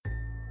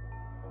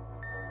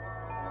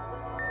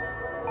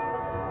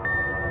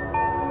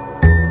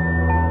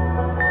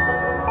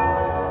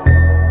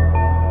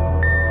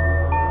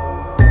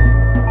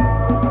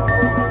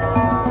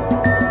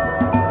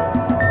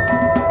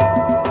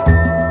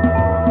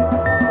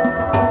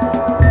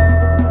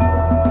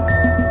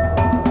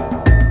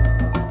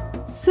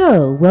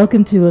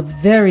Welcome to a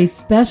very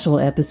special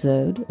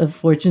episode of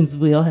Fortune's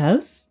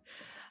Wheelhouse,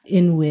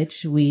 in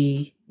which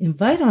we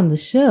invite on the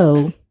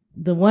show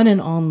the one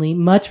and only,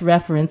 much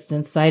referenced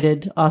and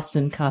cited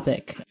Austin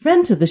Coppock,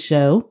 friend to the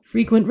show,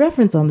 frequent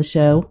reference on the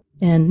show,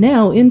 and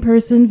now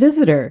in-person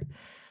visitor.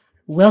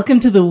 Welcome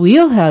to the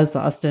Wheelhouse,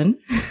 Austin.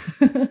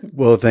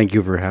 Well, thank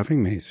you for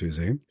having me,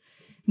 Susie.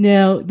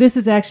 Now, this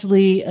is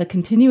actually a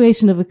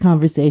continuation of a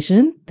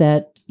conversation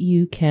that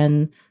you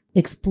can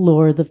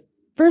explore the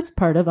first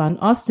part of on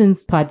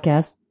Austin's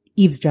podcast,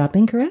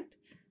 Eavesdropping, correct?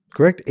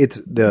 Correct.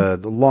 It's the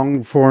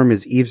long form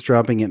is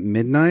Eavesdropping at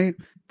Midnight.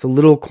 It's a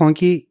little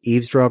clunky.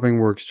 Eavesdropping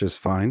works just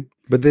fine.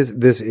 But this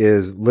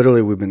is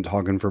literally, we've been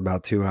talking for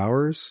about 2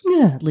 hours.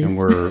 Yeah, at least. And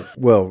we're,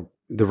 well,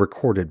 the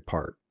recorded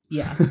part.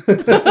 Yeah.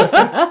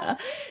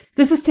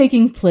 This is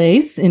taking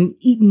place in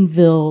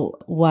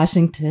Eatonville,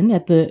 Washington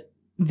at the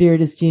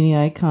Viridis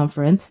Genii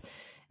conference.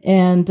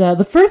 And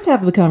the first half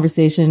of the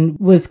conversation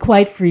was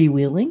quite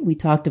freewheeling. We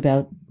talked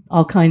about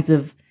all kinds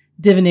of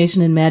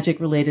divination and magic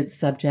related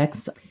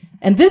subjects.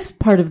 And this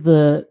part of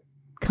the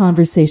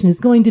conversation is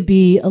going to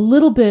be a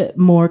little bit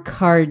more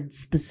card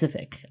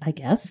specific, I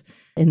guess,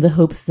 in the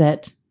hopes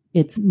that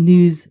it's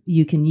news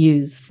you can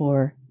use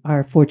for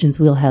our Fortune's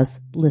Wheelhouse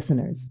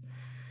listeners.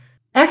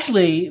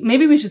 Actually,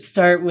 maybe we should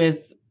start with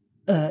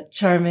a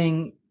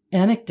charming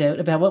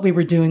anecdote about what we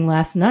were doing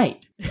last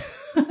night.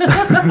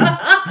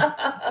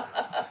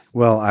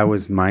 Well, I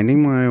was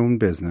minding my own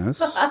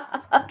business,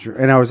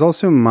 and I was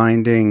also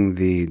minding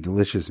the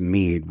delicious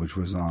mead, which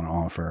was on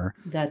offer.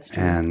 That's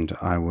true. And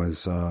I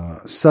was,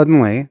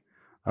 suddenly,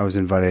 I was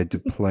invited to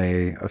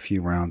play a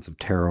few rounds of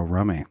Tarot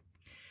Rummy.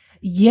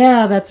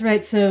 Yeah, that's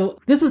right. So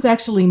this was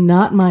actually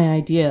not my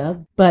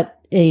idea, but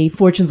a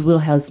Fortune's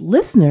Wheelhouse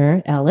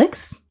listener,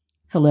 Alex,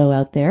 hello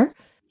out there.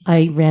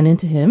 I ran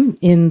into him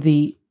in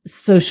the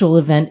social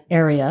event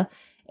area,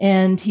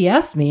 and he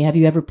asked me, have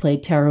you ever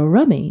played Tarot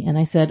Rummy? And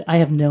I said, I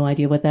have no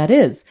idea what that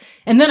is.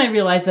 And then I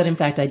realized that, in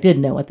fact, I did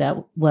know what that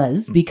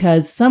was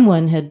because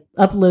someone had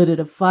uploaded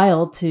a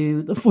file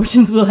to the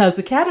Fortune's Wheelhouse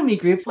Academy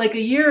group like a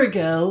year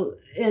ago,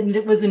 and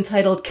it was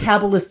entitled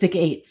Kabbalistic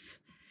Eights.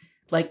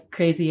 Like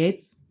Crazy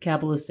Eights?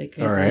 Kabbalistic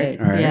Crazy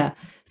Eights. All right. Yeah.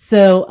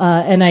 So,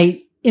 and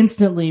I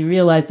instantly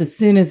realized as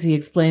soon as he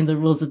explained the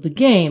rules of the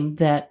game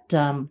that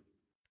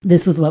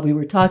this was what we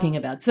were talking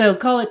about. So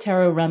call it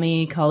Tarot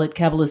Rummy, call it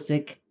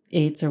Kabbalistic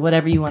Eights, or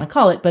whatever you want to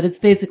call it, but it's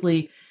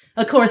basically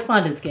a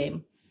correspondence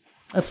game,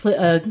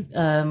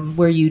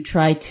 where you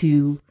try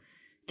to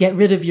get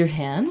rid of your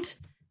hand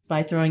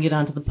by throwing it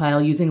onto the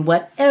pile using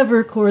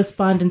whatever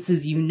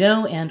correspondences you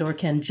know and or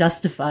can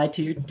justify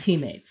to your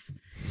teammates.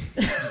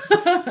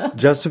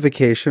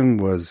 Justification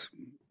was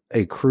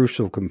a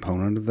crucial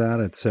component of that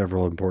at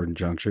several important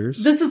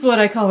junctures. This is what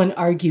I call an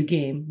argue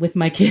game with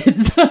my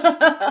kids.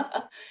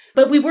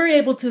 But we were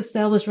able to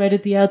establish right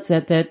at the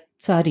outset that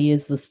Tzadi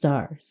is the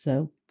star,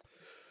 so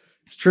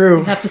it's true.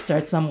 You have to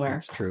start somewhere.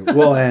 It's true.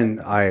 Well, and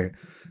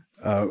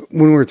when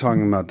we were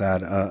talking about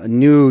that, a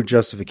new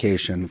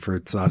justification for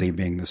Tzadi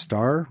being the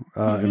star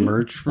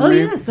emerged for me. Oh,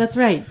 yes, that's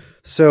right.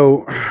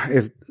 So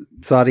if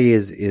Tzadi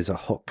is a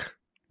hook,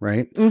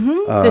 right?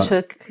 Mm-hmm. Fish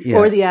hook, yeah.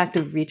 Or the act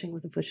of reaching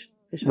with a fish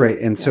hook. Right.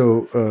 And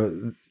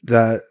so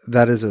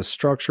that is a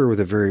structure with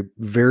a very,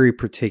 very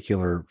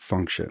particular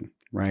function,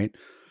 right?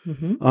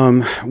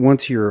 Mm-hmm.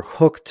 Once you're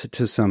hooked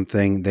to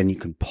something, then you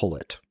can pull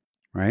it,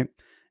 right?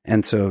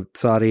 And so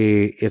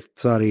Tzadi, if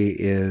Tzadi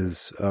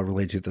is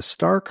related to the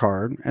star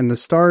card, and the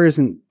star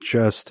isn't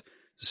just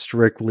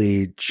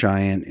strictly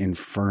giant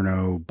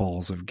inferno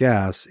balls of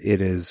gas, it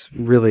is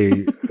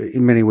really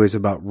in many ways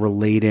about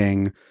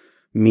relating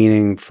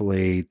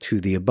meaningfully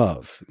to the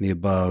above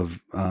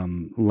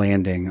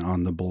landing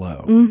on the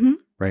below, Mm-hmm.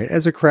 right?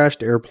 As a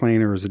crashed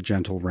airplane or as a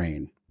gentle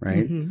rain,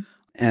 right? Mm-hmm.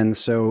 And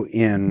so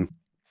in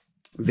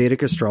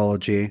Vedic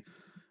astrology,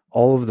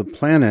 all of the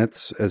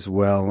planets, as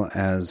well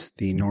as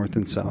the north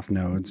and south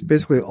nodes,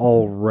 basically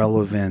all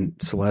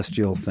relevant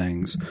celestial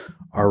things,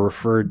 are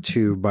referred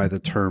to by the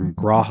term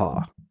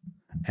graha.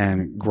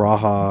 And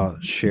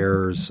graha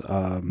shares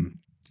a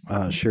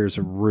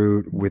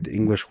root with the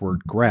English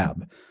word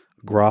grab.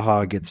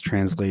 Graha gets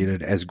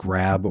translated as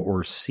grab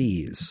or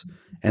seize.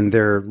 And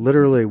they're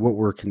literally what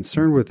we're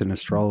concerned with in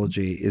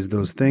astrology is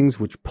those things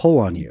which pull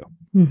on you.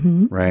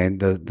 Mm-hmm. Right?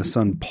 The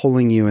sun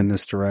pulling you in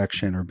this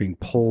direction or being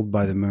pulled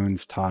by the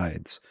moon's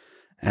tides.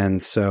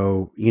 And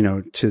so,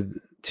 to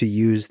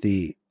use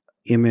the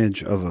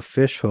image of a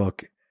fish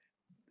hook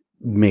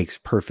makes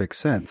perfect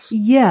sense.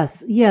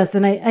 Yes.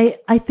 And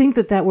I think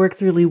that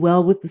works really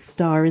well with the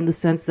star in the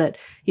sense that,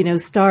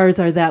 stars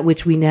are that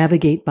which we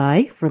navigate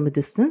by from a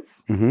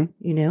distance,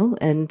 Mm-hmm.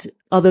 and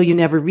although you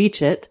never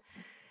reach it,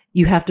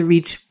 you have to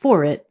reach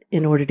for it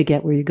in order to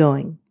get where you're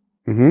going.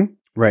 Mm-hmm.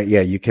 Right.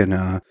 Yeah. You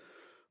can,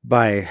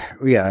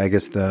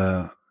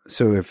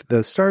 so if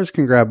the stars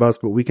can grab us,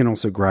 but we can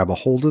also grab a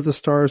hold of the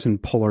stars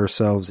and pull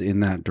ourselves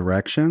in that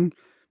direction.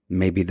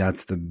 Maybe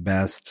that's the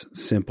best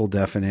simple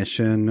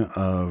definition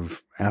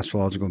of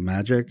astrological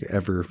magic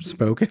ever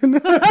spoken.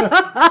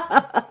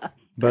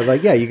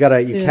 But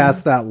you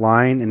cast that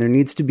line and there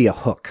needs to be a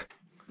hook.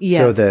 Yes.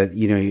 So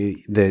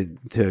that,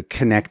 to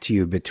connect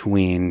you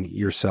between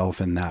yourself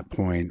and that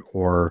point,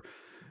 or,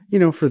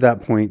 for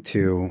that point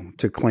to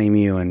claim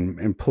you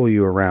and pull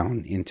you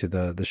around into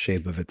the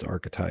shape of its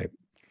archetype.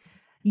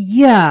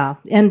 Yeah.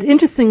 And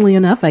interestingly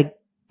enough, I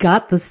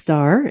got the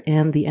star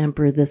and the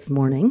emperor this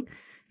morning.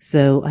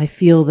 So I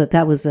feel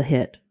that was a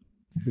hit.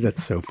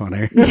 That's so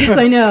funny. Yes,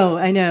 I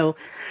know.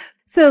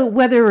 So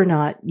whether or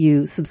not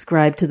you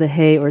subscribe to the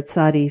Hay or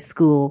Tzadi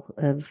school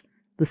of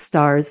the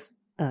stars,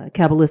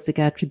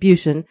 Kabbalistic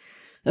attribution,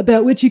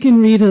 about which you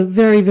can read a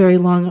very, very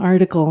long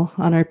article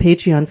on our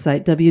Patreon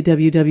site,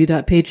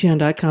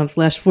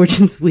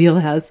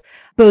 www.patreon.com/fortuneswheelhouse.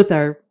 Both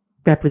are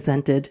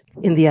represented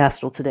in the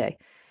Astral today.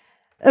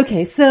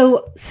 Okay,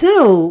 so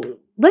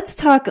let's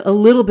talk a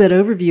little bit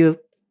overview of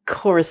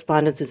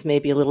correspondences,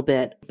 maybe a little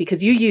bit,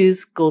 because you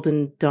use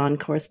Golden Dawn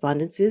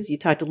correspondences. You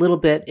talked a little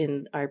bit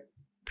in our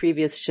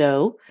previous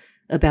show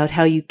about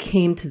how you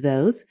came to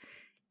those.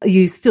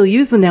 You still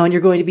use them now, and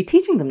you're going to be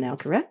teaching them now,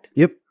 correct?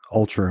 Yep,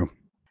 all true.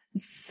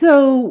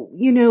 So,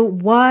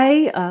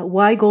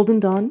 why Golden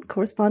Dawn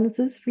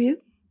correspondences for you?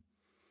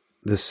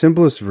 The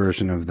simplest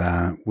version of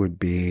that would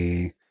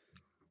be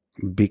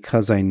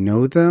because I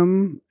know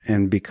them,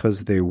 and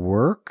because they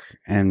work,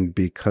 and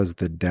because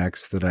the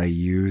decks that I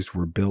used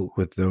were built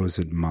with those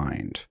in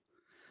mind.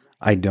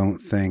 I don't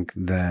think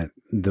that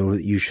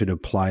you should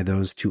apply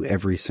those to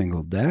every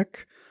single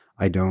deck.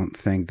 I don't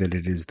think that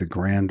it is the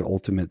grand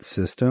ultimate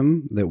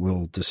system that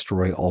will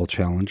destroy all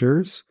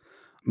challengers.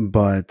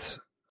 But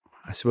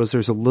I suppose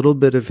there's a little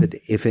bit of it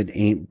if it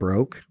ain't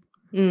broke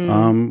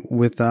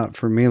with that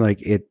for me.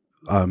 Like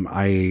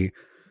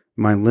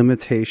my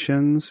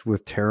limitations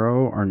with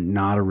tarot are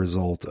not a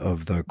result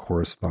of the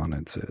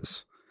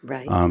correspondences.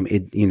 Right.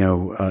 It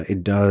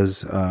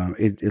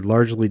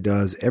largely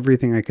does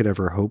everything I could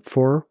ever hope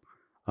for.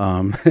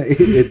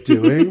 It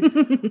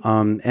doing,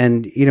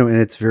 and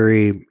it's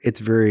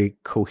very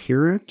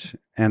coherent.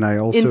 And I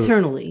also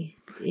internally,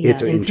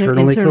 it's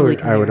internally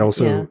coherent. I would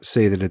also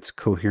say that it's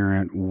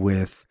coherent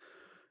with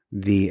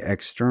the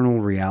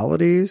external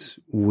realities,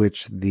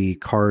 which the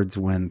cards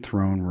when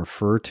thrown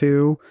refer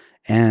to.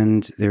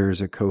 And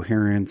there's a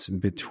coherence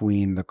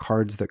between the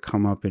cards that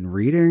come up in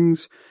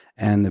readings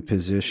and the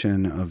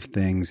position of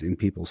things in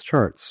people's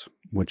charts,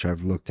 which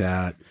I've looked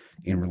at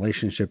in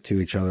relationship to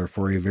each other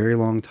for a very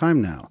long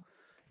time now.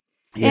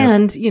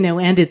 And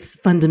it's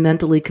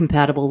fundamentally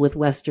compatible with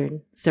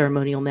Western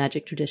ceremonial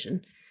magic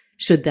tradition,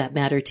 should that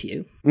matter to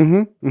you.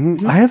 Mm-hmm,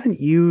 mm-hmm. I haven't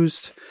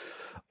used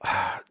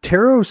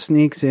tarot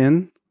sneaks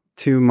in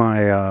to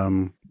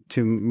my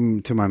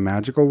to my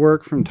magical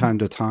work from time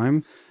to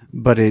time,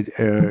 but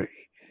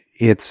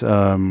it's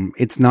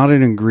not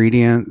an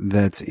ingredient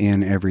that's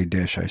in every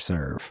dish I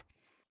serve.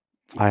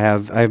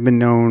 I've been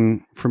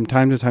known from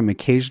time to time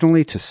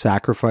occasionally to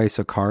sacrifice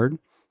a card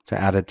to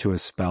add it to a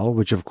spell,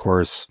 which of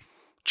course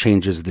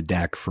changes the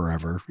deck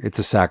forever. It's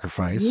a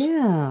sacrifice.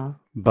 Yeah.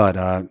 But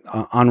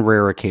on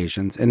rare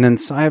occasions. And then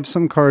I have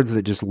some cards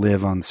that just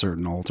live on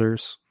certain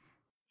altars.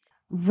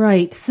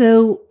 Right.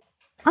 So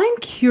I'm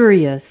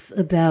curious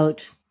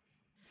about,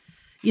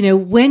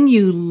 when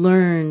you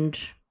learned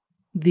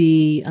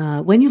the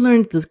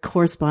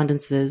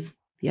correspondences,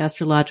 the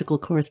astrological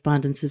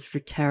correspondences for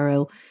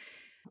tarot,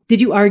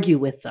 did you argue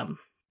with them?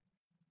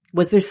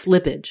 Was there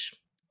slippage?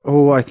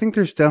 Oh, I think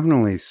there's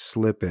definitely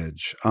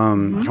slippage.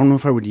 I don't know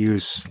if I would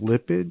use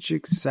slippage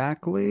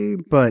exactly,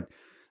 but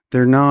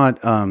they're not,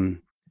 how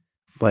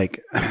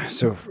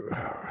should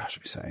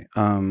we say?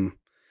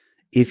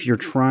 If you're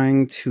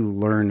trying to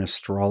learn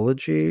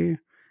astrology,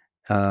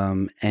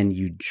 and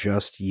you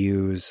just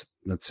use,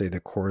 let's say, the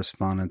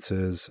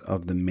correspondences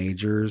of the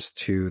majors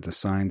to the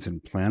signs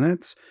and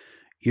planets,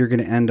 you're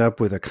going to end up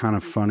with a kind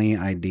of funny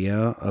idea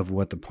of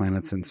what the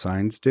planets and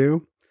signs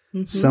do.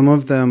 Mm-hmm. Some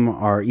of them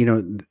are,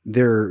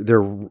 they're,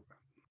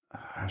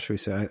 how should we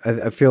say?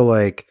 I feel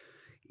like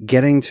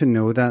getting to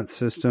know that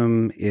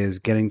system is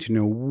getting to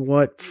know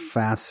what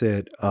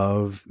facet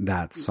of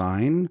that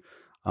sign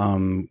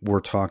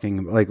we're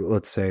talking, like,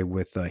 let's say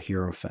with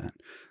Hierophant,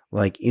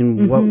 like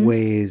in what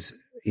ways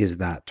is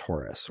that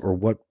Taurus, or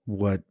what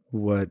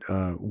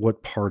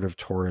part of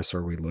Taurus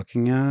are we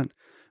looking at?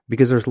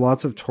 Because there's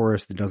lots of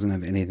Taurus that doesn't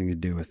have anything to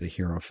do with the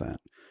Hierophant.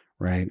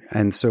 Right.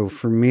 And so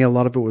for me, a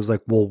lot of it was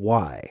like, well,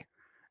 why?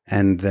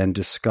 And then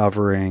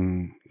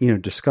discovering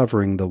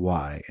the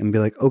why and be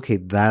like, okay,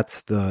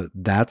 that's the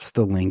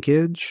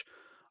linkage.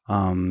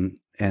 And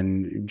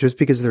just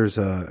because there's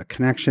a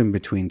connection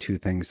between two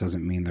things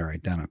doesn't mean they're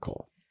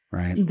identical.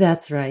 Right.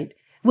 That's right.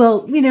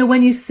 Well,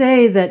 when you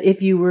say that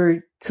if you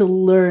were to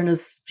learn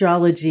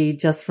astrology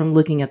just from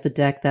looking at the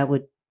deck, that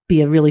would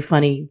be a really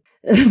funny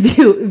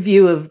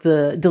view of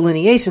the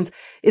delineations.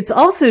 It's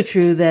also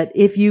true that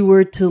if you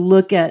were to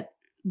look at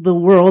the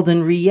world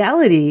and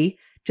reality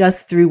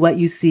just through what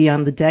you see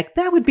on the deck,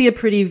 that would be a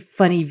pretty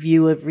funny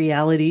view of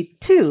reality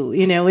too.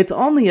 It's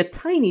only a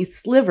tiny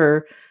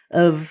sliver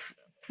of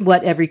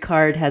what every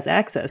card has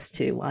access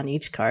to on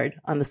each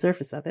card on the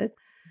surface of it.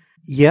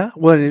 Yeah,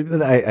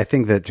 well, I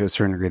think that to a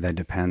certain degree that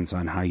depends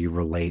on how you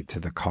relate to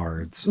the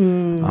cards.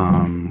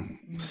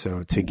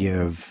 So to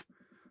give,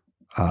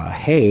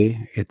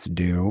 hey, it's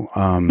due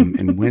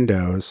in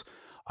Windows.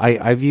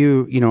 I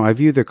view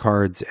the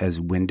cards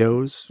as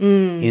windows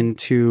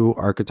into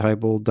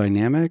archetypal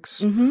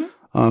dynamics, and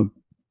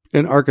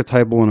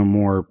archetypal in a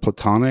more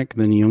Platonic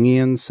than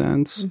Jungian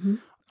sense.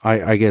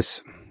 I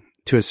guess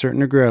to a certain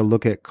degree, I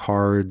look at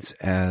cards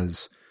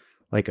as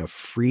like a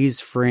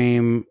freeze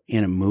frame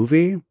in a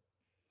movie.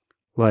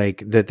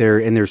 Like that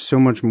there's so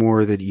much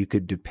more that you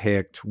could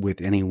depict with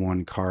any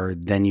one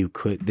card than you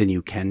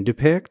can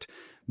depict.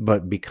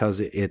 But because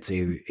it's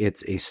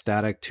a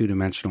static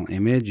 2-dimensional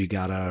image, you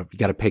gotta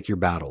pick your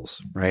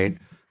battles, right?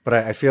 But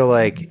I feel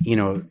like, in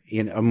a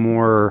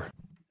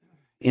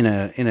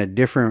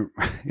different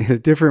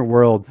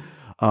world,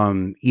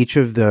 each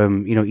of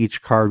them,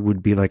 each card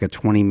would be like a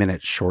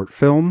 20-minute short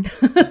film.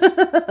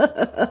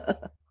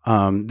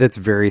 That's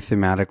very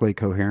thematically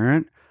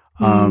coherent.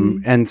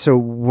 And so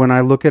when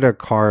I look at a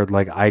card,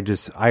 like I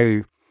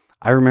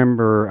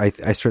remember I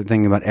start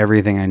thinking about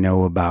everything I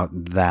know about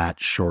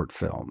that short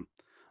film.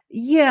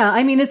 Yeah,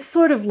 I mean, it's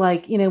sort of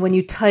like, when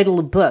you title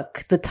a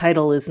book, the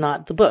title is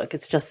not the book.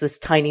 It's just this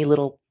tiny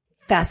little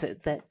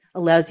facet that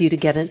allows you to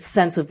get a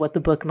sense of what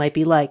the book might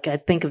be like. I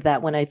think of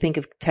that when I think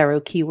of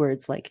tarot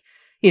keywords like,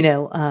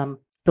 the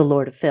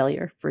Lord of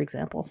Failure, for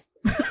example,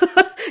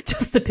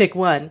 just to pick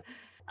one.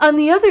 On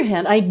the other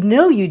hand, I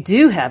know you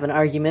do have an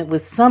argument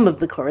with some of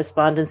the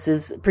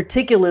correspondences,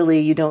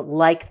 particularly you don't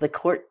like the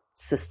court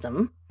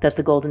system that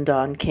the Golden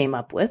Dawn came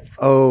up with.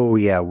 Oh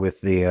yeah,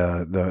 with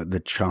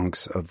the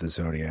chunks of the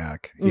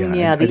zodiac. Yeah,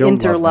 yeah, the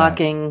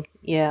interlocking.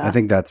 Yeah, I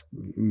think that's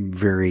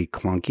very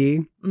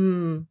clunky.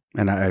 And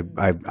I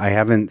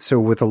haven't. So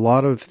with a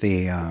lot of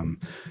the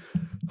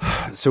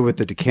with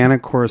the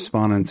Decanic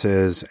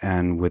correspondences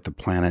and with the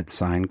planet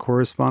sign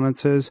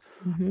correspondences,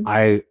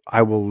 I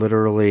will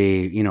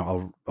literally,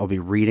 I'll be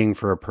reading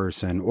for a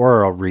person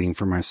or I'll reading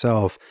for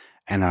myself.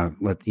 And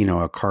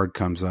a card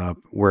comes up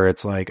where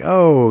it's like,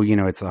 oh,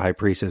 it's the high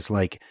priestess.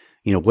 Like,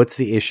 what's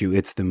the issue?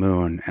 It's the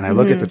moon. And I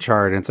look at the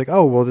chart and it's like,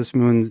 oh, well, this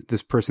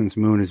person's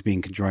moon is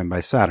being conjoined by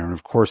Saturn.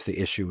 Of course, the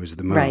issue is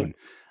the moon. Right.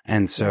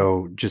 And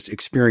so just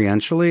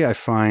experientially, I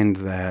find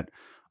that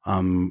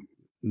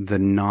the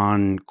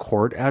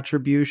non-court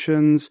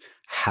attributions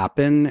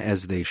happen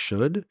as they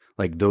should.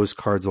 Like those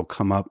cards will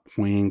come up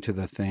pointing to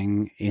the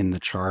thing in the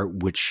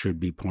chart, which should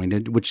be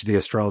pointed, which the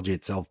astrology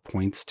itself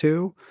points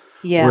to.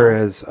 Yeah.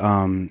 Whereas,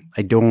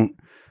 I don't,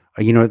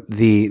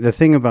 the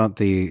thing about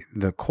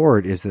the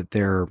court is that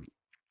they're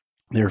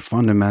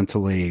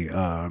fundamentally,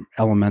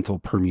 elemental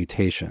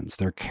permutations.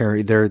 They're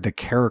the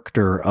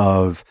character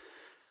of,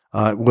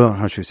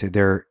 how should I say?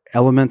 They're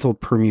elemental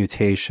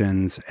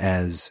permutations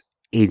as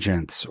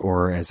agents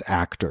or as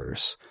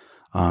actors.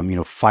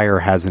 Fire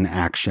has an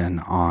action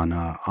on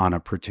a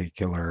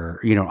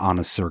particular, on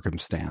a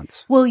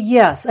circumstance. Well,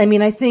 yes. I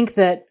mean, I think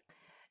that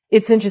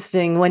it's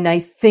interesting when I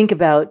think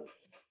about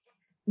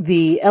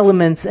the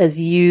elements as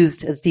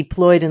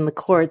deployed in the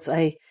courts.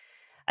 I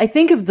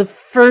think of the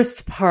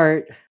first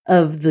part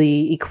of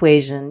the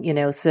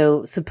equation,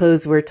 so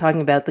suppose we're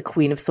talking about the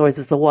Queen of Swords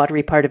as the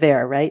watery part of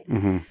air, right?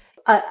 Mm-hmm.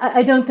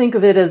 I don't think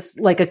of it as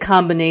like a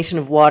combination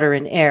of water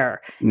and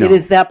air. No. It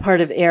is that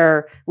part of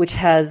air which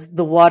has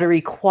the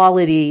watery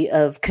quality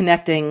of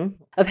connecting,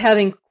 of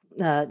having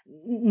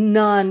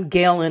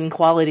non-Galen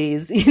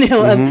qualities,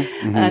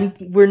 and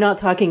we're not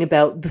talking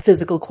about the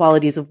physical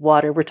qualities of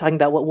water. We're talking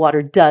about what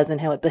water does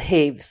and how it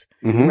behaves,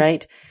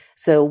 right?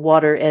 So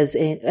water as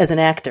an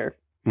actor,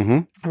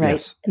 right?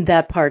 Yes.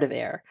 That part of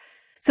air.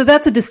 So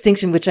that's a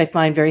distinction which I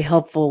find very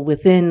helpful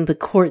within the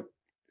court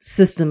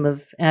system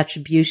of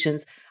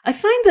attributions. I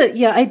find that,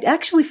 I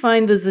actually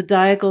find the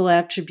zodiacal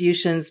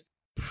attributions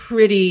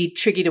pretty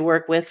tricky to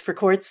work with for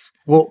courts.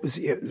 Well,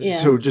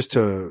 so just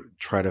to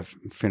try to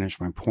finish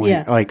my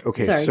point, it's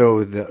okay.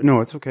 So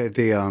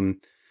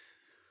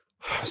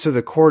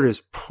the court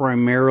is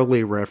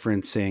primarily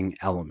referencing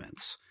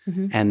elements.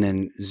 And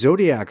then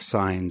zodiac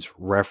signs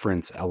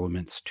reference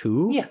elements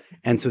too. Yeah.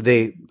 And so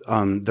the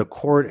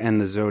court and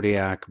the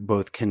zodiac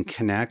both can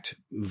connect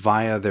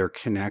via their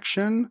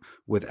connection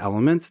with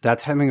elements.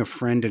 That's having a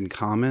friend in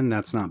common.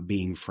 That's not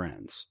being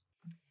friends.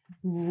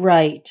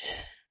 Right.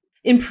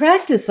 In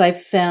practice,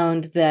 I've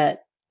found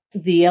that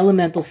the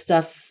elemental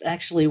stuff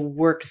actually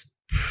works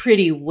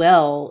pretty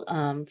well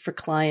for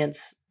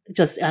clients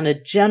just on a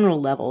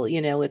general level.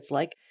 It's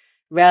like,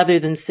 rather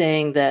than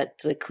saying that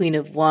the Queen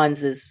of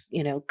Wands is,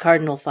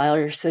 cardinal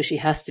fire, so she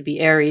has to be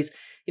Aries,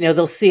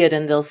 they'll see it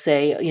and they'll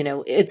say,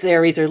 it's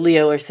Aries or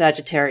Leo or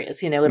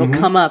Sagittarius, it'll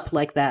come up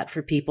like that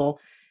for people,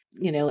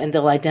 and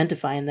they'll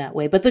identify in that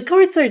way. But the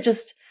courts are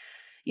just,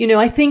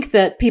 I think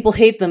that people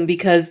hate them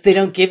because they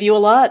don't give you a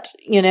lot,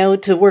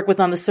 to work with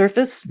on the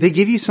surface. They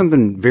give you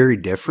something very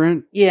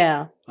different.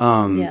 Yeah.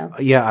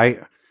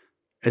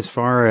 As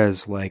far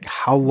as like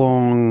how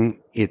long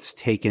it's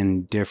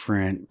taken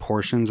different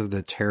portions of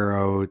the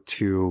tarot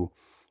to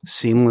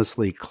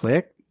seamlessly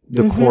click,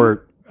 the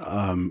court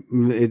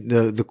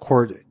the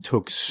court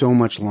took so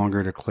much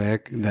longer to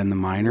click than the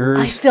minors.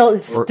 I felt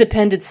it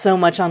depended so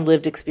much on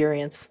lived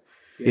experience.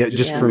 Yeah,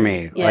 just for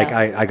me. Yeah. Like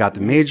I got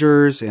the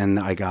majors and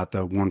I got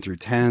the 1 through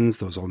 10s.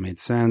 Those all made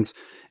sense.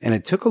 And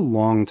it took a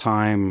long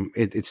time.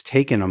 It's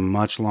taken a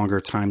much longer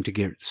time to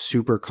get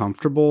super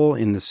comfortable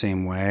in the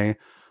same way,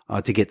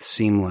 to get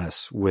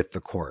seamless with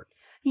the court.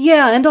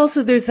 Yeah. And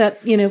also there's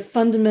that,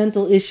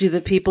 fundamental issue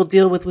that people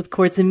deal with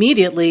courts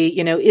immediately.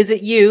 Is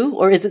it you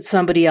or is it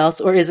somebody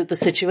else or is it the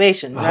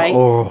situation, right?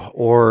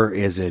 Or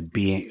is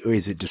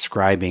it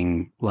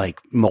describing like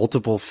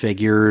multiple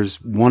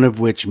figures, one of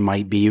which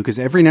might be you? Because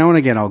every now and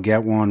again I'll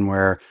get one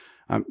where,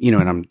 and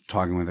I'm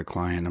talking with a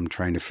client, I'm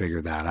trying to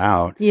figure that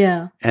out.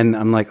 Yeah. And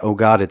I'm like, oh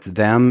God, it's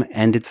them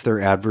and it's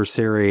their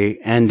adversary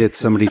and it's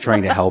somebody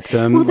trying to help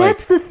them. Well,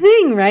 that's the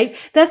thing, right?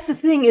 That's the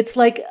thing. It's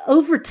like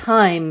over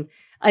time,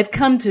 I've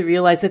come to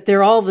realize that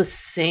they're all the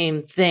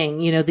same thing.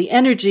 The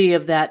energy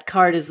of that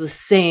card is the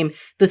same.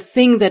 The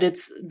thing that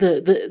it's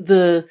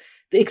the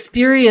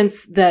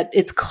experience that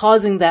it's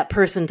causing that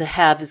person to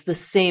have is the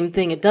same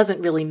thing. It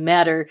doesn't really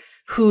matter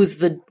who's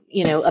the,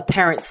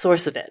 apparent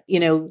source of it.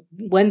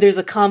 When there's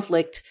a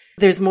conflict,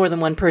 there's more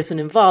than one person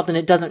involved and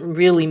it doesn't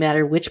really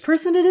matter which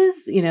person it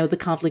is. The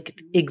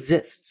conflict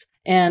exists.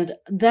 And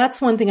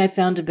that's one thing I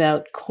found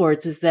about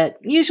courts is that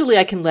usually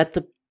I can let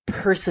the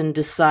person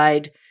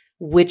decide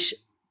which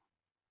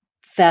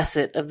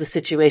facet of the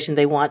situation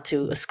they want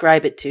to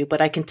ascribe it to, but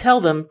I can tell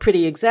them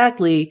pretty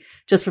exactly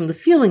just from the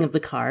feeling of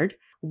the card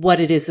what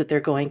it is that they're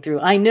going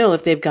through. I know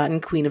if they've gotten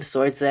Queen of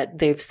Swords that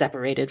they've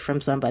separated from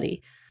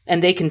somebody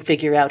and they can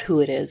figure out who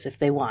it is if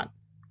they want.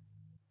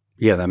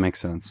 Yeah, that makes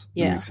sense.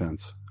 Yeah. That makes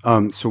sense.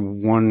 So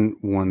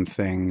one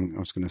thing I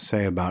was going to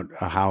say about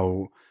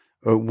how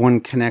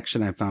one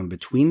connection I found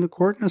between the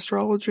court and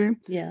astrology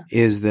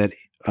is that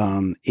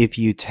if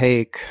you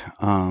take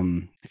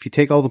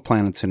all the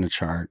planets in a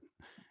chart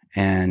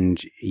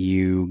and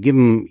you give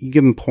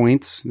them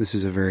points. This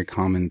is a very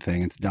common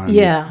thing. It's done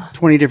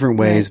 20 different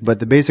ways, right. But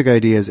the basic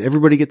idea is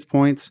everybody gets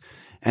points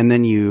and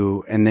then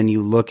you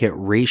look at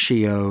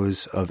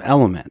ratios of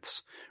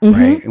elements,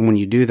 right? And when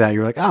you do that,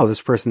 you're like, oh,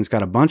 this person's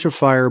got a bunch of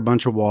fire, a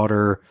bunch of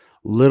water,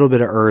 a little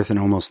bit of earth and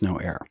almost no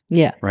air.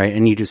 Yeah. Right.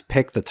 And you just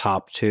pick the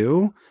top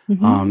two.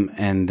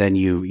 And then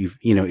you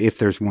if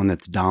there's one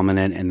that's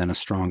dominant and then a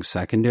strong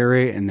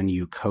secondary, and then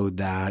you code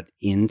that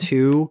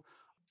into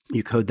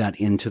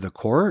the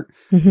court,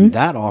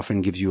 that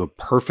often gives you a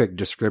perfect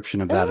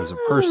description of that as a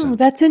person.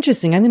 That's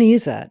interesting. I'm going to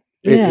use that.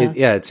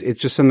 Yeah.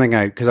 It's just something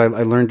because I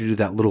learned to do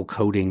that little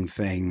coding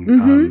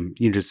thing.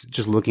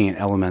 Just looking at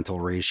elemental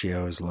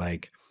ratios,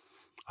 like,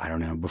 I don't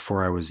know,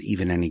 before I was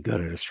even any good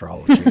at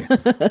astrology.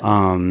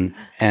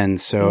 And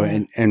so,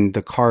 and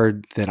the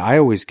card that I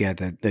always get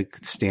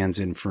that stands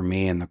in for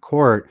me in the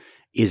court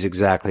is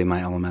exactly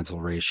my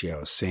elemental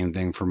ratio. Same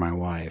thing for my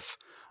wife.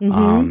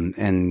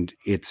 And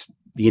it's,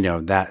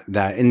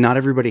 that, and not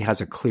everybody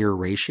has a clear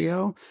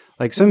ratio.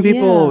 Like some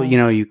people,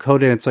 you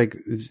code it, it's like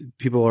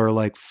people are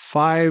like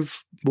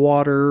 5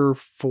 water,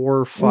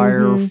 4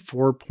 fire,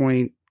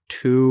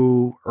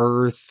 4.2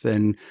 earth,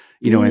 and,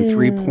 and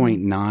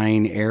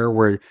 3.9 air,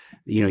 where,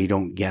 you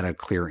don't get a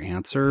clear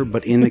answer.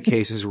 But in the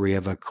cases where you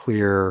have a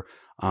clear,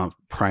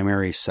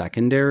 primary,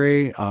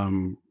 secondary, a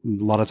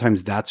lot of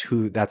times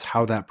that's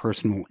how that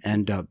person will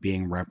end up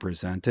being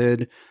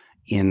represented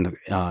in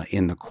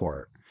the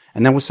court.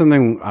 And that was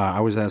something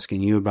I was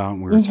asking you about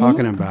and we were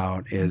talking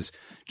about is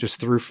just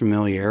through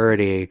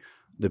familiarity,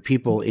 the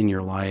people in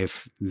your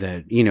life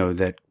that,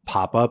 that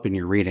pop up in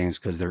your readings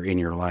because they're in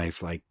your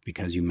life, like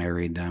because you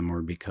married them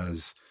or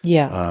because,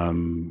 they're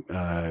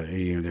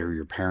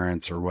your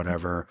parents or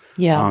whatever.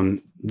 Yeah.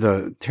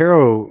 The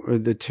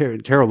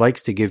tarot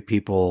likes to give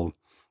people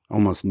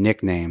almost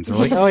nicknames. They're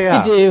like, oh yeah,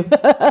 I do.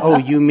 Oh,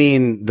 you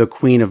mean the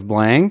Queen of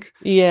Blank?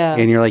 Yeah.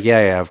 And you're like,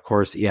 yeah, of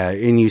course. Yeah.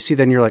 And you see,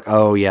 then you're like,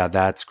 oh yeah,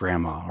 that's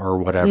grandma or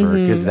whatever.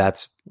 Because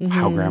that's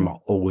how grandma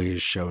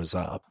always shows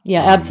up.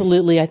 Yeah,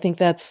 absolutely. I think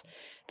that's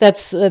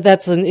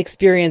an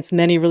experience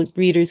many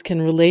readers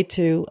can relate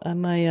to.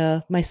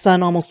 My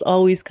son almost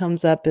always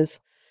comes up as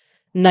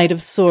Knight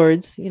of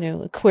Swords,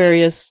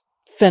 Aquarius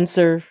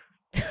fencer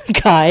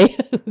guy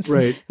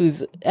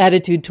whose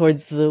attitude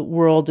towards the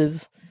world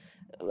is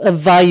a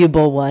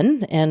valuable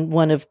one and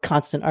one of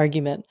constant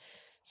argument.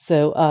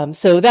 So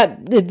that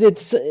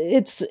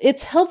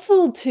it's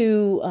helpful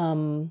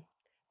to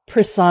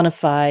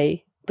personify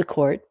the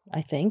court,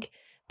 I think,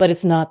 but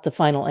it's not the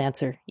final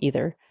answer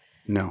either.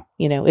 No.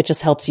 It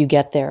just helps you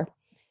get there.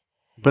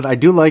 But I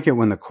do like it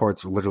when the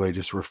court's literally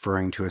just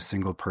referring to a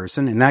single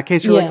person. In that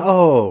case, you're like,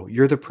 oh,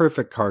 you're the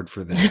perfect card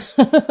for this.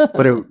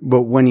 But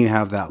when you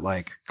have that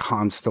like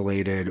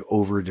constellated,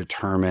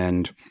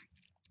 overdetermined,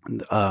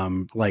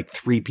 like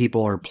 3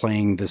 people are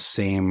playing the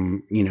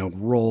same,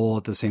 role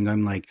at the same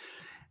time, like,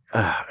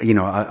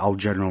 I'll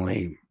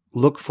generally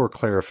look for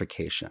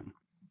clarification.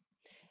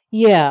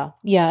 Yeah,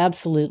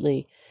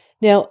 absolutely.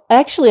 Now,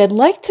 actually, I'd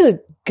like to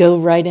go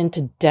right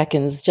into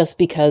decans just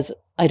because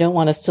I don't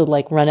want us to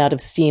run out of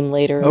steam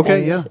later. Okay,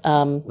 and, yeah.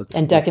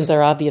 And decans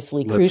are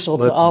obviously crucial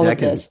to all deckan. of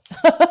this.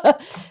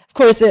 Of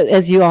course,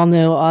 as you all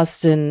know,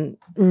 Austin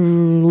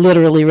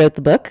literally wrote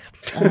the book.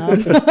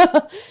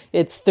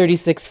 It's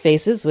 36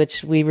 Faces,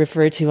 which we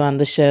refer to on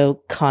the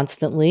show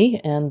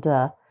constantly. And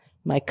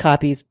my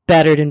copy's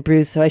battered and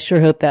bruised, so I sure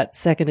hope that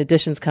second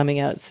edition's coming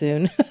out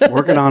soon.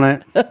 Working on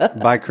it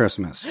by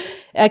Christmas.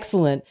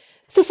 Excellent.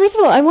 So first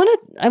of all, I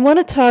want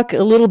to talk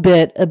a little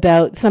bit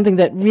about something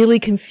that really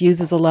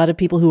confuses a lot of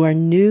people who are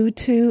new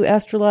to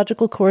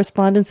astrological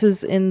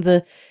correspondences in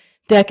the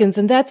decans,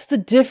 and that's the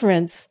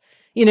difference.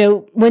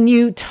 When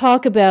you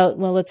talk about,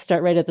 well, let's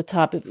start right at the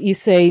top. If you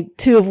say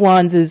Two of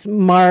Wands is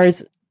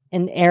Mars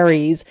and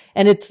Aries,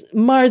 and it's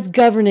Mars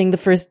governing the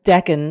first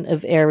decan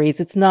of Aries.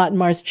 It's not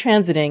Mars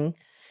transiting,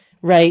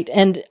 right?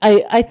 And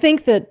I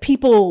think that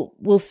people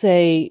will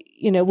say,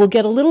 will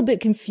get a little bit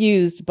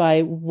confused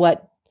by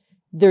what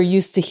they're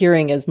used to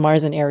hearing as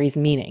Mars and Aries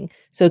meaning.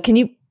 So can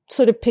you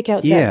sort of pick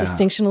out that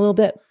distinction a little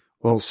bit?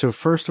 Well, so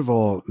first of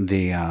all,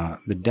 the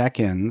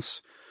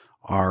decans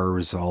are a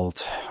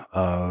result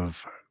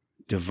of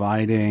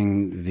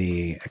dividing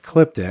the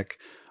ecliptic,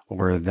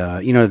 or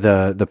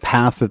the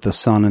path that the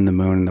sun and the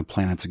moon and the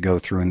planets go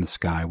through in the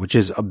sky, which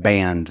is a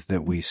band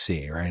that we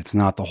see, right? It's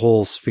not the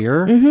whole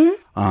sphere.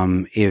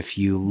 Mm-hmm. If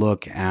you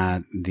look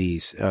at the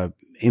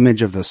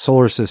image of the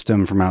solar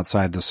system from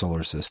outside the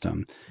solar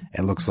system,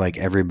 it looks like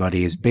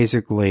everybody is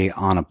basically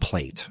on a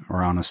plate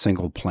or on a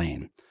single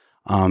plane.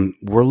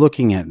 We're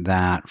looking at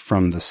that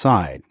from the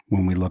side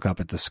when we look up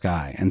at the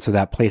sky. And so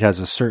that plate has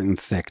a certain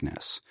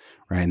thickness,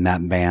 right? And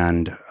that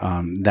band,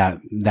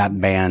 that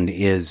band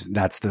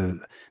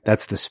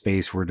that's the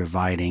space we're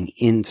dividing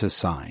into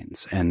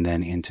signs and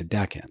then into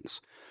decans,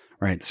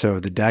 right? So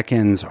the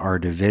decans are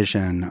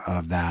division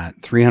of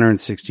that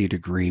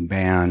 360-degree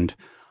band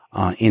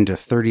into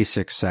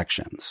 36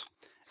 sections.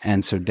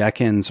 And so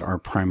decans are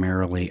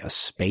primarily a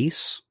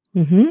space,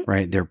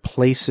 right? They're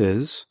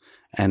places,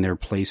 and they're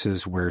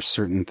places where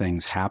certain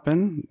things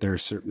happen. They're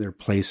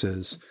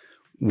places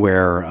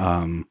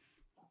where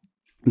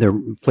they're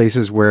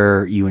places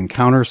where you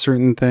encounter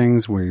certain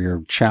things, where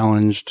you're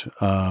challenged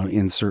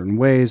in certain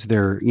ways.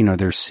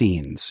 They're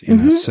scenes in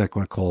a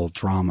cyclical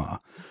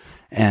drama.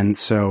 And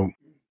so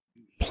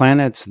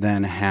planets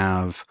then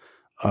have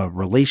a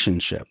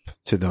relationship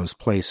to those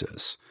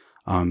places.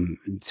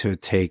 To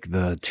take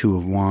the Two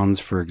of Wands,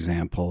 for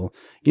example,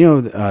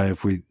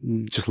 if we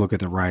just look at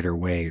the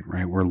Rider-Waite,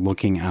 right, we're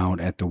looking out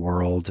at the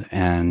world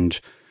and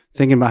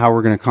thinking about how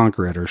we're going to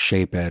conquer it or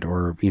shape it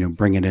or,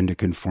 bring it into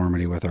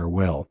conformity with our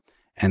will.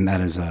 And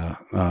that is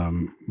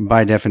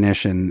by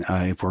definition,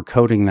 if we're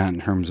coding that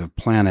in terms of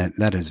planet,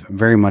 that is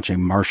very much a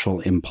martial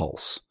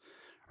impulse,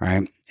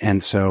 right?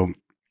 And so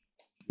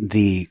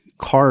the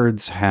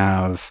cards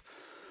have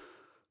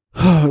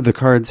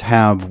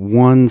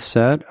one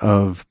set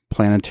of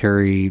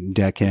planetary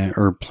decan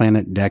or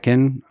planet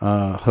decan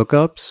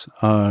hookups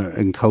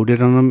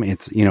encoded on them.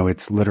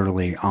 It's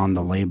literally on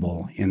the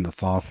label in the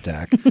Thoth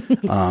deck,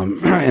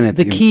 and it's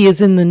the key is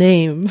in the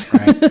name.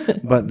 Right?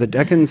 But the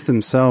decans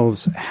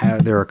themselves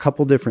there are a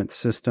couple different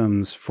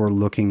systems for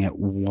looking at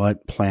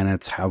what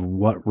planets have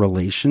what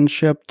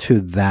relationship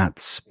to that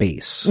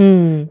space,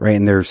 right?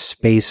 And there's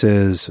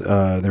spaces,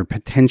 they're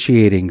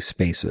potentiating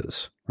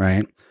spaces,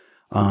 right?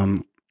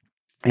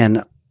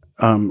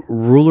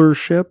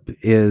 Rulership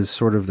is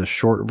sort of the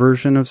short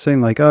version of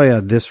saying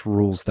this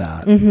rules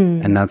that.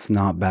 And that's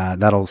not bad.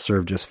 That'll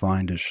serve just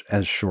fine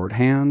as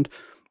shorthand.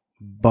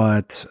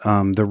 But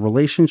the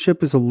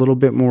relationship is a little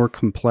bit more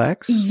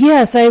complex.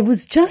 Yes, I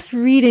was just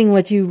reading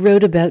what you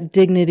wrote about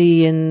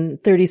dignity in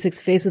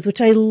 36 Faces,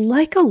 which I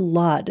like a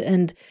lot.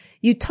 And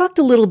you talked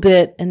a little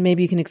bit, and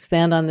maybe you can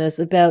expand on this,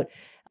 about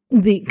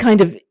the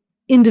kind of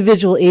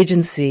individual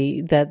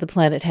agency that the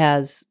planet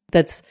has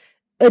that's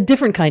a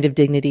different kind of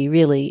dignity,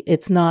 really.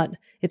 It's not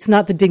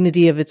the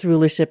dignity of its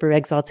rulership or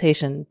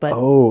exaltation, but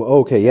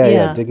okay,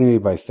 yeah, dignity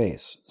by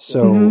face.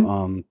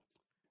 So,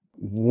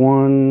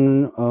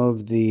 one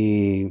of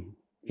the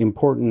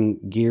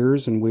important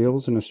gears and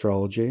wheels in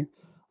astrology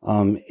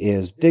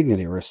is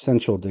dignity, or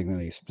essential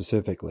dignity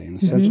specifically. And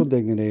essential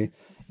dignity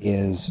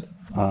is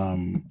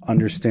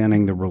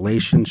understanding the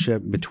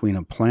relationship between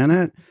a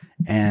planet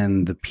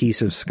and the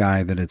piece of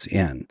sky that it's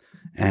in.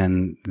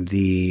 And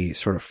the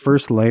sort of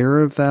first layer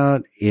of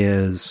that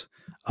is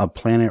a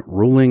planet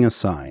ruling a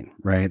sign,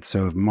 right?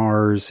 So if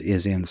Mars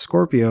is in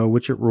Scorpio,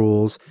 which it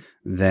rules,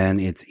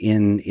 then it's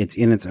in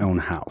its own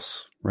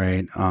house,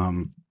 right?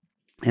 And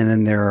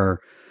then there are,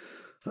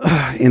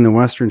 in the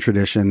Western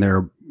tradition,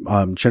 there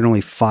are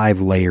generally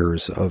 5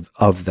 layers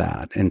of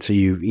that. And so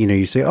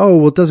you say, oh,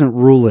 well, it doesn't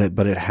rule it,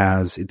 but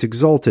it's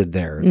exalted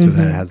there, so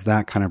that it has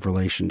that kind of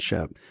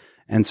relationship.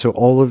 And so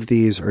all of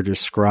these are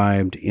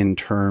described in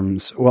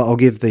terms, well, I'll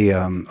give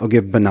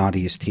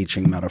Bonatti's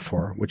teaching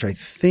metaphor, which I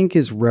think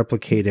is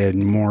replicated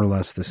more or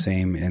less the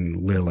same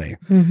in Lilly.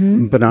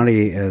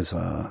 Bonatti is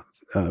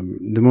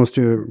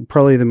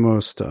probably the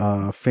most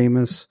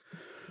famous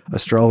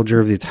astrologer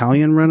of the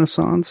Italian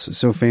Renaissance,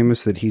 so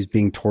famous that he's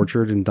being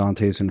tortured in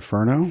Dante's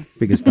Inferno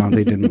because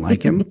Dante didn't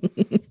like him.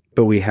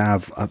 But we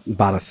have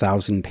about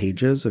 1,000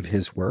 pages of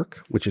his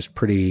work, which is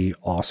pretty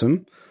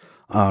awesome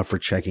for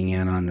checking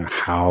in on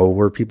how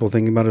were people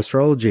thinking about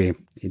astrology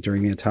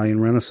during the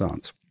Italian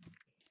Renaissance.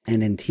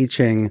 And in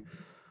teaching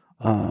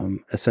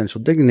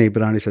Essential Dignity,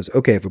 Benatti says,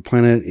 okay, if a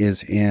planet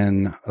is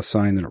in a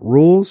sign that it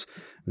rules,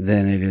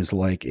 then it is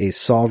like a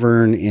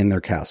sovereign in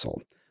their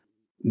castle.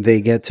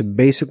 They get to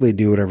basically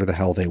do whatever the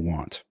hell they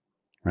want,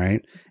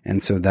 right?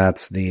 And so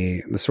that's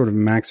the sort of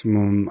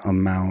maximum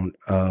amount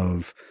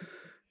of,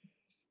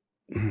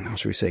 how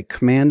should we say,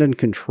 command and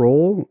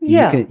control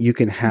you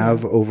can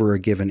have over a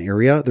given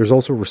area. There's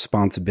also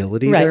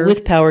responsibility there. Right,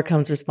 with power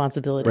comes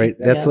responsibility. Right,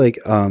 that's like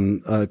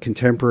a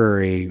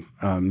contemporary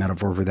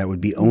metaphor for that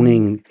would be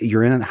owning.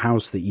 You're in a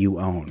house that you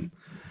own.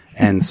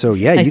 And so,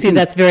 yeah, I see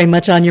that's very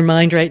much on your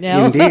mind right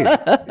now.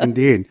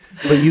 Indeed.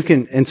 But you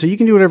can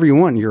do whatever you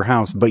want in your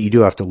house, but you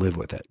do have to live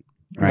with it.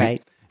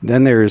 Right.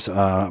 Then there's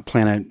a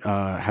planet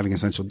having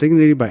essential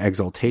dignity by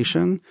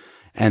exaltation.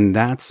 And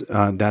that's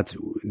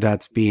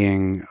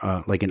being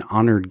like an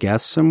honored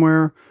guest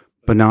somewhere.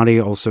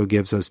 Benatti also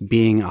gives us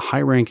being a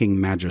high ranking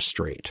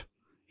magistrate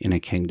in a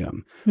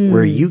kingdom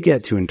where you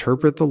get to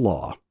interpret the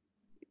law.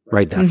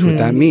 Right. That's what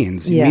that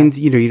means. It means,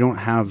 you don't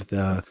have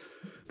the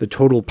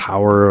total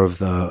power of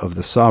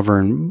the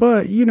sovereign,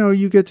 but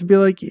you get to be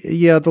like,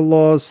 yeah, the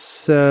law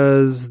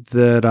says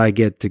that I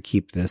get to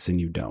keep this and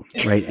you don't,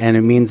 right? And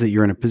it means that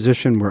you're in a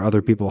position where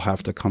other people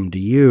have to come to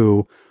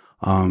you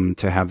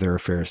to have their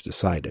affairs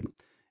decided.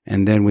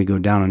 And then we go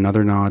down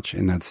another notch,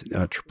 and that's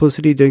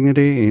triplicity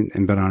dignity.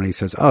 And Benatti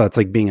says, oh, it's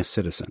like being a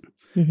citizen.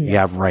 You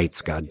have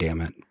rights, God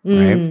damn it,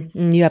 right?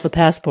 You have a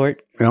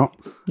passport. Well,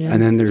 yeah.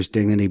 And then there's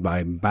dignity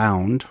by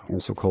bound,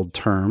 also called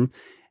term.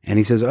 And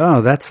he says,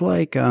 oh, that's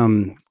like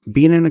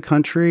being in a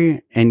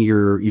country and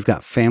you've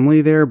got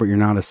family there, but you're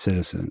not a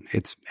citizen.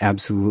 It's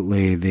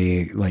absolutely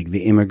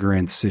the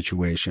immigrant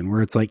situation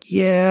where it's like,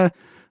 yeah,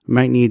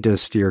 might need to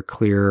steer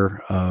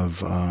clear of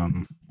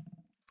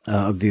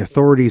the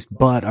authorities,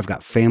 but I've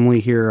got family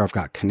here. I've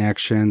got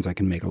connections. I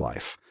can make a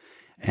life.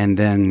 And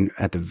then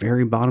at the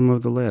very bottom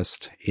of the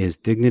list is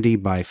dignity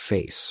by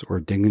face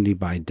or dignity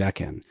by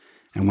decan.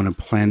 And when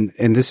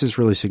and this is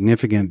really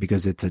significant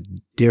because it's a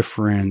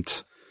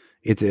different,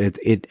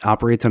 it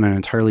operates on an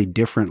entirely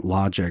different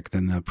logic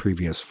than the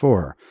previous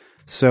four.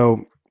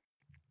 So,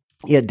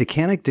 yeah,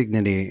 decanic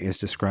dignity is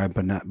described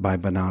by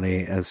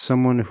Benatti as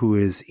someone who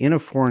is in a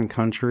foreign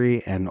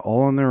country and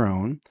all on their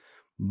own,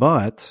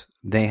 but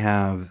they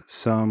have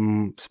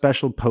some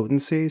special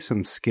potency,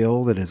 some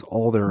skill that is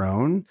all their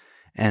own,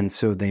 and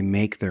so they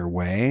make their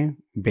way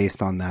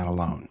based on that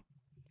alone.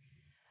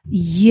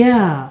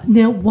 Yeah.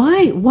 Now,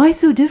 why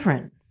so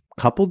different?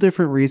 Couple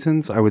different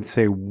reasons. I would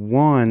say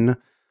one,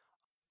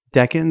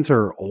 decans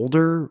are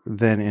older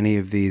than any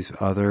of these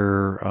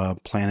other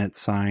planet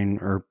sign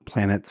or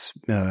planets.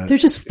 They're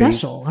just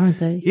special, aren't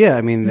they? Yeah,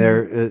 I mean,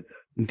 they're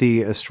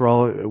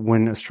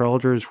when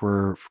astrologers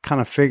were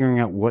kind of figuring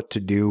out what to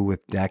do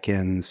with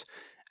decans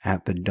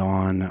at the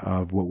dawn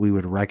of what we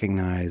would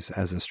recognize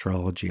as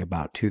astrology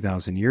about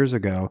 2,000 years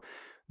ago,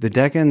 the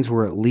decans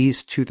were at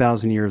least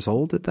 2,000 years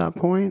old at that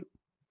point.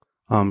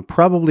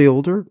 Probably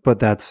older, but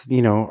that's,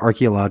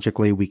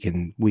 archaeologically we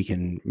can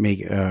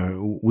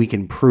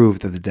prove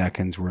that the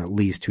decans were at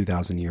least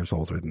 2,000 years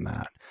older than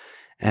that.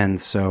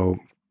 And so,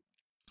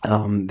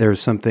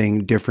 there's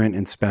something different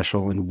and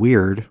special and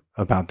weird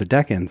about the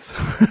decans.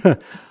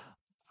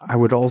 I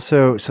would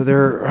also, so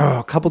there are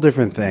a couple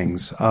different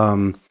things.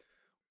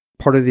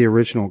 Part of the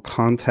original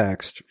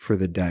context for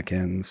the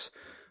decans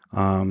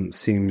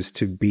seems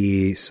to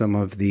be some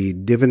of the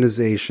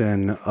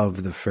divinization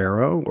of the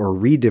pharaoh or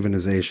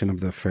redivinization of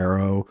the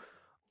pharaoh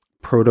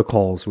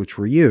protocols which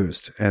were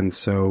used. And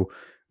so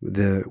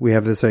we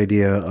have this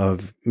idea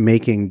of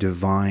making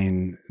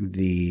divine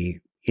the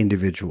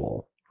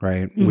individual,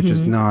 right? Mm-hmm. Which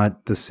is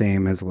not the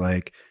same as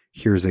like,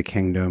 here's a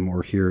kingdom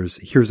or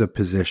here's a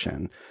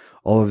position.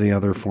 All of the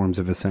other forms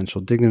of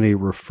essential dignity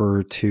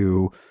refer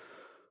to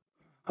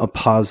a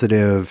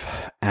positive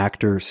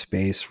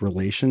actor-space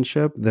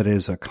relationship that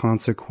is a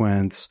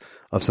consequence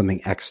of something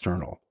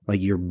external,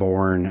 like you're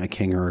born a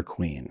king or a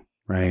queen,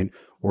 right?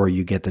 Or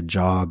you get the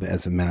job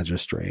as a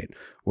magistrate,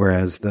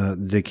 whereas the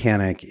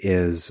decanic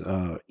is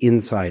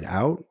inside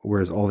out,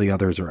 whereas all the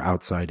others are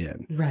outside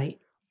in. Right.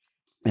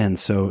 And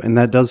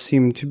that does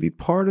seem to be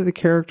part of the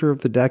character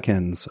of the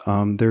decans.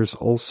 There's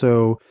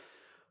also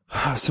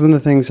some of the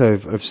things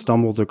I've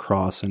stumbled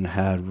across and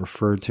had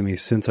referred to me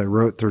since I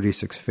wrote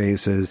 36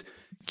 Faces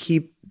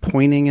keep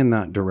pointing in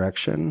that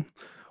direction.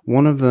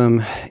 One of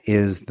them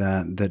is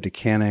that the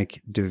decanic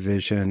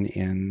division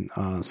in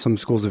some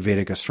schools of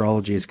Vedic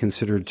astrology is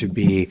considered to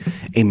be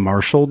a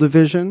martial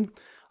division,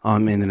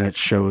 and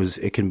that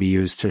it can be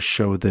used to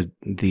show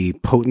the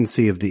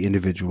potency of the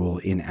individual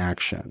in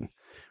action,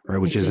 right?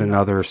 Which is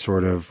another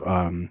sort of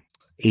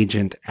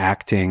agent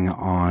acting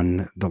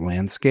on the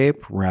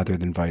landscape rather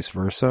than vice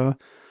versa.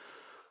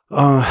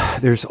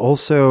 There's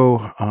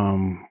also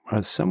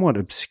a somewhat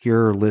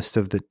obscure list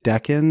of the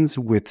decans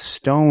with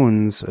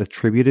stones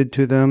attributed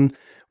to them,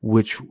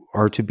 which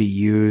are to be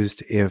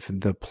used if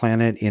the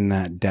planet in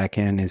that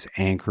decan is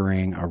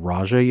anchoring a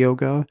Raja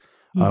Yoga,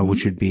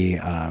 which would be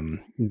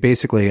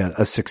basically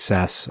a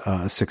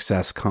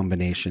success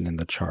combination in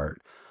the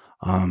chart.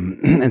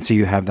 And so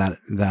you have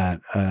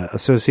that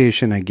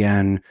association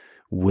again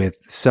with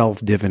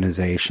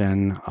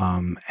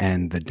self-divinization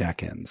and the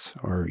decans,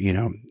 or,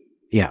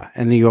 yeah.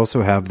 And then you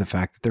also have the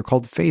fact that they're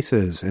called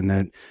faces, and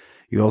that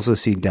you also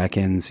see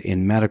decans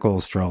in medical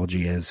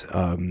astrology as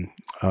a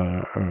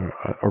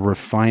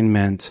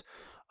refinement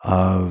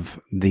of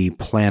the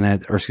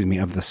planet, or excuse me,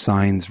 of the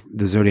signs,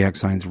 the zodiac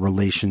signs'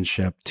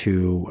 relationship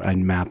to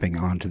and mapping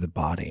onto the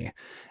body.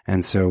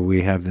 And so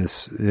we have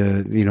this,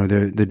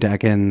 the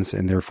decans,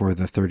 and therefore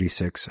the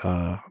 36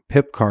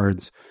 pip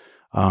cards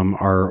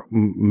are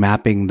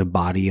mapping the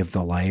body of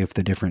the life,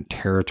 the different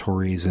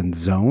territories and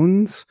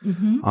zones,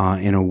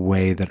 in a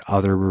way that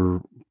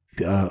other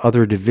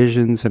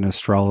divisions in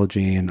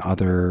astrology and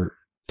other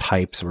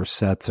types or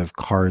sets of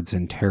cards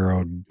in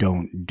tarot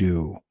don't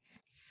do.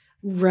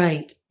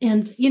 Right.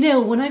 And,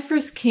 when I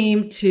first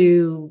came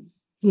to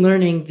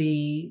learning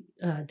the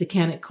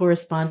decanic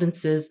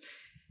correspondences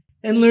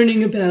and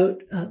learning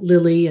about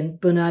Lilly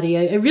and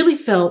Bonatti, I really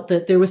felt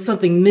that there was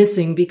something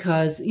missing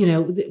because,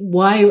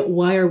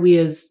 why are we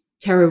as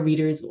tarot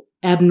readers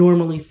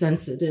abnormally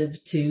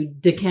sensitive to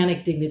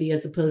decanic dignity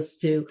as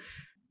opposed to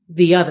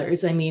the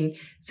others? I mean,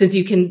 since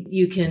you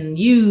can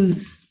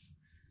use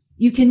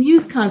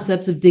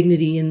concepts of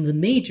dignity in the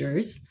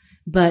majors,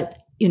 but,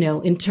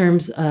 in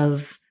terms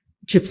of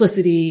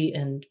triplicity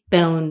and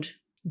bound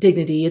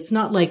dignity, it's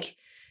not like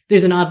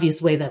there's an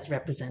obvious way that's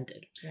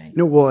represented, right?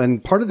 No, well,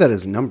 and part of that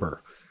is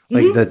number.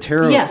 Like the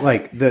tarot, yes,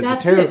 like the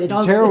that's tarot, it. the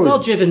tarot it's is,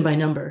 all driven by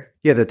number.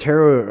 Yeah, the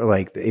tarot,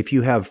 like if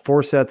you have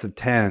 4 sets of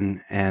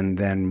 10 and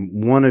then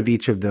one of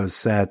each of those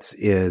sets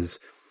is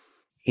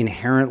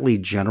inherently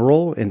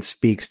general and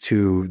speaks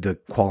to the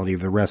quality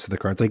of the rest of the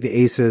cards. Like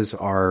the aces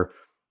are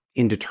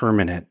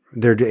indeterminate.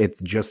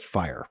 It's just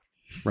fire,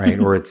 right?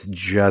 Or it's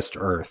just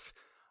earth.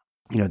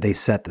 They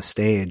set the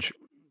stage,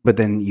 but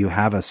then you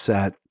have a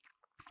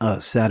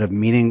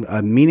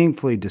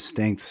meaningfully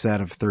distinct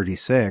set of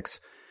 36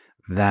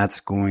 that's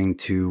going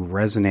to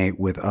resonate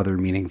with other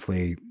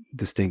meaningfully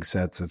distinct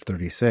sets of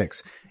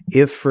 36.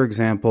 If, for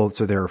example,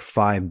 so there are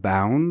 5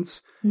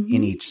 bounds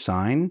in each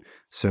sign,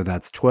 so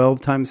that's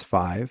 12 times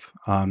 5.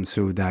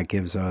 So that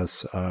gives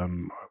us,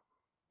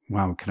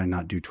 wow, can I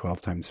not do 12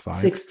 times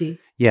 5? 60.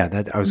 Yeah,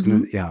 that I was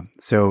going to, yeah.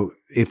 So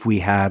if we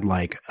had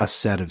like a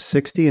set of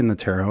 60 in the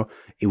tarot,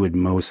 it would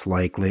most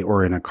likely,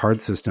 or in a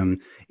card system,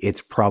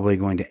 it's probably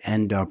going to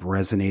end up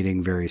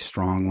resonating very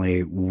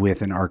strongly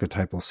with an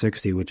archetypal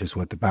 60, which is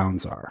what the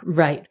bounds are.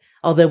 Right.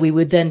 Although we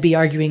would then be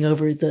arguing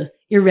over the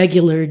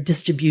irregular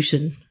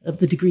distribution of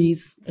the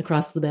degrees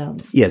across the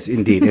bounds. Yes,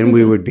 indeed. And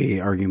we would be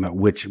arguing about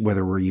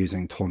whether we're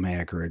using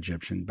Ptolemaic or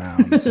Egyptian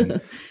bounds.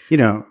 And,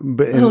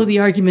 the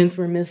arguments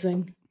we're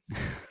missing.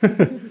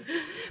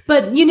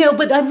 But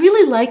I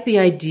really like the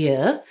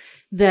idea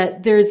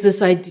that there's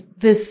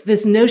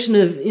this notion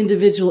of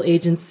individual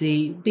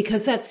agency,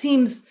 because that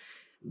seems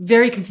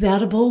very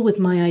compatible with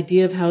my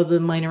idea of how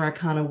the minor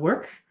arcana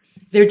work.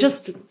 They're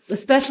just,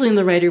 especially in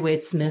the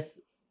Rider-Waite-Smith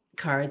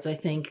cards, I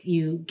think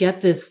you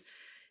get these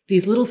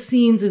little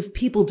scenes of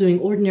people doing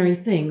ordinary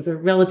things, or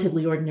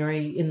relatively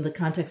ordinary in the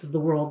context of the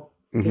world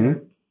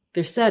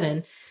they're set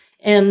in.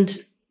 And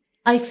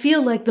I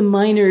feel like the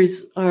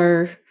minors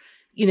are,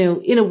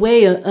 in a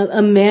way,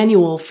 a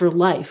manual for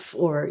life,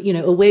 or,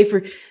 a way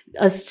for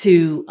us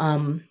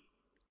to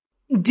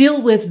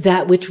deal with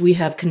that which we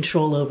have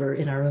control over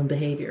in our own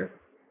behavior.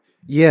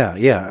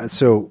 Yeah.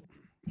 So,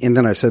 and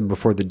then I said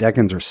before, the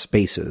decans are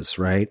spaces,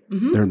 right?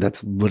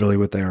 That's literally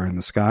what they are in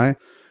the sky.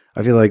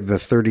 I feel like the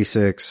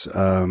 36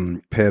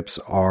 pips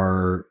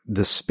are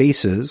the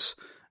spaces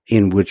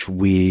in which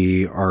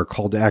we are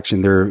called to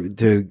action. They're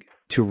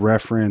to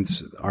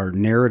reference our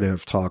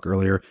narrative talk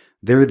earlier.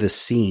 They're the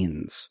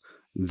scenes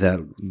that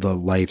the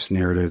life's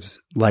narrative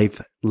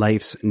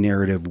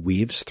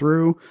weaves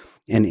through.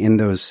 And in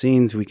those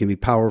scenes, we can be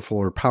powerful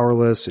or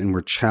powerless, and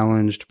we're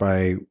challenged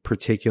by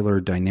particular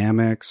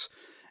dynamics.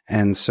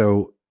 And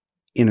so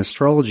in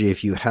astrology,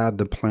 if you had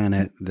the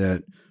planet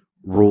that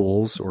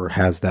rules or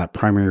has that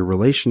primary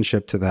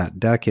relationship to that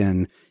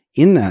decan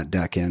in that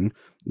decan,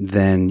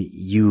 then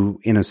you,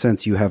 in a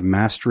sense, you have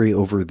mastery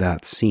over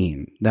that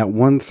scene. That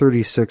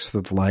 1/36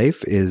 of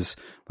life is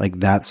like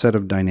that set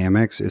of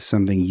dynamics is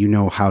something you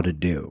know how to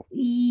do.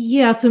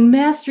 Yeah. So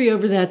mastery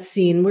over that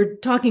scene. We're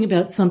talking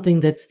about something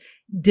that's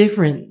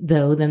different,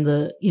 though, than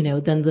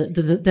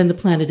the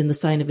planet in the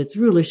sign of its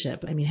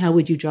rulership. I mean, how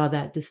would you draw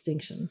that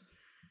distinction?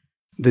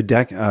 The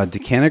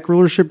decanic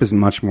rulership is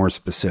much more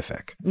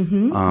specific.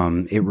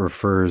 It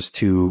refers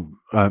to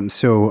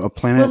so a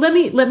planet.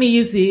 Well, let me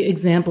use the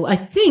example. I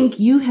think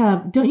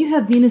don't you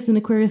have Venus in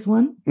Aquarius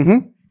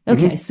 1?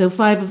 Okay, so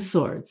 5 of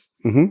Swords.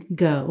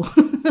 Go.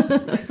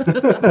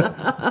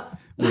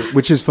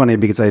 Which is funny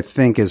because I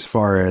think as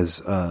far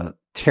as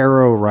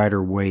Tarot,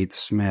 Rider-Waite,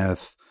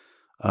 Smith,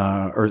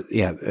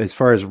 as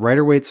far as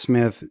Rider-Waite,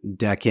 Smith,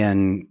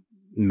 Decan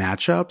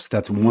matchups,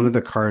 that's one of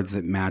the cards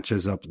that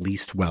matches up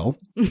least well.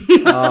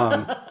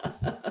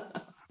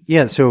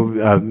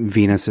 So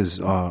Venus is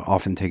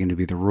often taken to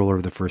be the ruler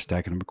of the first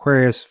decan of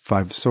Aquarius,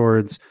 5 of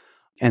Swords.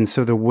 And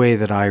so the way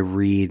that I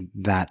read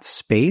that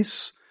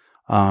space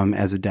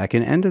as a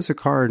decan and as a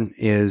card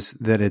is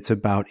that it's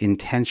about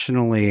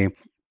intentionally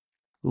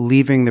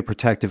leaving the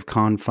protective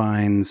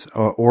confines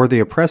or the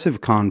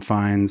oppressive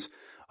confines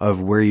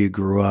of where you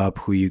grew up,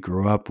 who you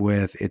grew up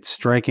with. It's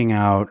striking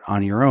out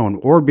on your own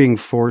or being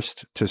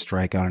forced to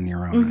strike out on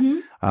your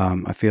own.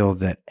 Mm-hmm. I feel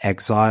that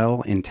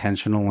exile,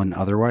 intentional and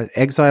otherwise,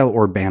 exile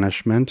or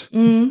banishment,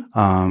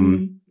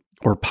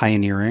 or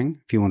pioneering,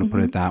 if you want to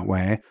put it that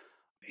way,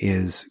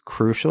 is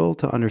crucial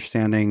to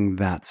understanding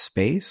that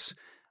space.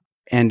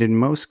 And in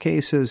most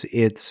cases,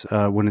 it's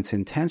when it's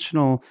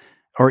intentional,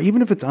 or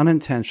even if it's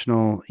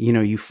unintentional,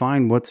 you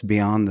find what's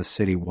beyond the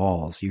city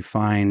walls. You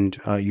find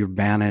you're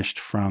banished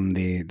from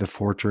the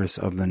fortress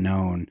of the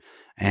known.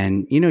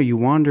 And, you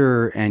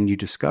wander and you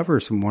discover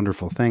some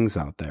wonderful things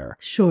out there.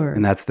 Sure.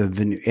 And that's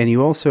and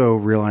you also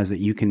realize that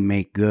you can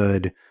make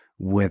good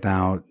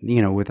without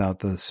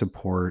the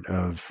support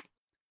of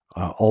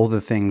all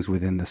the things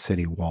within the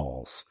city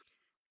walls.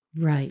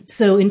 Right.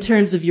 So in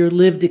terms of your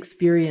lived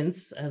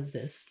experience of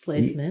this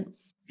placement.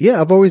 Yeah,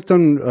 I've always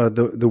done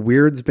the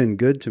weird's been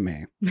good to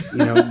me.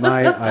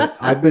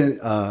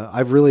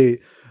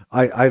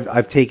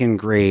 I've taken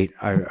great.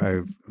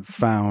 I've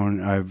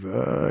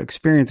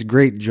experienced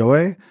great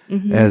joy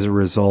as a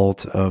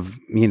result of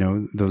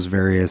those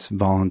various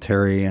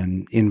voluntary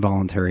and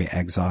involuntary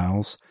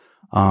exiles,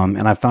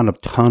 and I found a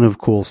ton of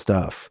cool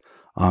stuff.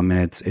 And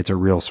it's a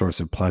real source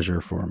of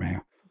pleasure for me.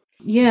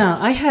 Yeah,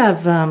 I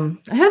have a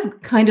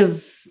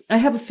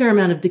fair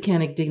amount of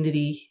decanic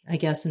dignity, I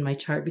guess, in my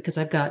chart because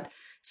I've got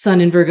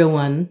Sun in Virgo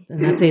 1,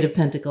 and that's 8 of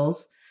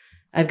Pentacles.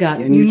 I've got,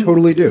 and you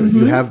totally do.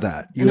 You have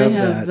that. I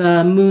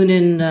have Moon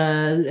in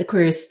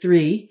Aquarius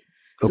 3,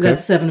 so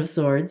that's 7 of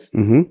Swords,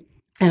 and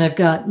I've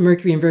got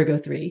Mercury in Virgo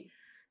 3,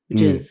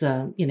 which is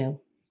 10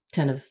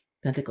 of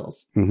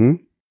Pentacles. And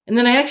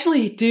then I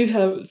actually do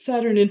have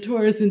Saturn in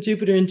Taurus and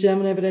Jupiter in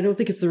Gemini, but I don't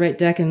think it's the right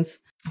decans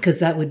because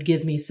that would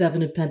give me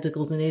 7 of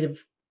Pentacles and 8 of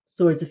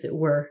Swords if it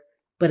were,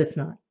 but it's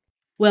not.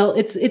 Well,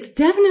 it's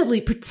definitely,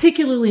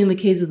 particularly in the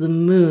case of the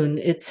Moon,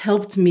 it's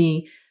helped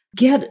me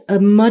get a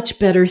much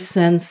better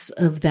sense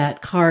of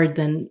that card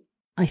than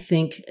I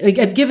think.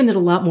 I've given it a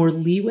lot more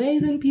leeway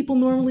than people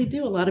normally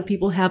do. A lot of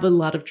people have a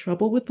lot of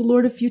trouble with the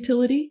Lord of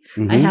Futility.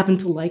 I happen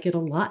to like it a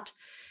lot.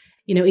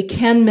 It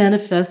can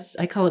manifest,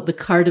 I call it the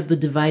card of the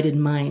divided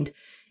mind.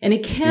 And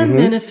it can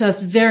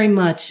manifest very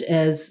much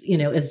as,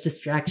 as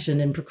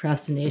distraction and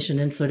procrastination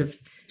and sort of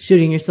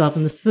shooting yourself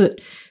in the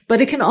foot.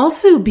 But it can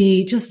also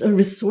be just a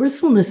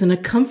resourcefulness and a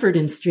comfort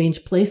in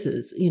strange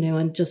places,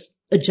 and just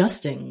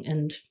adjusting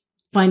and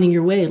finding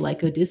your way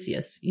like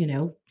Odysseus,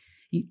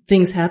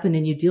 things happen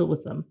and you deal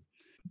with them.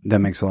 That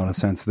makes a lot of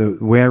sense. The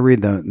way I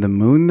read the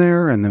Moon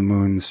there and the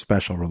Moon's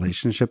special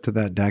relationship to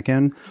that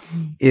decan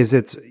is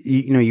it's,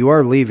 you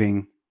are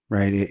leaving,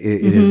 right? It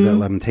is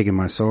that I'm taking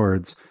my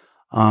swords.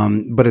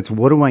 But it's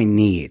what do I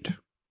need?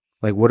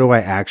 Like, what do I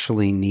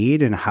actually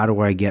need? And how do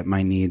I get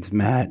my needs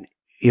met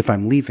if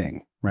I'm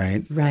leaving?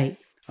 Right. Right.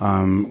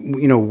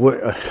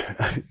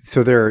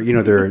 So there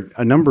are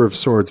a number of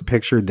swords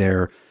pictured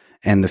there,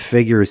 and the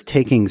figure is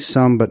taking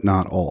some, but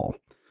not all,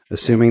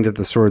 assuming that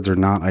the swords are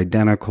not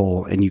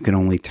identical and you can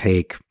only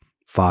take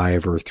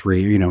 5 or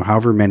 3,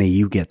 however many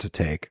you get to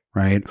take,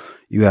 right?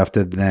 You have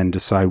to then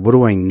decide, what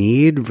do I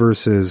need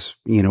versus,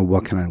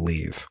 what can I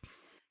leave?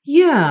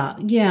 Yeah.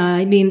 Yeah.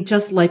 I mean,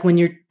 just like when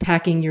you're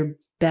packing your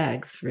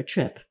bags for a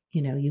trip,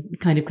 it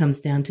kind of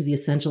comes down to the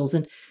essentials.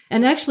 And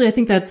actually, I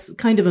think that's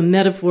kind of a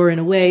metaphor in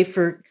a way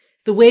for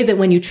the way that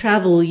when you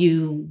travel,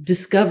 you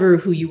discover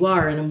who you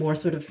are in a more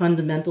sort of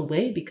fundamental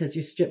way because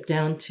you're stripped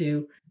down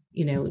to,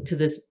 to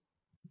this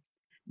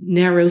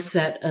narrow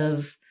set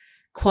of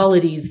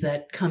qualities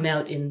that come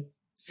out in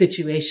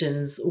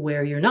situations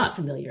where you're not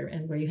familiar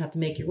and where you have to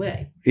make your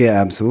way.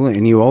 Yeah, absolutely.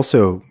 And you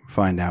also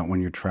find out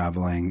when you're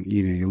traveling,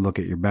 you look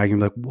at your bag and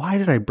you're like, why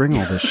did I bring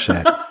all this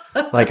shit?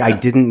 Like, I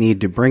didn't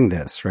need to bring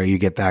this, right? You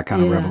get that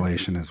kind of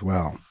revelation as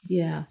well.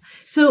 Yeah.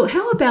 So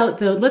how about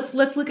though, let's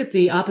look at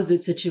the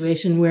opposite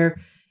situation where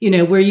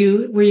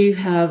you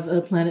have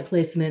a planet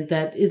placement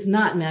that is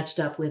not matched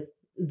up with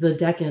the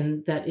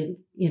decan that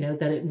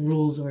it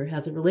rules or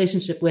has a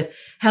relationship with.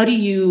 How do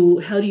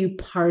you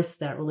parse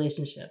that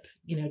relationship?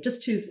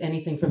 Just choose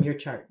anything from your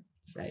chart,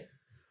 say.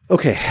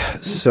 Okay,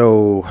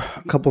 so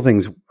a couple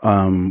things.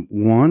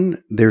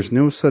 One, there's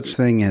no such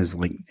thing as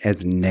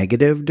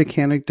negative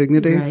decanic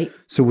dignity. Right.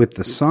 So with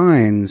the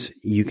signs,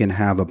 you can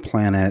have a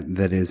planet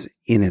that is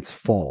in its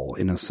fall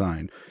in a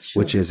sign,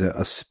 which is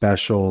a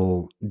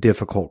special,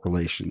 difficult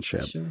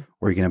relationship. Sure.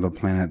 Or you can have a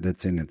planet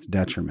that's in its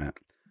detriment.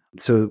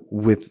 So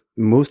with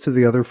most of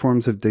the other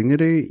forms of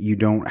dignity, you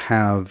don't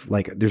have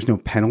there's no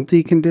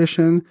penalty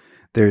condition.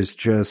 There's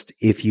just,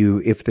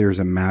 if there's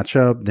a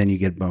matchup, then you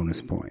get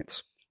bonus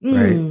points,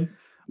 right?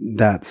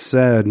 That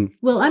said,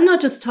 well, I'm not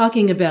just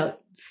talking about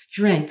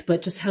strength,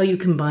 but just how you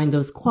combine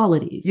those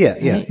qualities.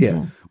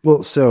 Yeah.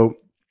 Well, so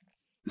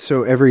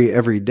every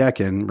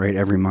decan, right?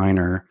 Every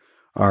minor,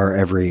 or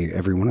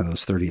every one of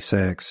those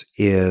 36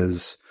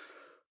 is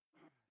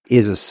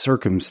a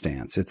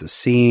circumstance. It's a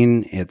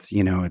scene. It's,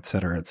 et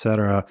cetera, et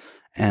cetera.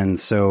 And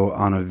so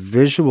on a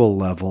visual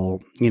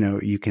level,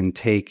 you can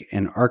take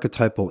an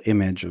archetypal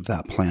image of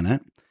that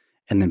planet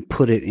and then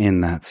put it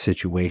in that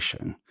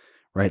situation,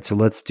 right? So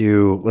let's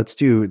do,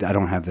 I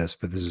don't have this,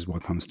 but this is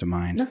what comes to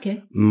mind.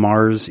 Okay.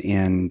 Mars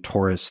in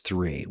Taurus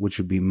 3, which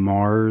would be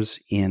Mars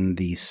in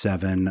the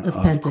 7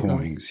 of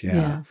coins.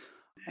 Yeah.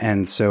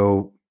 And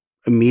so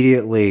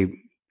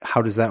immediately,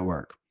 how does that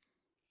work?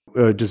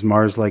 Does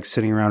Mars like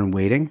sitting around and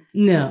waiting?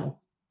 No.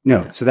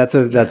 So that's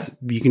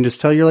you can just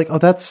tell you're like, oh,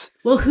 that's.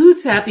 Well,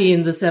 who's happy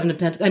in the 7 of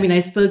Pentacles? I mean, I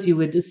suppose you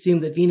would assume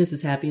that Venus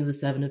is happy in the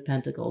 7 of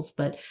Pentacles,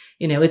 but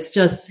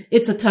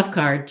it's a tough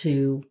card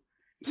to.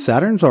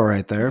 Saturn's all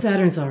right there.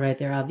 Saturn's all right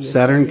there, obviously.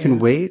 Saturn can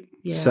wait.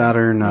 Yeah.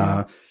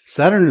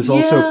 Saturn is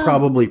also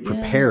probably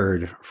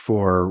prepared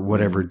for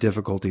whatever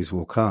difficulties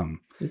will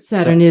come.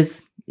 Saturn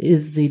is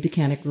the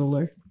decanic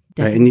ruler.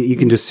 Right, and you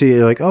can just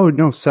see like, oh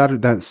no,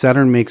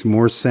 Saturn makes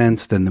more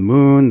sense than the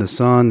moon, the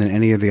sun, than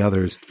any of the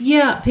others.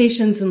 Yeah,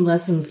 patience and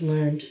lessons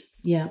learned.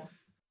 Yeah.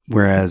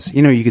 Whereas,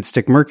 you could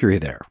stick Mercury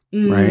there,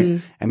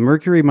 right? And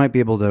Mercury will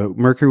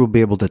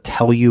be able to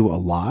tell you a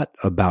lot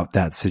about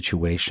that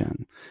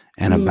situation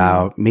and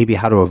about maybe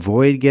how to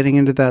avoid getting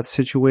into that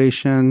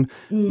situation.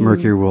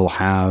 Mercury will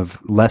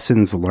have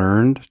lessons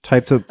learned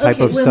type of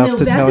stuff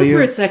to tell you.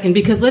 Back up for a second,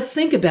 because let's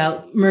think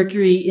about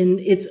Mercury in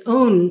its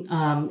own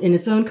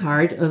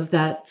card of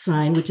that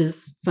sign, which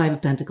is 5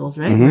 of Pentacles,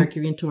 right?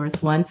 Mercury in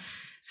Taurus 1.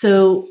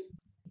 So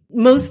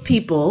most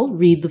people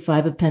read the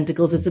 5 of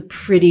Pentacles as a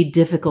pretty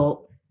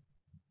difficult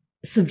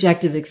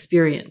subjective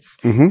experience.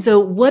 So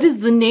what is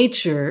the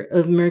nature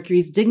of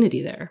Mercury's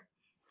dignity there?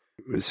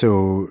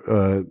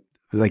 So,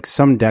 like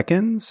some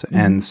decans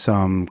and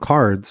some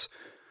cards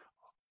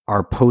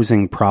are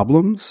posing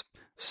problems.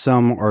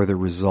 Some are the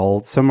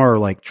result. Some are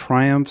like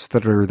triumphs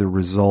that are the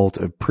result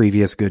of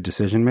previous good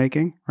decision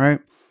making, right?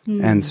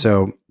 And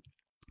so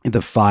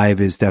the 5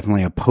 is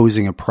definitely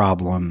opposing a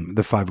problem.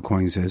 The 5 of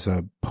coins is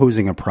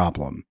opposing a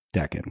problem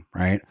decan,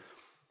 right?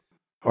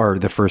 Or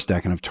the first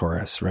decan of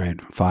Taurus, right?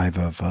 5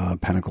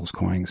 of Pentacles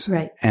coins.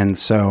 Right. And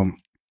so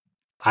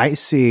I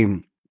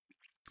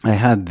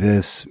had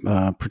this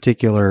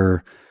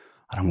particular,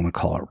 I don't want to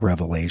call it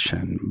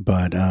revelation,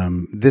 but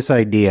this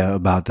idea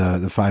about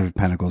the 5 of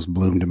Pentacles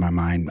bloomed in my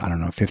mind, I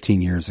don't know,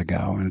 15 years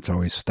ago, and it's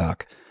always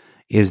stuck,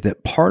 is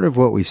that part of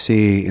what we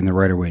see in the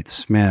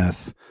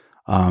Rider-Waite-Smith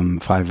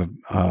 5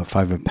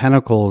 of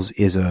Pentacles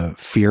is a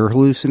fear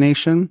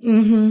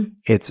hallucination.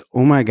 It's,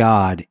 oh my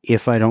God,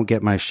 if I don't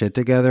get my shit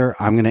together,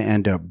 I'm going to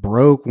end up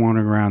broke,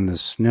 wandering around the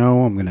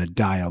snow. I'm going to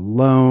die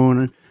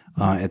alone,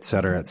 et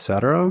cetera, et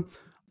cetera.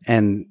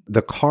 And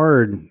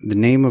the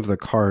name of the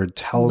card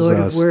tells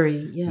us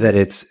that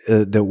it's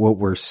that what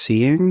we're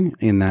seeing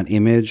in that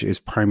image is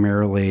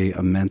primarily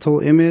a mental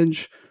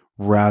image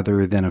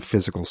rather than a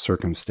physical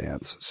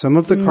circumstance. Some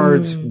of the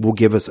cards will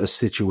give us a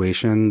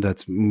situation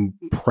that's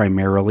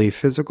primarily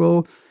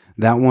physical.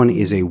 That one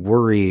is a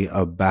worry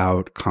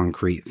about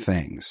concrete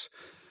things.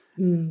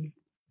 And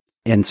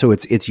so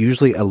it's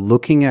usually a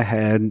looking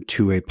ahead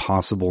to a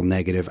possible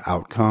negative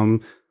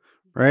outcome,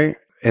 right?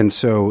 And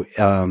so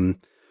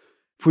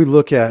if we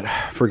look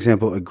at, for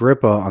example,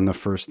 Agrippa on the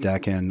first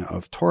decan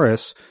of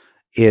Taurus,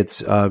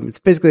 it's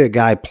basically a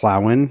guy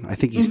plowing. I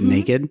think he's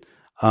naked.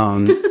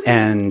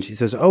 And he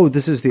says, oh,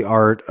 this is the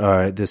art,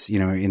 in this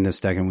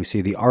decan, we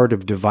see the art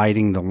of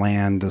dividing the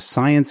land, the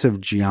science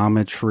of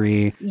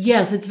geometry.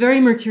 Yes. It's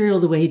very mercurial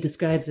the way he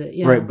describes it.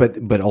 Yeah. Right.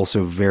 But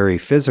also very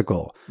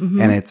physical.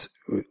 And it's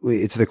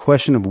the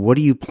question of what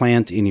do you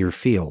plant in your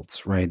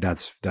fields, right?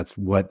 That's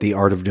what the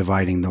art of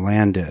dividing the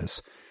land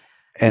is.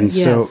 And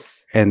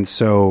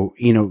so,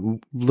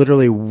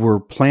 literally we're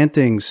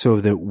planting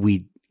so that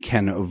we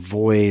can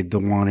avoid the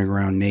wandering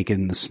around naked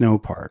in the snow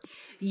part.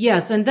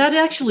 Yes. And that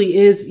actually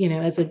is,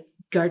 as a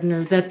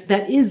gardener,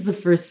 that is the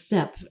first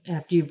step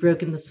after you've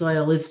broken the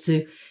soil, is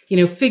to,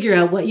 figure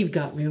out what you've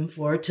got room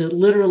for, to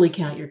literally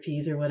count your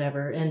peas or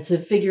whatever, and to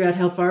figure out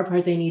how far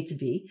apart they need to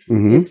be.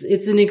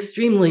 It's an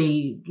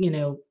extremely,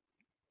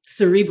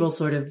 cerebral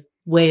sort of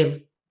way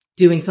of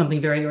doing something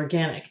very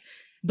organic.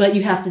 But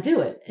you have to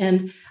do it.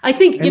 And I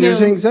think,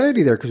 there's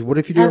anxiety there, because what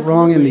if you do it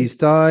wrong and these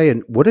die?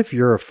 And what if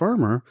you're a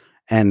farmer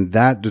and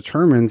that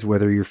determines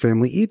whether your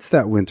family eats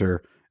that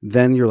winter?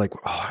 Then you're like, oh,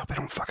 I hope I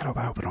don't fuck it up.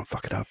 I hope I don't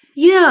fuck it up.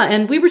 Yeah.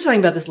 And we were talking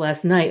about this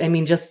last night. I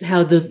mean, just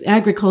how the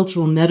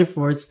agricultural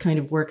metaphors kind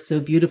of work so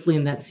beautifully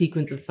in that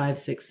sequence of 5,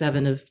 6,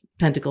 7 of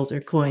Pentacles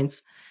or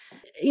coins.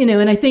 And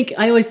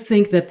I always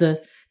think that the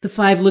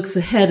 5 looks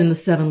ahead and the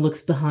 7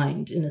 looks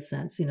behind, in a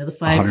sense. The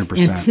 5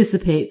 100%.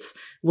 Anticipates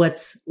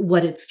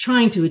what it's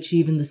trying to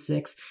achieve in the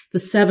 6. The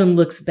 7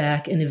 looks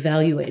back and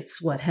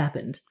evaluates what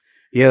happened.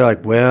 Yeah,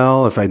 like,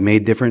 well, if I'd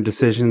made different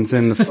decisions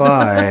in the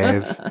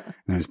 5,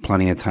 there's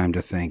plenty of time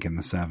to think in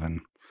the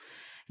 7.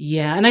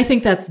 Yeah, and I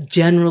think that's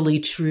generally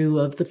true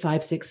of the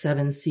 5, 6,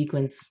 7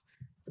 sequence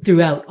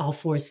throughout all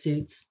 4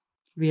 suits,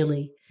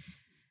 really.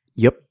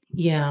 Yep.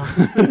 Yeah.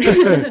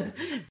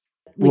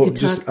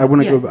 I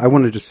want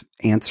to just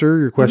answer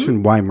your question.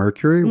 Mm-hmm. Why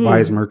Mercury? Why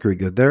is Mercury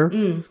good there?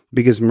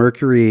 Because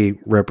Mercury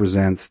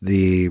represents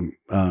the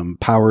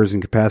powers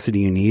and capacity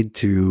you need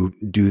to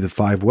do the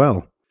 5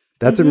 well.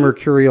 That's a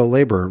mercurial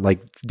labor,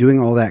 like doing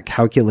all that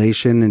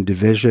calculation and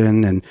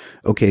division and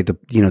okay, the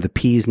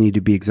peas need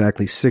to be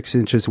exactly 6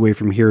 inches away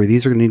from here.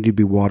 These are going to need to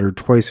be watered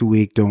twice a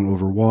week. Don't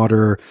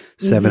overwater.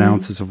 7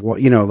 ounces of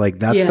water.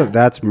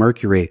 That's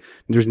Mercury.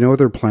 There's no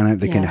other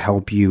planet that can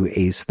help you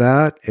ace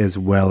that as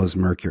well as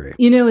Mercury.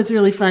 It's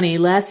really funny.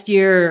 Last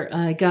year,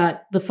 I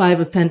got the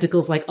 5 of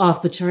Pentacles like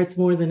off the charts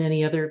more than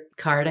any other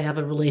card. I have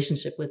a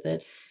relationship with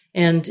it.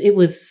 And it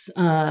was,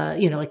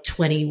 like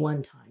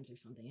 21 times or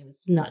something. It was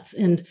nuts.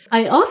 And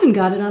I often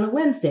got it on a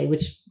Wednesday,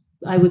 which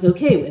I was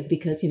okay with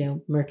because,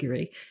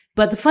 Mercury.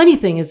 But the funny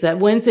thing is that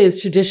Wednesday is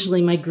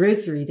traditionally my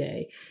grocery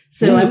day.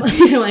 So I'm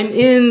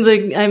in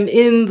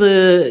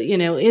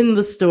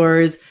the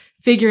stores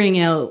figuring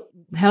out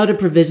how to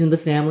provision the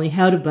family,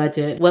 how to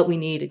budget, what we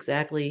need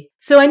exactly.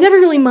 So I never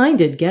really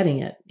minded getting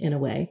it in a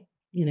way,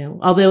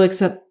 although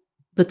except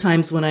the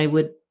times when I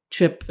would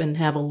trip and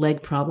have a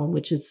leg problem,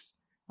 which is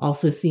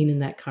also seen in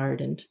that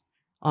card and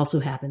also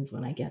happens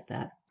when I get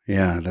that.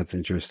 Yeah, that's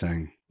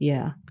interesting.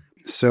 Yeah.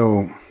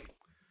 So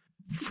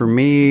for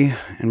me,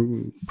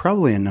 and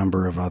probably a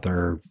number of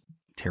other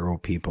tarot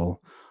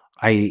people,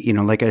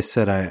 like I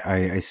said,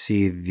 I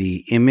see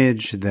the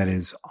image that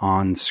is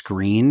on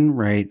screen,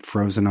 right?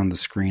 Frozen on the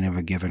screen of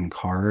a given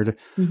card,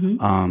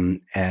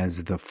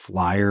 as the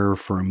flyer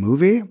for a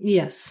movie.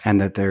 Yes. And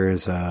that there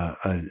is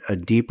a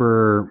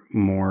deeper,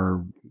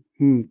 more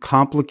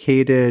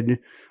complicated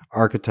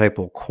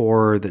archetypal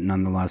core that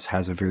nonetheless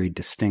has a very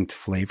distinct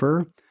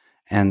flavor.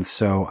 And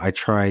so what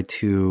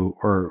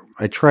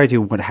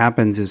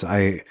happens is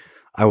I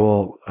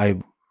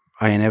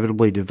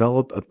inevitably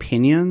develop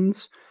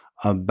opinions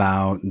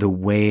about the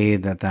way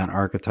that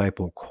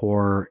archetypal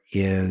core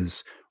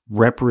is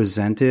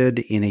represented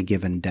in a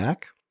given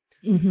deck.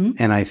 Mm-hmm.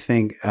 And I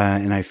think,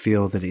 and I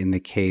feel that in the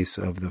case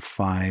of the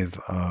 5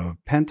 of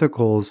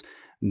Pentacles,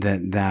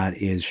 that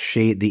is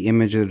the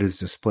image that is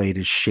displayed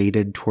is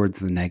shaded towards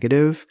the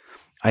negative.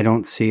 I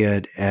don't see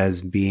it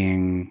as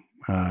being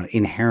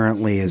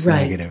inherently as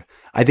negative.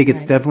 I think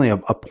it's definitely a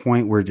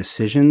point where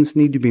decisions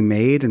need to be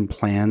made and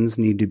plans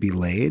need to be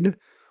laid.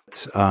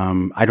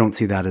 I don't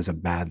see that as a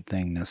bad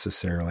thing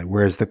necessarily.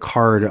 Whereas the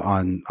card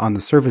on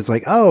the surface,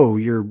 like, oh,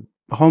 you're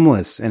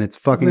homeless and it's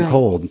fucking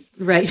cold.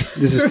 Right.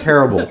 This is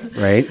terrible.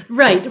 Right.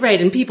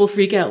 Right. And people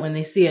freak out when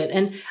they see it.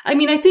 And I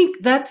mean, I think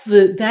that's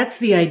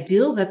the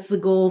ideal. That's the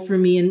goal for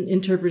me in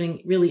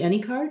interpreting really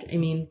any card. I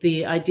mean,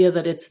 the idea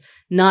that it's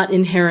not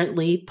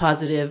inherently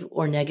positive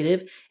or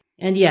negative.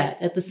 And yet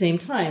at the same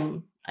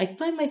time, I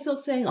find myself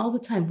saying all the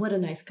time, what a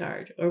nice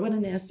card or what a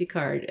nasty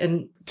card.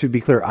 And to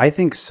be clear, I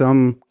think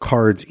some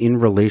cards in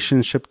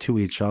relationship to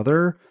each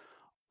other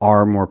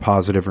are more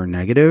positive or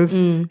negative.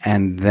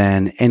 And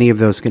then any of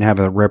those can have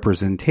a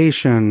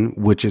representation,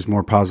 which is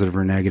more positive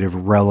or negative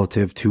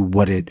relative to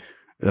what it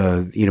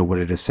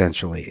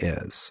essentially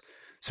is.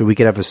 So we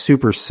could have a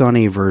super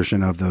sunny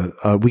version of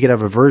we could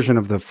have a version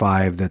of the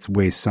 5 that's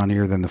way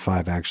sunnier than the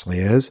 5 actually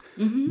is.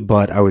 Mm-hmm.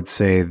 But I would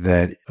say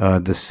that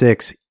the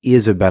 6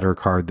 is a better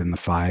card than the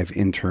 5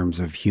 in terms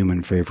of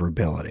human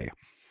favorability.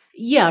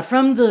 Yeah,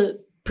 from the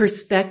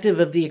perspective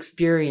of the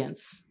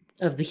experience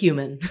of the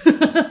human.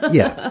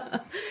 Yeah.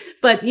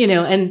 But,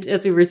 and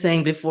as we were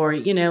saying before,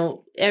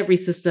 every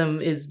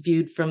system is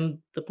viewed from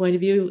the point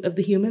of view of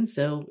the human.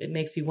 So it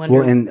makes you wonder.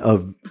 Well, and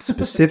of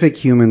specific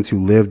humans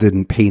who lived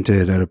and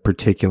painted at a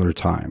particular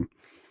time.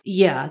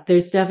 Yeah,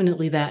 there's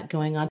definitely that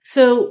going on.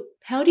 So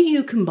how do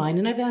you combine,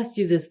 and I've asked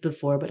you this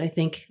before, but I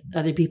think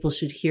other people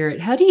should hear it.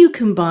 How do you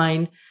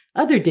combine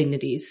other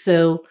dignities?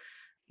 So,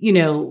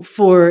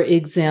 for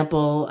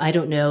example, I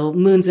don't know,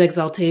 Moon's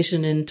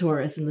exaltation in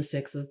Taurus and the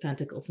 6 of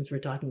Pentacles, since we're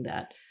talking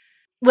that.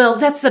 Well,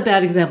 that's the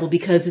bad example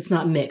because it's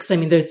not mixed. I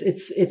mean,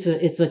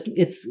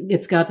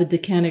 it's got the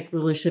decanic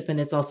rulership and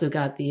it's also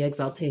got the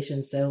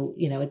exaltation. So,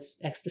 it's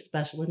extra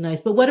special and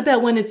nice. But what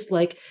about when it's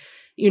like,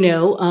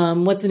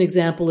 what's an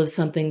example of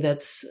something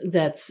that's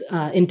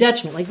in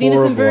detriment, like Venus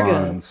and Virgo?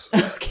 Wands.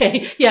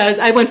 Okay. Yeah.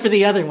 I went for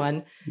the other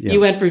one. Yeah. You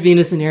went for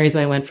Venus and Aries.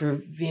 I went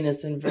for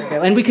Venus and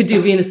Virgo, and we could do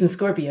Venus and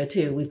Scorpio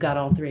too. We've got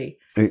all 3.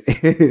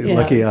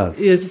 Lucky us.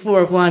 It's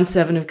 4 of Wands,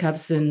 7 of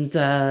Cups, and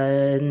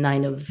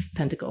 9 of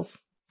Pentacles.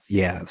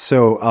 Yeah.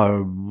 So,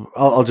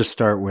 I'll just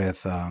start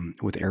with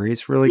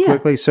Aries really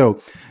quickly. So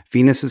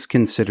Venus is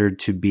considered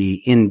to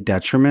be in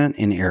detriment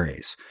in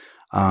Aries.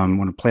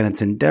 When a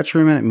planet's in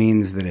detriment, it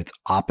means that it's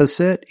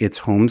opposite its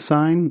home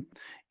sign.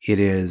 It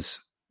is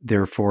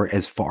therefore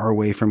as far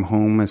away from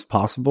home as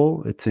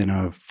possible. It's in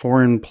a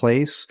foreign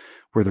place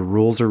where the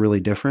rules are really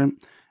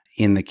different.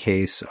 In the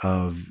case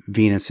of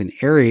Venus in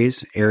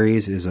Aries,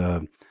 Aries is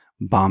a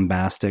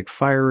bombastic,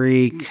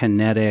 fiery,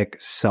 kinetic,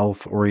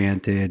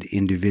 self-oriented,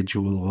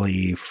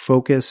 individually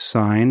focused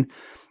sign.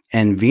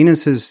 And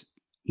Venus is,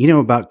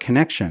 about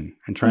connection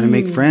and trying to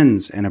make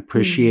friends and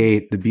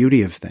appreciate the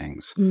beauty of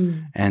things.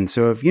 And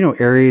so if,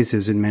 Aries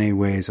is in many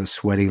ways a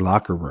sweaty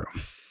locker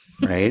room,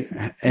 right?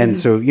 And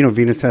so,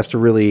 Venus has to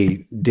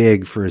really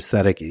dig for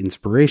aesthetic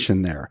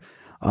inspiration there.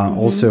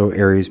 Also,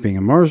 Aries being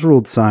a Mars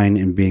ruled sign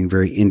and being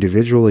very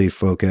individually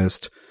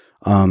focused,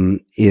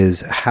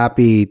 is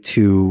happy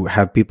to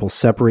have people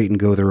separate and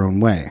go their own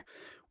way.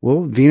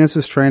 Well, Venus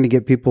is trying to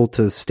get people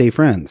to stay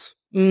friends,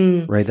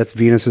 right? That's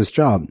Venus's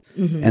job.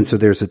 And so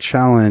there's a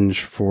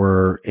challenge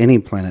for any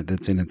planet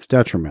that's in its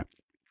detriment.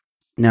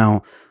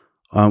 Now,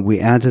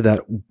 we add to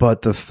that,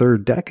 but the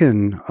third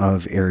decan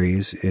of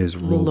Aries is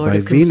ruled by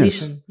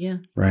Venus,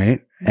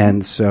 right?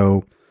 And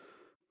so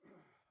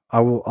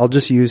I'll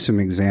just use some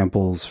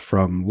examples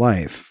from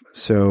life.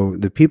 So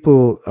the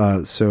people,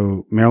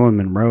 so Marilyn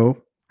Monroe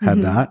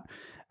had that,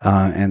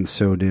 and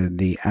so did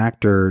the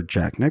actor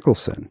Jack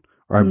Nicholson,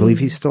 or I believe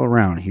he's still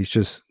around. He's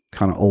just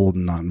kind of old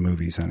and not in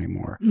movies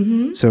anymore.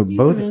 So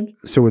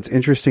so what's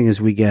interesting is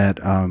we get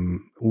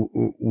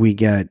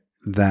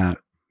that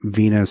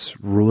Venus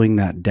ruling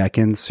that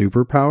decan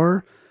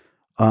superpower.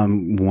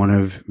 One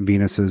of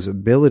Venus's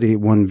ability,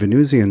 one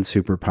Venusian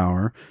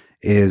superpower,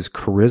 is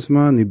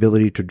charisma and the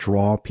ability to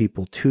draw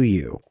people to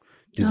you.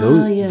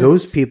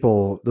 Those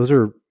people, those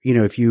are,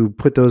 if you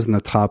put those in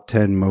the top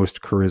 10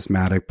 most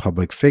charismatic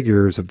public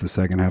figures of the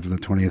second half of the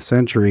 20th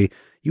century,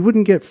 you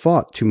wouldn't get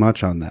fought too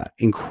much on that.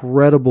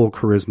 Incredible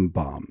charisma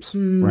bombs,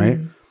 right?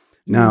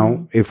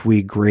 Now, if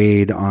we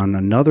grade on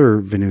another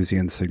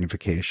Venusian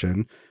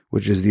signification,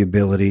 which is the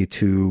ability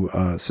to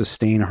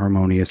sustain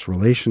harmonious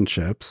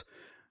relationships,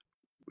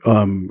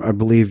 I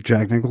believe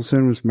Jack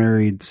Nicholson was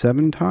married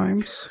 7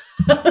 times.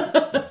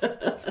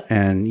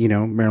 And,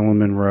 Marilyn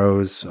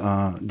Monroe's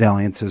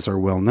dalliances are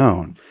well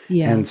known.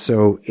 And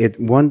so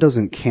one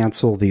doesn't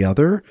cancel the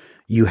other.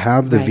 You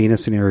have the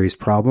Venus and Aries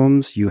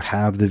problems. You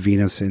have the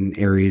Venus and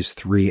Aries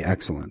 3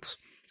 excellence.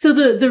 So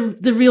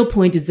the real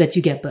point is that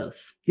you get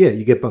both. Yeah,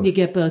 you get both. You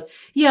get both.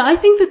 Yeah, I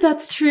think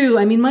that's true.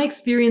 I mean, my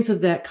experience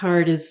of that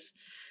card is,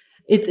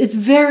 it's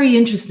very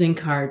interesting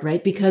card,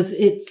 right? Because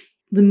it's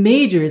the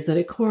majors that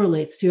it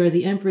correlates to are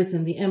the Empress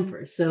and the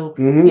Emperor. So,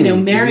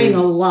 marrying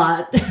a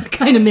lot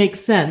kind of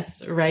makes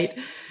sense, right?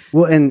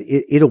 Well, and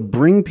it'll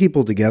bring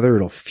people together.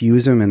 It'll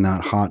fuse them in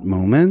that hot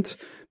moment,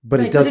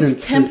 but it doesn't. But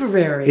it's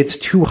temporary. It's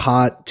too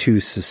hot to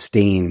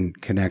sustain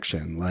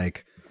connection.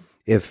 Like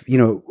if,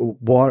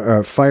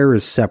 fire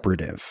is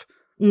separative.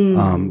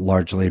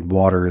 Largely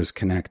water is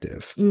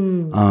connective.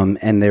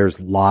 And there's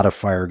a lot of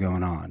fire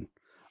going on.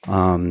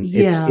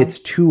 It's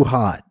too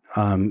hot.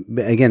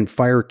 Again,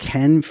 fire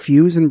can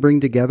fuse and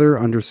bring together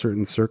under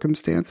certain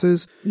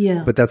circumstances.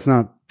 But that's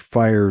not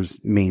fire's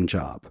main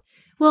job.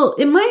 Well,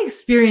 in my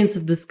experience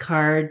of this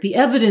card, the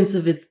evidence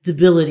of its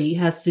debility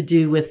has to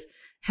do with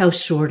how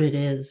short it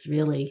is,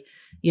 really.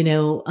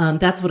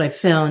 That's what I've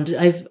found.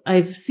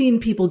 I've seen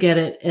people get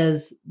it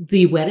as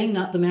the wedding,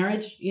 not the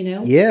marriage,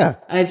 Yeah.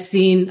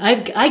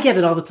 I get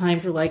it all the time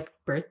for like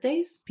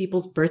birthdays,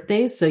 people's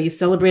birthdays. So you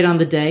celebrate on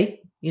the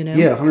day,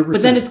 Yeah, 100%.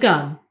 But then it's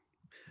gone.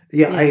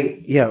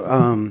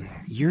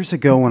 Years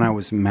ago when I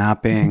was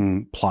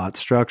mapping plot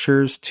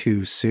structures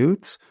to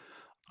suits,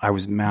 I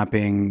was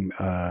mapping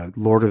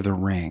Lord of the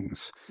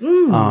Rings.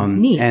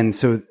 Neat. And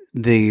so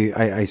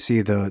I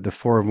see the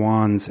Four of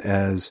Wands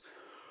as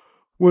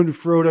when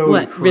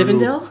Frodo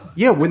Rivendell?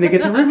 Yeah, when they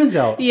get to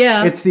Rivendell.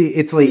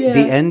 It's like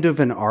the end of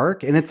an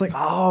arc, and it's like,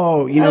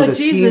 the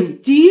Jesus.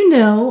 team. Do you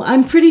know?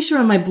 I'm pretty sure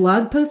on my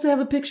blog post I have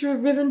a picture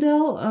of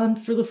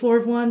Rivendell for the Four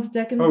of Wands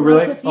deck. Oh,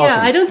 really? Awesome. Yeah,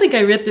 I don't think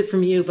I ripped it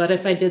from you, but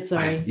if I did,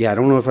 sorry. I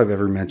don't know if I've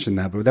ever mentioned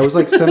that, but that was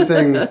like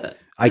something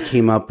I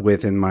came up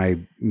with in my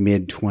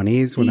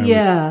mid-20s when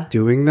I was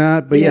doing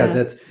that.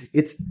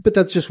 But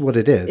that's just what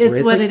it is. It's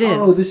right? what it is.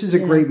 Oh, this is a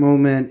great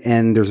moment,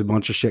 and there's a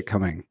bunch of shit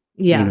coming.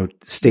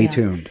 Stay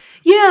tuned.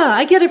 Yeah,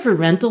 I get it for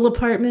rental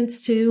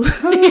apartments too.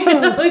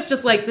 It's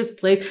just like this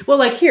place. Well,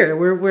 like here,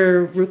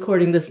 we're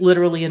recording this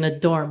literally in a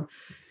dorm.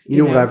 You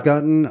know what I've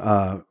gotten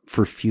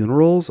for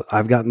funerals?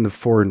 I've gotten the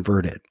 4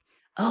 inverted.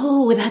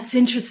 Oh, that's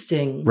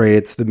interesting. Right,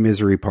 it's the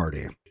misery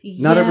party.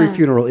 Not every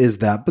funeral is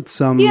that, but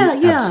some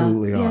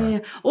absolutely are. Yeah.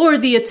 Or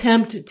the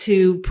attempt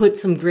to put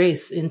some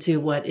grace into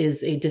what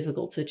is a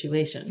difficult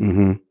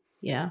situation.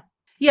 Yeah.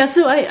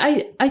 So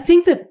I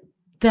think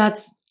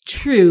that's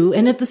true.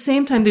 And at the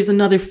same time, there's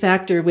another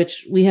factor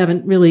which we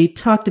haven't really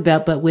talked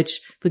about, but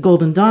which the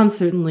Golden Dawn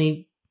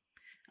certainly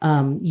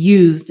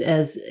used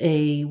as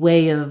a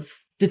way of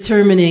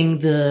determining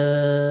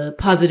the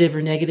positive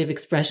or negative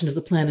expression of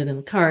the planet in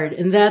the card.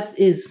 And that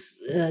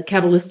is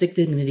Kabbalistic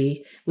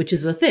dignity, which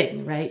is a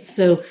thing, right?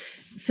 So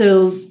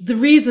the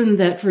reason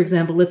that, for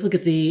example, let's look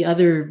at the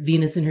other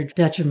Venus in her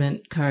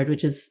detriment card,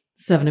 which is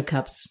 7 of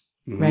Cups,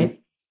 right?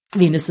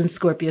 Venus in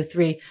Scorpio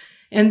 3.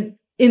 And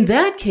in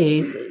that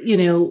case,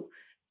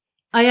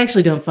 I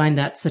actually don't find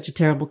that such a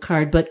terrible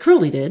card, but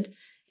Crowley did.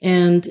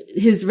 And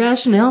his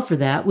rationale for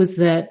that was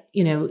that,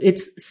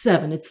 it's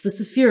 7. It's the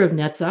Sephir of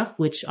Netzach,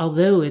 which,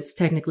 although it's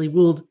technically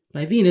ruled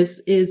by Venus,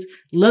 is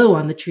low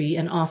on the tree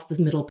and off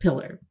the middle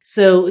pillar.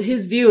 So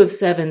his view of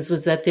 7s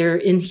was that they're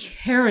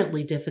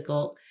inherently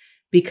difficult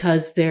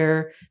because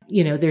they're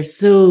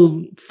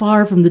so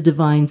far from the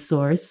divine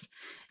source.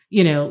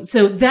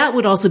 So that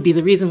would also be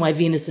the reason why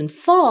Venus in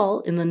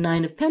fall in the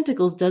 9 of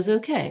Pentacles does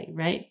okay,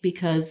 right?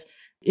 Because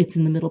it's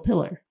in the middle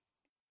pillar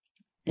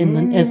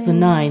as the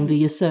 9,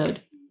 the Yesod.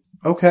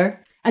 Okay.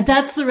 And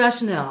that's the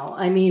rationale.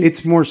 I mean,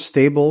 it's more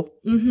stable.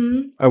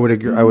 Mm-hmm. I would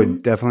agree. Mm-hmm. I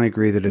would definitely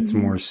agree that it's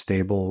Mm-hmm. more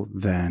stable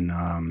than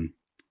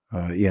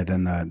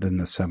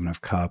the 7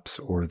 of Cups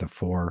or the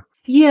 4.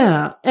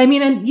 Yeah. I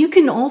mean, and you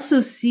can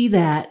also see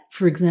that,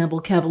 for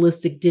example,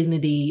 Kabbalistic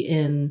dignity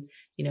in,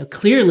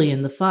 clearly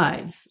in the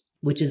 5s,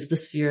 which is the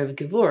sphere of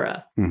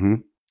Gevurah. Mm-hmm.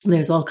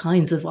 There's all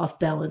kinds of off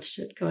balance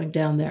shit going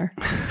down there.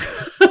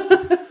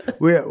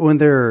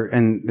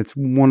 And it's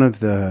one of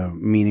the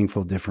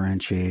meaningful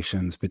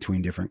differentiations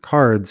between different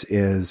cards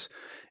is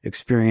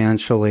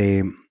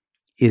experientially,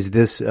 is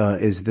this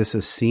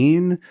a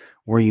scene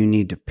where you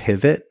need to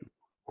pivot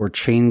or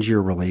change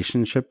your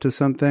relationship to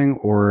something,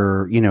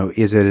 or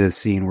is it a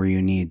scene where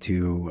you need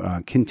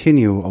to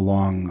continue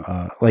along,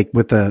 like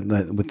with the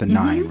Mm-hmm.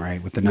 9,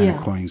 right? With the 9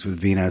 of coins with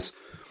Venus,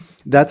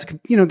 that's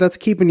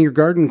keeping your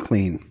garden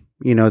clean.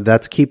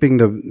 That's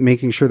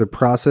making sure the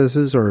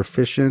processes are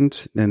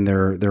efficient and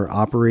they're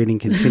operating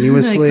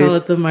continuously. I call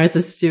it the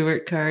Martha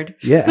Stewart card.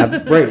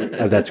 Yeah, right.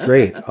 That's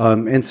great.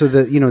 And so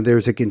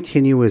there's a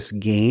continuous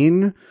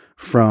gain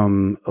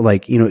from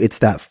it's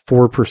that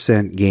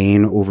 4%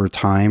 gain over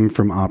time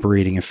from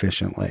operating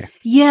efficiently.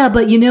 Yeah,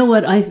 but you know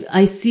what?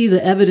 I see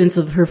the evidence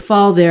of her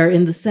fall there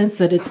in the sense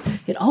that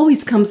it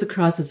always comes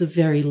across as a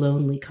very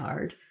lonely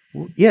card.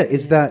 Yeah.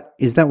 Is that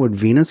what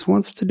Venus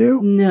wants to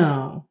do?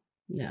 No,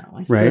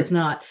 I suppose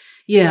not.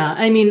 Yeah.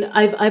 I mean,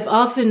 I've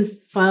often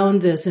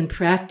found this in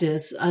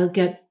practice. I'll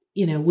get,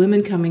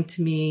 women coming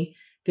to me.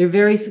 They're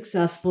very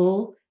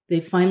successful.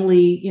 They've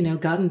finally,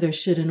 gotten their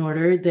shit in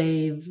order.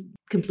 They've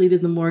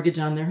completed the mortgage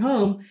on their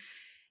home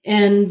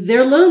and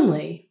they're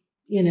lonely.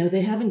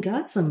 They haven't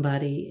got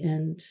somebody.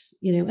 And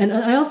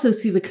I also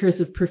see the curse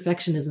of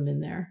perfectionism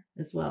in there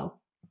as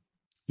well.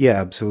 Yeah,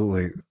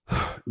 absolutely.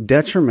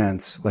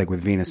 Detriments, like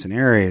with Venus and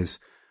Aries,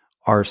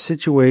 are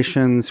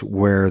situations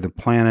where the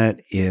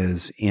planet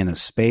is in a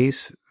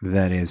space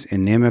that is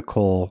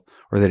inimical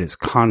or that is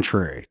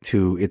contrary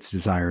to its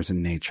desires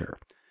in nature.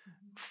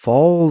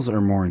 Falls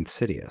are more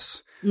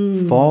insidious.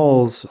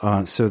 Falls,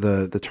 so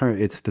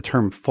the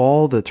term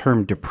fall, the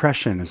term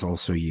depression is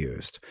also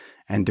used,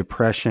 and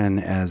depression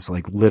as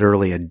like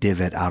literally a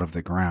divot out of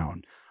the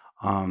ground.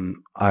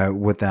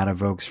 What that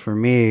evokes for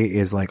me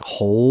is like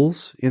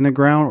holes in the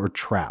ground or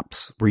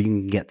traps where you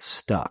can get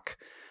stuck.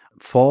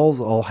 Falls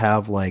all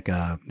have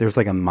there's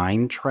like a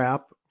mind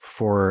trap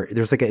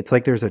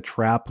there's a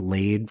trap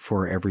laid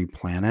for every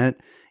planet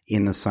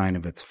in the sign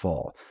of its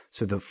fall.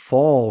 So the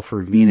fall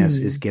for Venus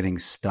is getting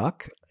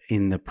stuck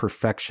in the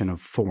perfection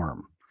of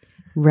form.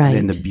 Right.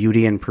 In the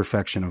beauty and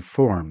perfection of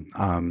form.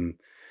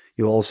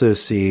 You'll also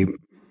see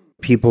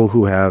people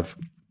who have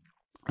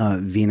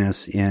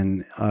Venus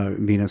in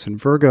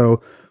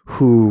Virgo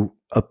who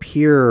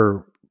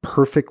appear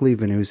perfectly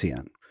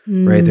Venusian.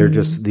 Right. They're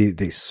just,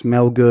 they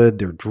smell good.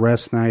 They're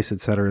dressed nice,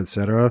 et cetera, et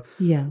cetera.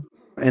 Yeah.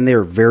 And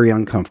they're very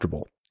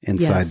uncomfortable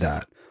inside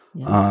that.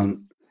 Yes.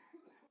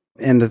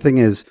 And the thing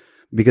is,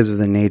 because of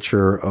the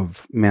nature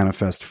of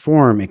manifest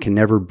form, it can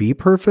never be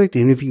perfect.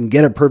 And if you can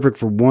get it perfect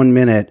for 1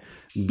 minute,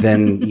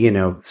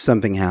 then,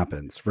 something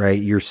happens,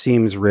 right? Your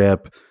seams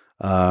rip.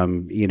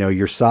 Your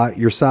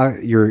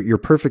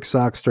perfect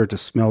socks start to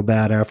smell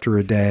bad after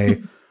a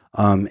day.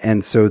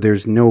 And so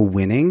there's no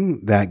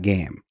winning that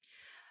game.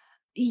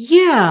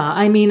 Yeah,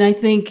 I mean, I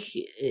think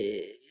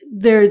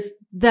there's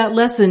that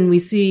lesson we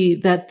see,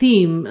 that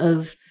theme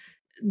of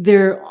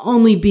there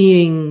only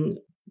being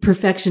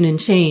perfection and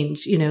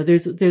change.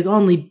 There's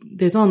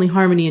only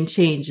harmony and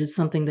change is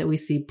something that we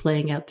see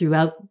playing out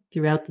throughout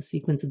the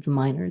sequence of the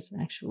minors,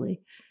 actually.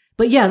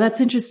 But yeah,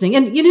 that's interesting.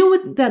 And you know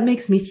what that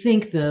makes me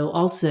think, though,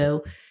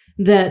 also,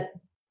 that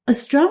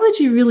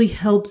astrology really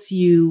helps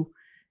you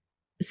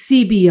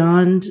see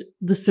beyond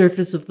the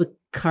surface of the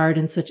card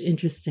in such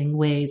interesting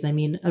ways. I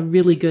mean, a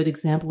really good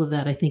example of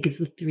that, I think, is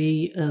the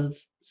 3 of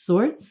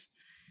Swords,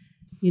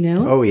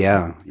 Oh,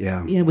 yeah.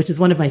 Yeah, which is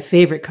one of my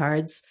favorite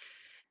cards.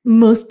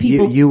 Most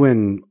people... You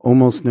and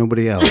almost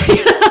nobody else.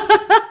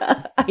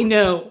 I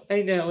know.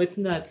 It's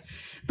nuts.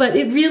 But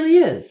it really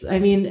is. I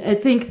mean, I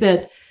think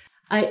that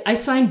I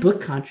sign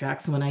book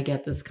contracts when I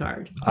get this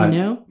card,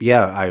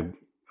 Yeah,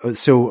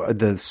 so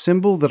the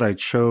symbol that I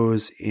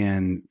chose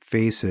in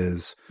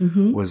Faces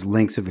was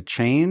links of a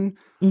chain.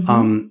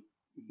 Mm-hmm.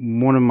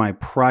 One of my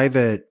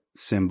private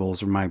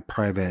symbols or my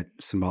private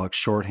symbolic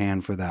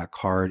shorthand for that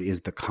card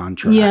is the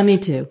contract. Yeah, me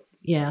too.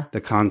 Yeah.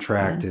 The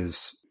contract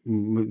is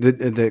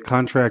the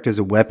contract is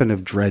a weapon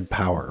of dread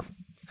power.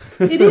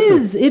 It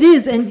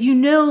is. And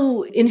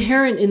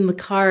inherent in the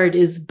card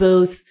is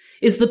both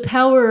is the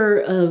power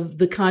of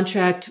the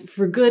contract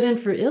for good and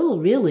for ill,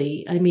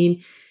 really. I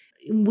mean,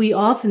 we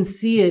often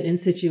see it in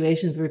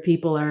situations where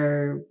people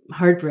are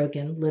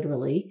heartbroken,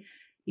 literally,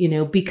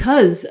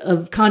 because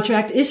of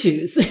contract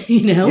issues,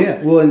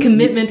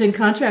 commitment and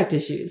contract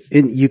issues.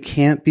 And you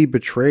can't be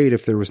betrayed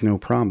if there was no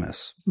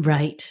promise.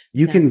 Right.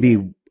 You can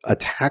be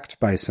attacked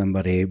by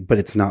somebody, but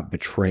it's not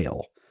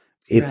betrayal.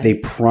 If they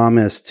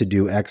promise to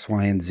do X,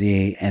 Y, and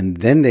Z, and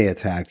then they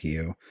attack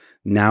you,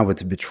 now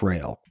it's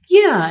betrayal.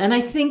 Yeah. And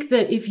I think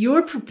that if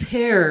you're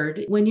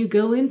prepared when you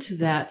go into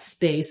that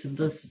space of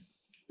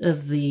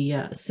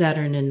the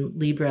Saturn and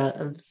Libra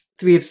of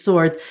Three of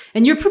Swords,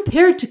 and you're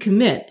prepared to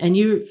commit, and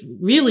you're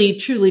really,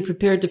 truly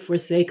prepared to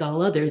forsake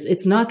all others,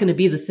 it's not going to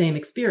be the same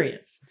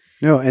experience.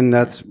 No, and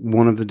that's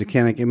one of the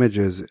Decanic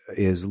images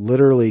is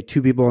literally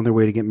two people on their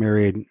way to get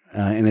married,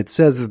 and it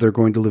says that they're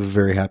going to live a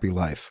very happy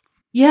life.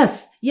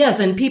 Yes,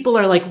 and people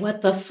are like,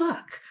 what the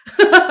fuck?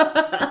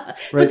 Right.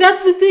 But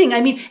that's the thing. I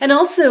mean, and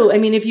also,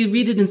 if you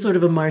read it in sort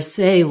of a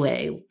Marseille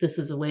way, this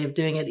is a way of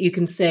doing it. You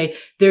can say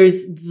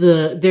there's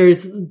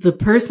the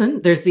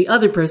person, there's the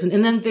other person,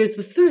 and then there's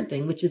the third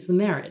thing, which is the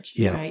marriage.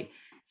 Yeah. Right.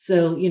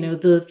 So,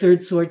 the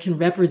third sword can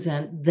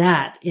represent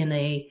that in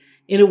a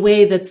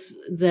way that's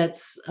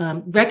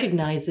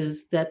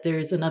recognizes that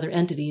there's another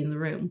entity in the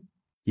room.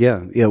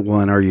 Yeah.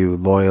 Well, and are you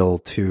loyal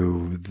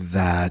to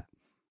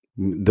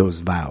those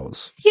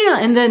vows? Yeah,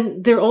 and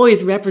then they're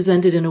always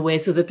represented in a way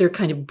so that they're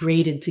kind of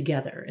braided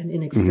together and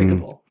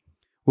inextricable.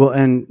 Mm-hmm. Well,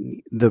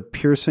 and the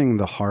piercing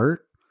the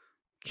heart,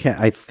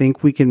 I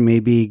think we can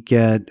maybe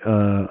get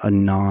a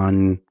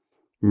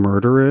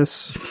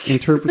non-murderous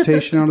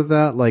interpretation out of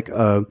that. Like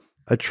a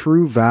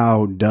true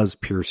vow does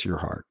pierce your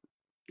heart.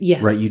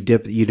 Yes. Right. You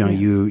dip,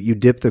 you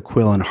dip the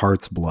quill in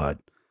heart's blood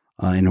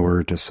in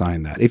order to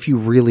sign that. If you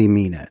really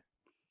mean it.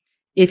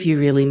 If you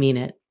really mean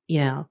it.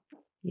 Yeah.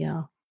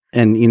 Yeah.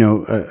 And,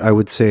 I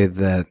would say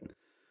that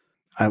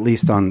at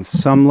least on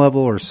some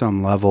level or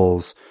some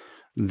levels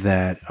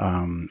that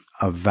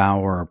a vow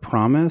or a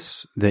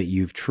promise that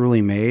you've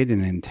truly made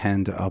and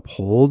intend to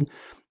uphold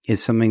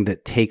is something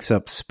that takes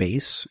up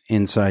space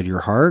inside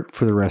your heart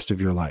for the rest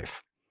of your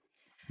life.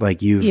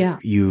 Like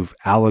you've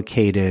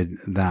allocated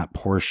that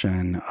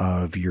portion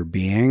of your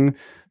being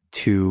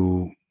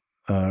to,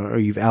 or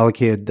you've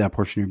allocated that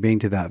portion of your being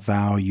to that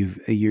vow.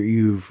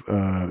 You've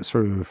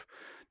sort of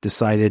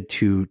decided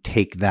to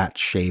take that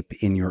shape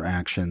in your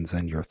actions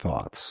and your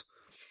thoughts.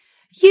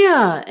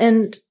 Yeah.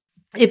 And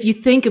if you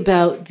think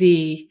about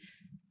the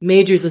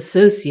majors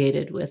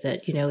associated with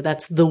it,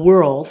 that's the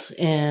world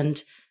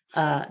and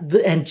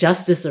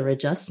justice or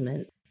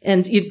adjustment.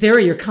 And there are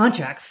your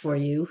contracts for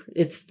you.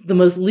 It's the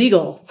most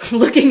legal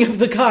looking of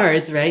the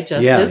cards, right?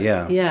 Justice.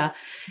 Yeah.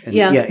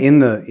 In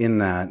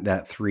that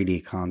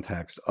 3D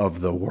context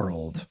of the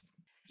world.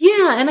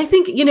 Yeah. And I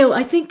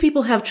think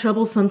people have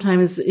trouble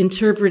sometimes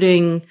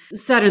interpreting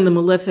Saturn the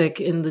Malefic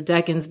in the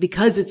Decans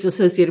because it's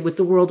associated with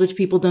the world, which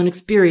people don't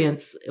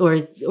experience or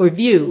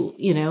view,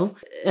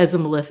 as a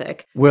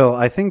malefic. Well,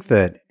 I think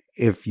that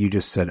if you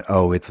just said,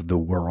 oh, it's the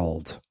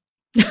world,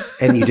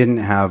 and you didn't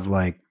have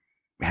like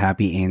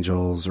happy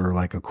angels or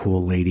like a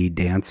cool lady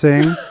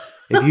dancing,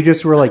 if you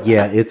just were like,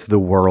 yeah, it's the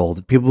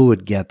world, people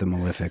would get the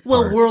malefic part.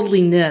 Well,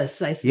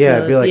 worldliness, I suppose. Yeah,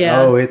 it'd be like,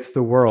 oh, it's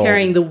the world.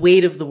 Carrying the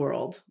weight of the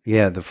world.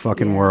 Yeah, the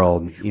fucking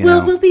world.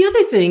 Well, the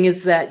other thing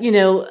is that,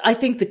 I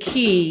think the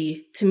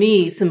key to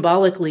me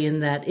symbolically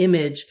in that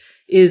image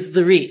is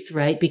the wreath,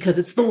 right? Because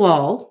it's the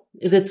wall.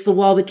 It's the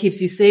wall that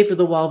keeps you safe or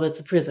the wall that's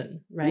a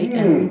prison, right?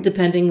 And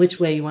depending which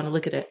way you want to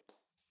look at it.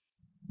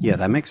 Yeah,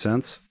 that makes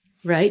sense.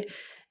 Right?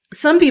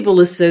 Some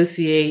people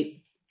associate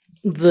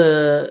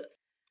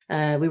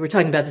we were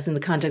talking about this in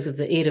the context of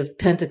the Eight of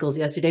Pentacles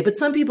yesterday, but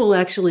some people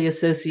actually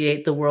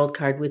associate the World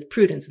card with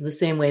prudence in the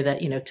same way that,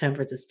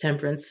 temperance is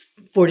temperance,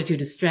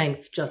 fortitude is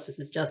strength, justice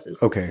is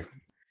justice. Okay.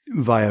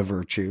 Via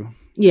virtue.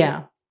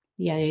 Yeah.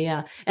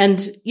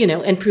 And,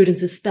 and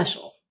prudence is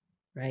special,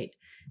 right?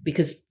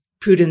 Because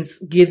prudence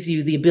gives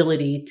you the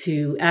ability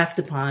to act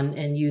upon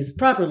and use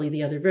properly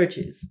the other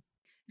virtues.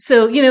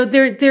 So,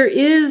 there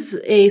is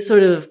a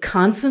sort of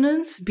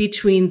consonance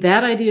between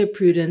that idea of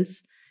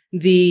prudence,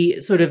 the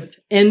sort of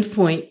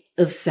endpoint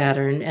of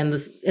Saturn, and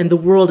the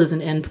world as an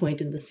endpoint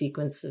in the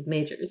sequence of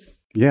majors.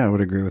 Yeah, I would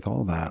agree with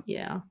all that.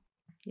 Yeah.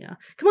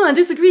 Come on,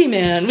 disagree,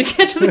 man. We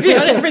can't disagree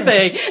on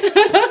everything.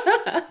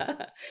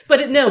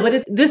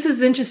 But this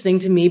is interesting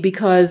to me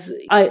because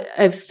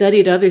I've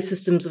studied other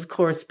systems of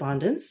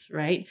correspondence,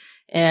 right?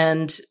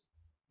 And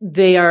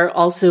they are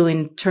also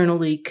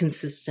internally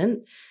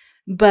consistent.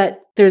 But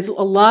there's a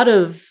lot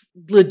of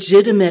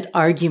legitimate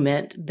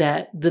argument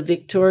that the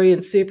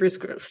Victorian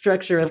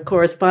superstructure of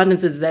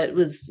correspondences that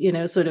was,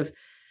 sort of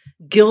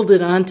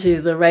gilded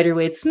onto the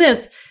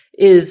Rider-Waite-Smith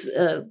is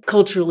a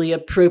culturally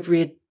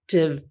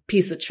appropriative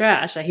piece of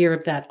trash. I hear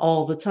of that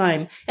all the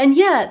time. And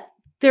yet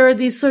there are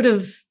these sort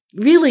of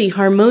really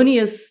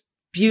harmonious,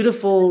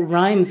 beautiful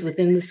rhymes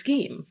within the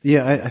scheme.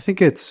 Yeah, I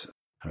think it's,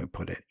 how do I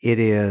put it? It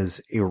is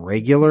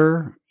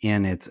irregular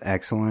in its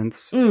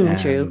excellence and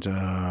true.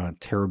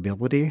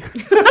 Terribility.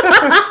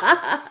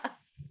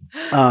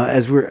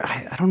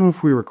 I don't know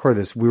if we record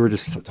this. We were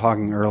just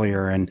talking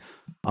earlier, and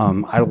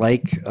I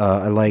like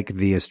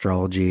the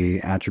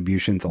astrology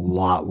attributions a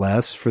lot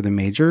less for the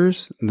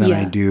majors than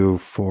I do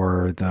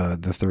for the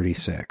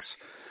 36.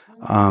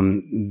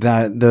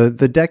 That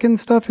the Decan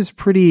stuff is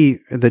pretty.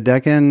 The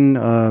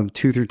Decan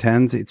 2 through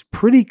 10s, it's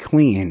pretty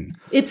clean.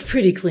 It's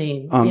pretty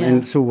clean.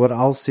 And so what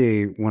I'll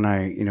say when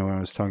I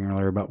was talking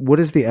earlier about what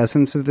is the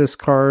essence of this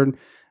card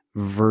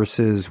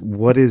versus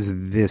what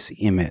is this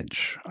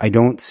image. I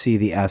don't see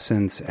the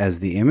essence as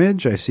the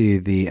image. I see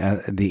the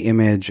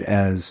image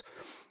as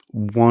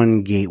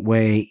one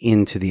gateway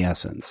into the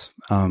essence.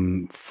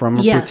 From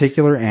a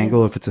particular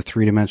angle, if it's a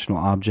 3-dimensional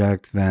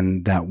object,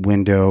 then that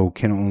window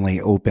can only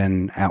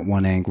open at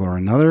one angle or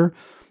another.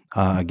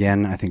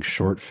 Again, I think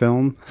short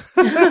film,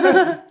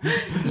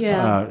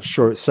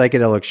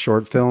 psychedelic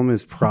short film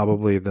is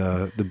probably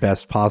the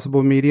best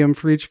possible medium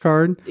for each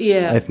card.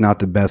 Yeah. If not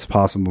the best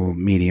possible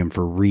medium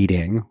for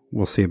reading.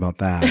 We'll see about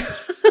that.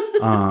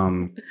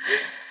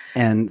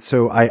 And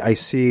so I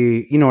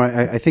see,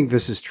 I think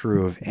this is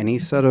true of any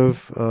set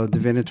of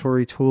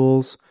divinatory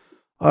tools,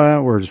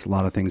 or just a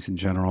lot of things in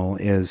general,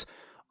 is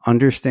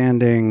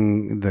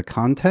understanding the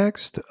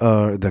context,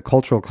 the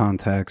cultural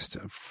context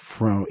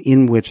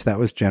in which that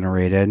was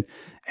generated,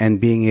 and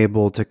being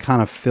able to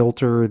kind of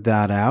filter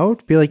that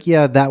out, be like,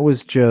 yeah, that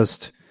was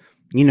just,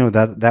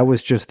 that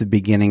was just the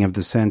beginning of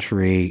the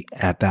century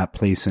at that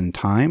place in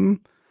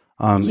time.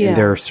 And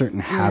there are certain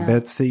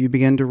habits that you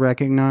begin to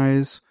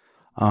recognize.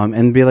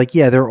 And be like,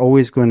 yeah, they're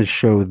always going to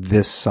show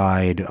this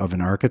side of an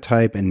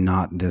archetype and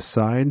not this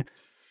side.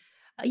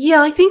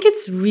 Yeah, I think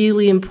it's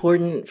really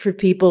important for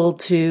people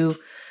to,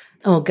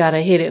 oh God,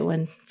 I hate it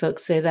when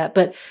folks say that.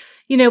 But,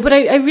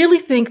 I really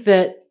think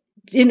that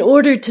in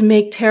order to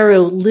make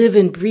tarot live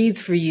and breathe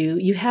for you,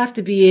 you have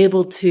to be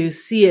able to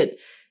see it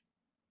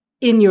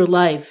in your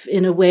life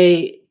in a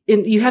way,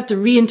 you have to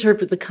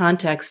reinterpret the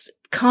context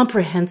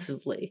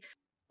comprehensively.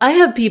 I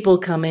have people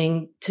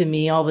coming to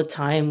me all the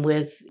time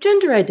with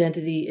gender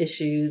identity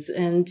issues,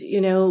 and,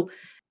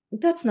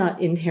 that's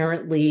not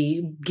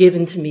inherently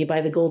given to me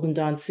by the Golden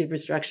Dawn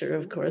superstructure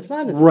of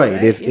correspondence.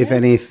 Right. If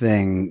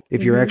anything,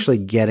 if you're actually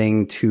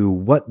getting to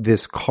what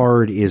this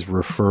card is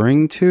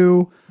referring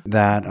to,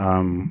 that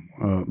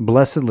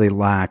blessedly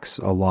lacks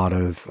a lot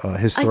of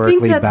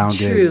historically bounded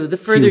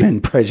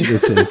human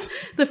prejudices.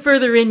 The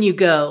further in you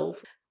go.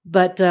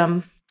 But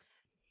I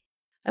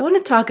want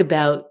to talk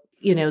about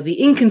the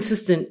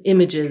inconsistent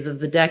images of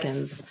the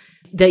Decans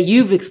that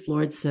you've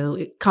explored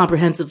so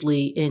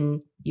comprehensively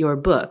in your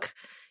book.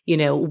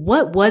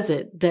 What was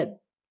it that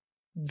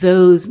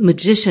those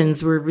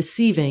magicians were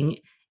receiving,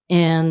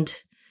 and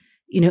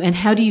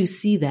how do you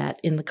see that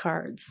in the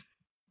cards?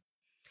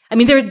 I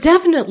mean, there are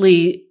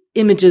definitely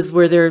images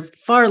where they're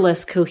far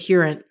less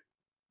coherent,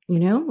 in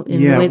the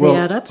way they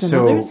add up than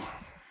others,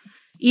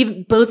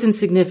 even both in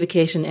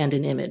signification and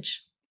in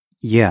image.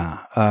 Yeah.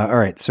 All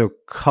right. So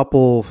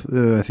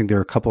I think there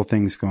are a couple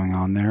things going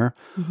on there.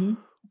 Mm-hmm.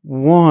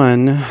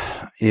 One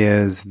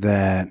is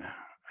that,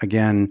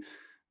 again,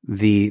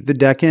 the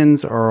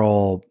Decans are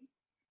all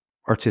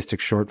artistic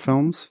short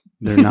films.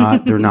 They're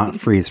not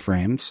freeze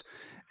frames.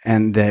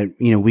 And that,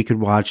 we could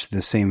watch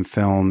the same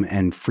film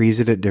and freeze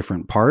it at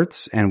different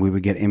parts, and we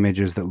would get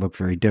images that look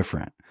very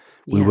different.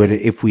 We would,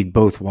 if we'd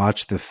both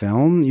watched the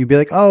film, you'd be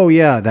like, oh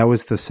yeah, that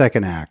was the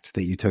second act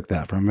that you took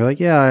that from. We're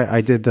like, yeah,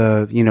 I did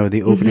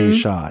the opening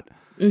shot.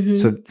 Mm-hmm.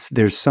 So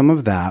there's some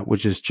of that,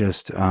 which is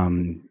just,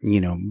 blind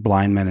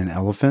men and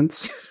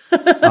elephants.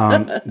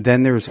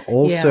 Then there's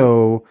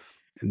also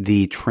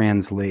the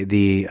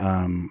shitty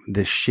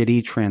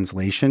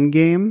translation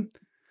game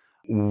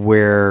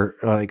where,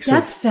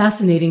 that's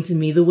fascinating to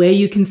me. The way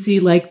you can see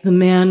like the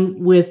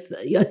man with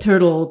a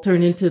turtle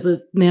turn into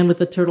the man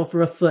with a turtle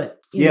for a foot.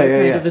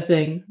 Kind of a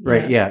thing.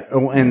 Right. Yeah.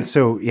 Oh, and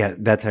so,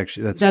 that's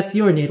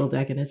your natal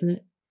Decan, isn't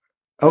it?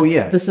 Oh,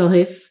 yeah. The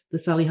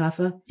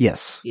Salihafa?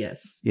 Yes.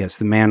 Yes. Yes.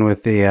 The man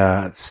with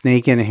the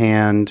snake in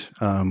hand,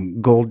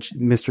 gold,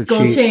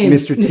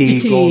 Mr.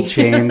 T, gold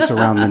chains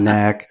around the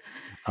neck.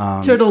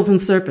 Turtles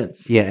and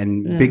serpents. Yeah.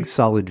 And big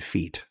solid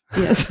feet.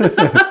 Yes.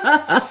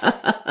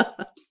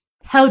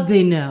 How'd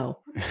they know?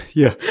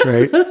 Yeah.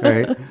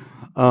 Right.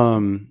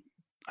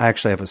 I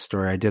actually have a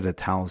story. I did a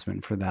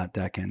talisman for that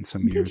Decan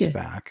some years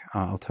back.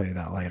 I'll tell you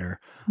that later.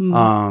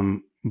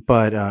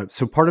 But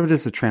so part of it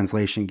is the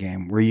translation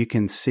game where you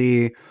can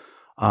see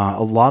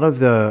a lot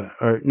of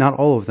or not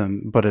all of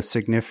them, but a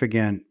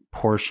significant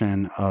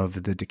portion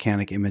of the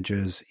Decanic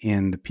images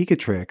in the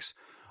Picatrix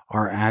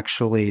are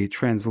actually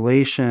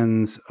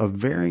translations of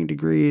varying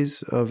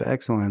degrees of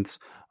excellence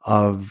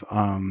of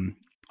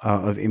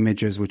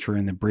images which were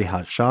in the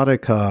Brihat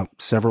Jataka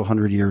several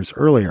hundred years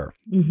earlier.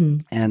 Mm-hmm.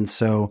 And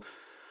so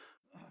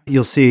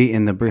you'll see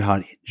in the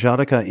Brihat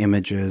Jataka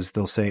images,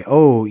 they'll say,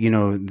 oh,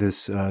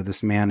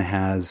 this man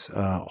has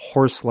a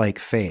horse-like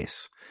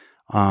face.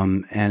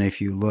 And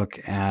if you look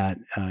at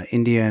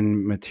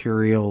Indian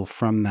material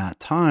from that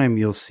time,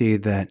 you'll see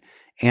that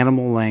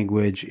animal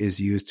language is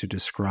used to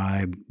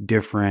describe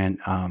different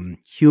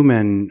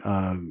human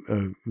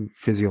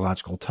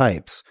physiological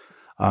types.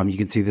 You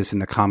can see this in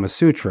the Kama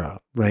Sutra,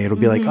 right? It'll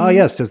be like, oh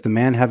yes, does the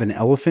man have an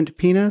elephant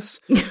penis?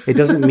 It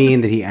doesn't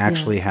mean that he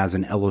actually has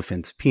an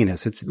elephant's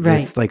penis.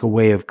 It's like a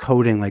way of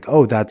coding, like,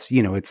 oh, that's,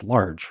 it's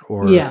large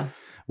or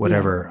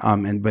whatever.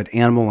 But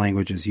animal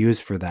language is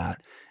used for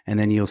that. And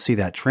then you'll see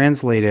that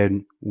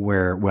translated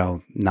where,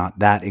 well, not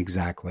that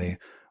exactly,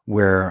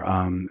 where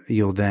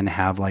you'll then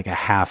have like a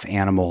half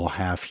animal,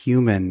 half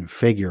human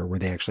figure where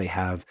they actually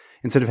have,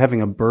 instead of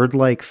having a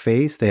bird-like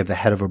face, they have the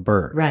head of a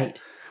bird. Right.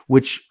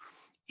 Which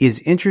is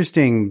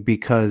interesting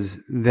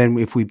because then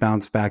if we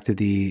bounce back to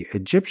the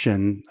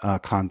Egyptian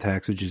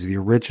context, which is the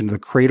origin, the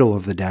cradle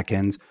of the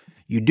Decans,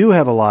 you do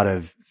have a lot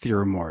of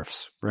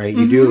theomorphs, right?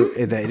 You do,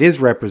 it is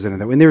represented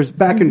that way. And there's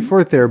back and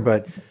forth there,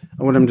 but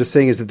what I'm just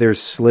saying is that there's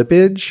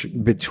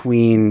slippage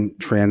between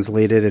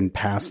translated and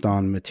passed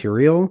on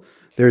material.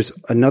 There's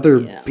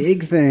another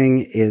big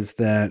thing is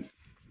that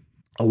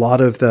a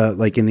lot of the,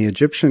 like in the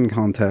Egyptian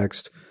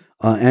context,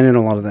 and in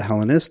a lot of the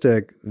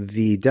Hellenistic,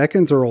 the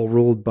Decans are all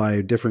ruled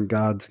by different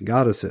gods and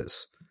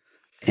goddesses.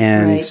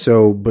 And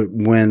so, but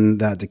when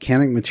that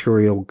Decanic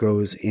material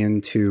goes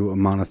into a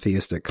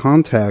monotheistic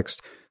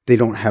context, they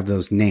don't have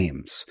those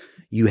names.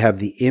 You have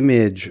the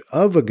image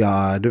of a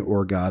god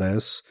or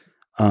goddess,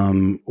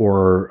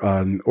 or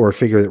a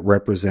figure that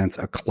represents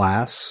a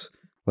class.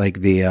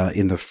 Like the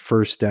in the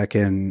first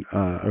Decan,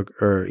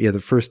 the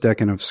first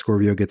Decan of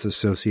Scorpio gets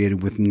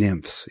associated with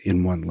nymphs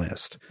in one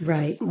list,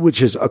 right?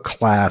 Which is a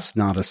class,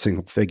 not a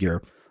single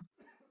figure.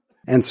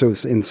 And so,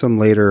 in some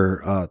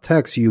later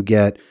texts, you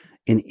get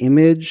an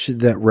image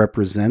that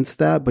represents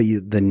that, but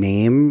the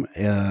name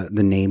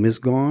is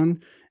gone,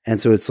 and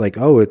so it's like,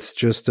 oh, it's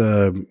just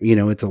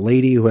it's a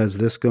lady who has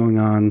this going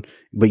on,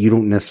 but you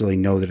don't necessarily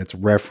know that it's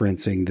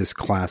referencing this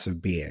class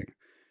of being.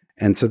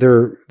 And so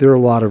there are a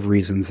lot of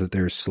reasons that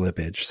there's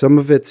slippage. Some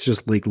of it's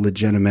just like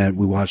legitimate.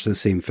 We watch the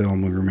same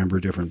film. We remember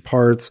different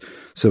parts.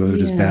 Some of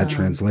it is bad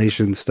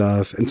translation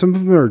stuff. And some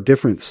of them are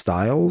different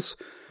styles.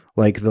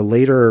 Like the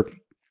later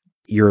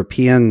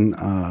European,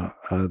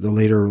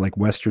 like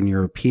Western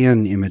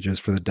European images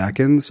for the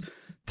Decans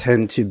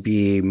tend to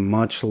be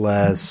much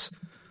less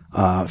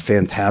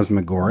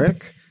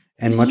phantasmagoric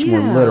and much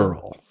more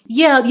literal.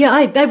 Yeah.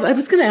 I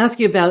was going to ask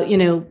you about,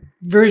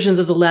 versions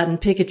of the Latin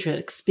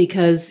Picatrix,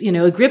 because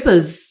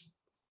Agrippa's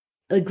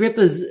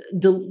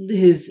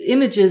his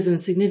images and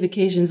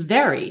significations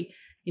vary,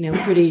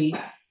 pretty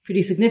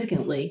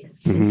significantly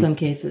in some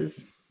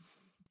cases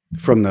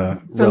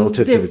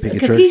relative to the Picatrix,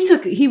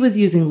 because he was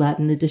using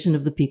Latin edition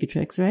of the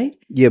Picatrix, right?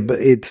 Yeah,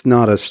 but it's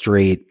not a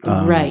straight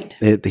right.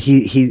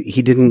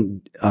 He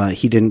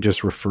didn't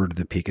just refer to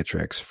the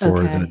Picatrix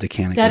for the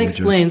Decanic. That images.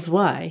 Explains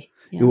why.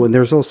 Yeah. Well, and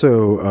there's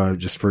also,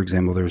 just for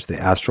example, there's the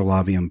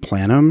Astrolabium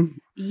Planum.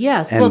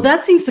 Yes.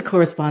 That seems to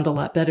correspond a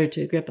lot better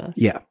to Agrippa.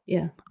 Yeah.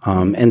 Yeah.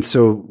 And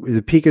so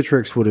the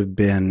Picatrix would have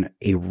been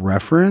a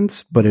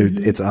reference, but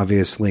it's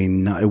obviously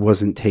not, it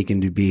wasn't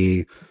taken to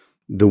be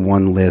the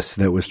one list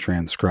that was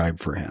transcribed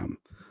for him.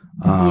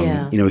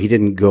 He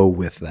didn't go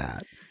with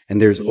that.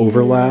 And there's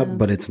overlap,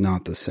 but it's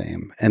not the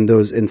same. And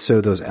so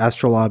those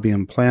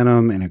Astrolabium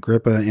Planum and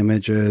Agrippa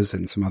images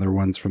and some other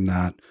ones from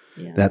that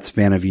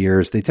span of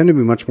years, they tend to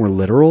be much more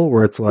literal,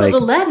 where it's like...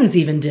 Well, the Latin's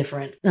even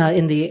different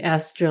in the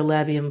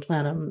Astrolabium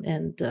Planum.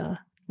 And,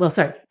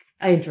 sorry,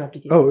 I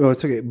interrupted you. Oh, no,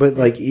 it's okay. But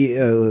let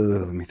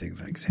me think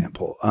of an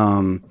example.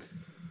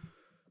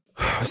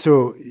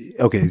 So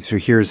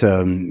here's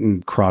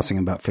crossing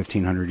about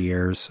 1,500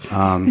 years.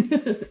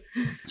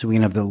 So we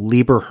can have the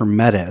Liber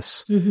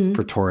Hermetis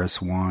for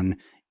Taurus 1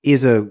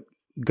 is a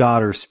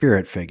god or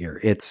spirit figure.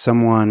 It's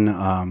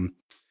someone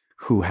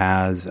who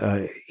has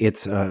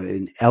there's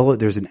an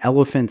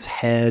elephant's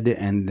head,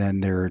 and then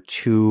there are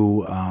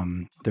two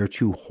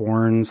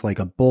horns like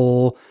a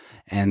bull,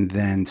 and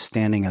then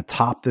standing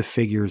atop the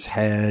figure's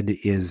head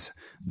is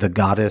the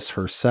goddess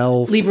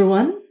herself. Libra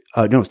 1?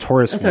 No, it's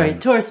Taurus 1. Sorry,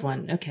 Taurus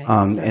 1. Okay.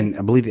 And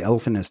I believe the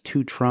elephant has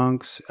two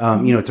trunks.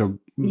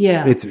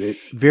 It's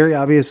very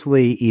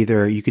obviously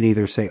you can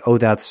either say, oh,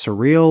 that's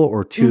surreal,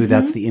 or two,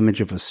 that's the image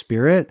of a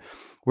spirit.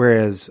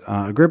 Whereas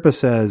Agrippa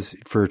says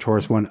for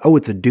Taurus 1, oh,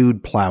 it's a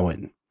dude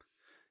plowing.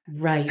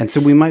 Right. And so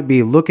we might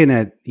be looking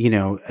at,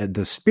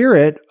 the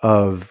spirit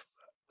of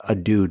a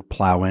dude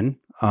plowing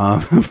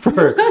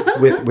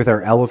with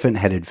our elephant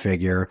headed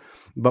figure,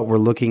 but we're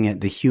looking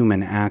at the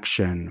human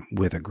action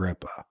with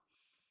Agrippa.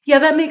 Yeah,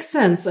 that makes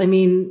sense. I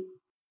mean,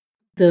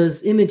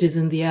 those images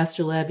in the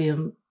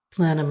Astrolabium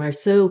Planum are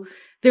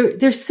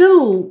they're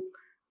so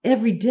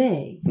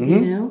everyday,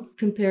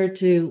 compared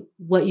to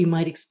what you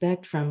might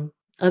expect from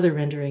other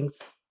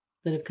renderings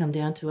that have come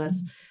down to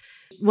us.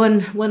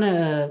 One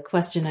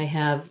question I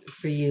have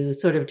for you,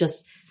 sort of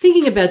just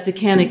thinking about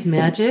Decanic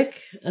magic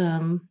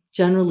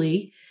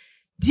generally,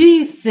 do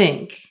you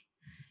think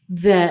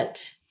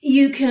that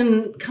you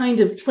can kind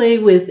of play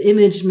with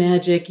image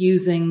magic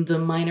using the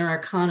minor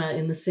arcana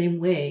in the same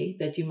way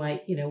that you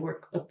might,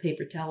 work a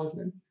paper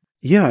talisman?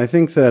 Yeah, I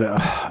think that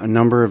a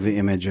number of the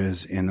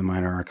images in the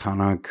Minor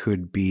Arcana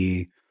could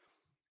be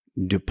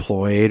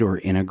deployed or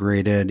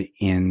integrated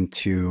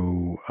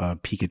into a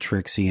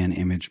Picatrixie and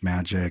Image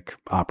Magic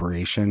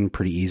operation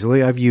pretty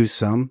easily. I've used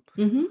some.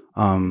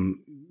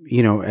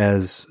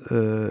 As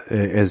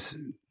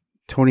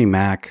Tony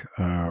Mack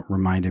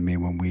reminded me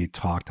when we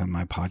talked on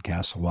my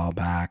podcast a while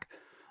back,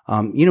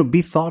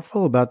 be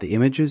thoughtful about the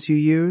images you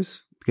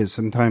use, because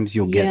sometimes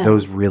you'll get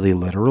those really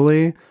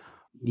literally.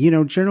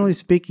 Generally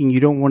speaking, you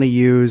don't want to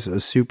use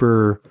a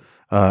super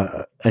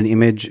an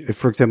image.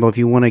 For example, if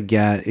you were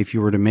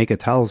to make a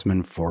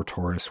talisman for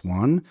Taurus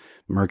 1,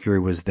 Mercury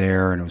was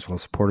there and it was well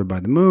supported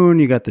by the moon.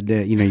 You got the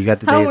day, you got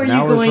the days and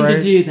hours, right? How are you going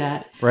to do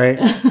that? Right.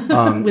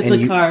 With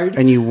the card.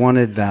 And you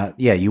wanted that.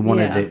 Yeah. You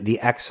wanted the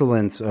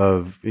excellence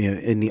of,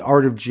 in the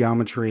art of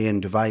geometry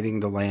and dividing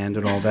the land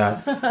and all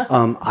that.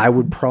 I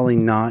would probably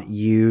not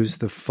use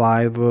the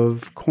 5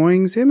 of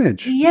coins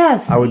image.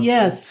 Yes. I would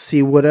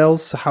see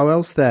how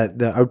else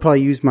that I would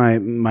probably use my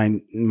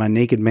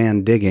naked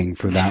man digging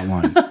for that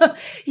one.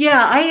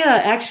 Yeah. I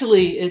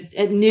actually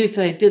at Newt's,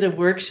 I did a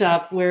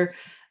workshop where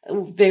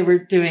they were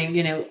doing,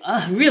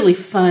 really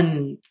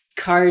fun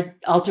card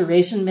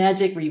alteration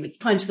magic where you would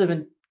punch them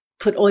and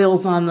put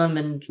oils on them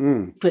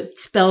and put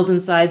spells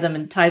inside them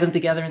and tie them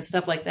together and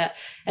stuff like that.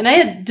 And I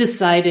had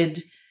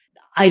decided,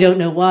 I don't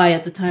know why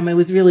at the time, I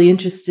was really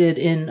interested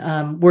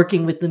in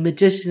working with the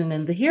Magician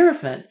and the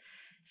Hierophant.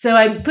 So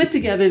I put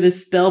together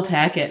this spell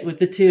packet with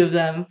the two of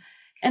them.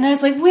 And I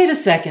was like, wait a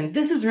second,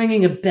 this is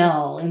ringing a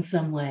bell in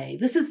some way.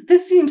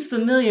 This seems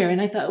familiar.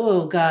 And I thought,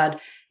 oh God,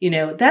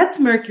 that's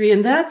Mercury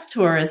and that's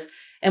Taurus.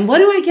 And what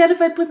do I get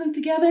if I put them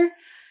together?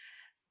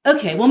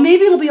 Okay, well,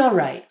 maybe it'll be all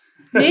right.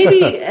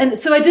 Maybe. And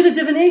so I did a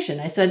divination.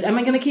 I said, am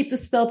I going to keep the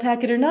spell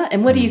packet or not?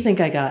 And what do you think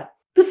I got?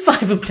 The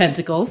 5 of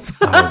Pentacles.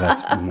 Oh,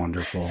 that's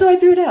wonderful. So I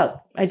threw it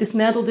out. I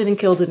dismantled it and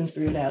killed it and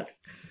threw it out.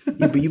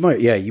 Yeah, but you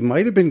might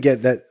have been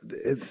that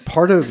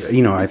part of,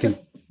 I think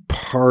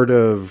part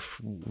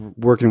of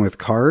working with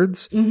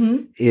cards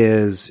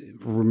is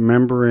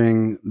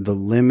remembering the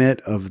limit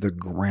of the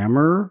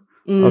grammar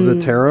of the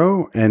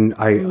tarot. And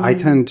I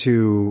tend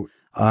to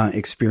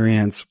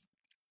experience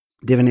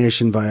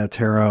divination via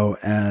tarot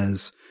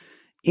as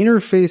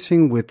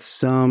interfacing with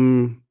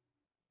some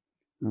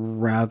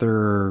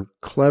rather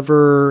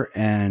clever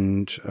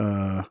and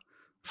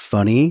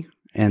funny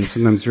and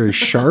sometimes very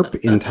sharp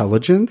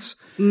intelligence.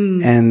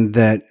 And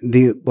that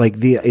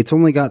it's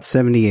only got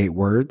 78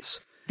 words.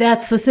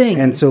 That's the thing.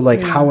 And so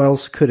how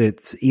else could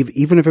it,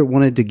 even if it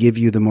wanted to give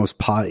you the most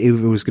if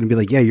it was going to be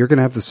like, yeah, you're going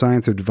to have the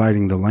science of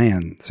dividing the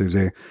land,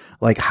 Susie,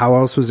 how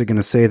else was it going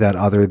to say that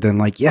other than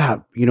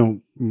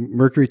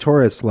Mercury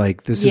Taurus,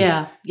 this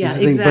is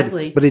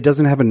exactly. But it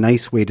doesn't have a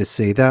nice way to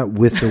say that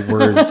with the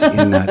words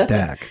in that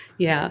deck.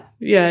 Yeah,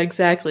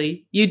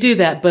 exactly. You do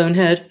that,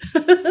 bonehead.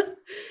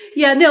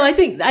 Yeah, no, I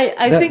think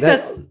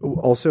that's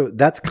also,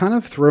 that's kind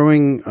of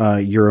throwing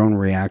your own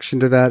reaction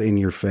to that in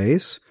your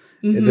face.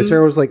 The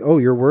tarot was like, oh,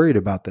 you're worried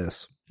about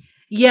this.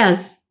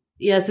 Yes,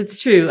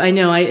 it's true. I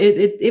know.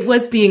 It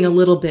was being a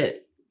little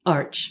bit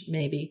arch,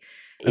 maybe.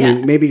 I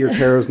mean, maybe your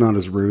tarot's not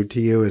as rude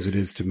to you as it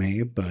is to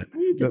me, but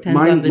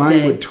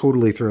mine would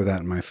totally throw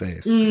that in my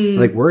face.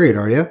 Worried,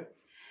 are you?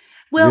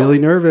 Well, really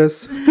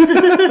nervous.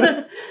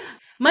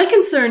 My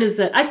concern is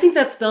that I think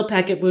that spell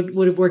packet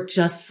would have worked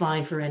just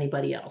fine for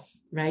anybody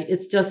else, right?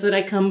 It's just that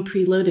I come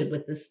preloaded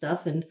with this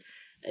stuff, and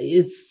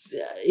it's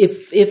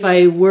if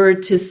I were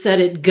to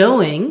set it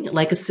going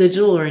like a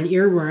sigil or an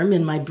earworm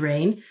in my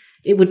brain,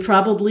 it would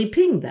probably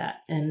ping that.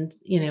 And,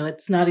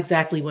 it's not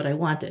exactly what I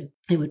wanted.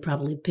 It would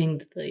probably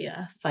ping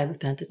the 5 of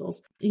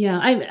Pentacles. Yeah,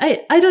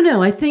 I don't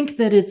know. I think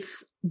that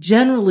it's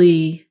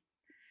generally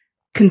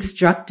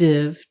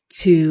constructive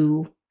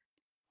to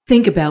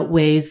think about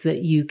ways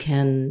that you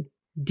can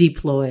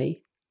deploy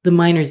the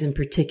minors in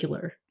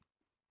particular.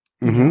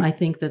 I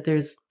think that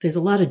there's a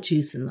lot of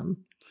juice in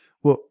them.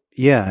 Well,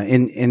 yeah,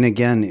 and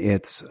again,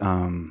 it's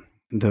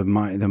the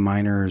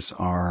minors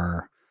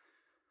are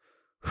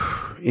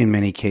in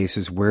many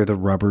cases where the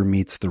rubber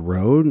meets the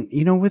road.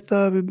 With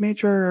the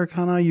major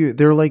arcana,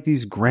 they're like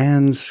these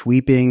grand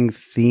sweeping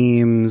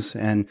themes,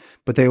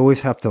 but they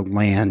always have to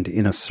land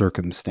in a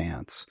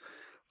circumstance.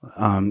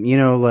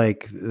 Whatever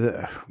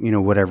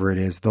it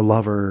is, the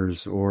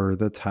Lovers or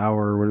the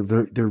Tower,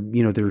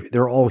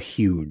 they're all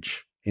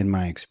huge in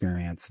my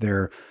experience.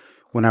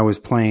 When I was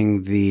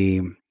playing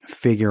the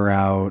figure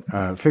out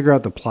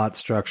the plot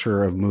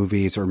structure of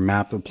movies or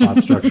map the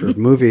plot structure of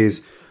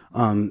movies,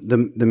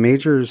 the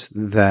majors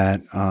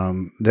that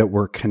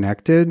were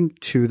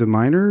connected to the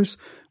minors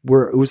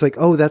it was like,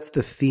 oh, that's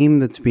the theme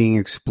that's being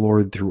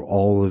explored through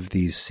all of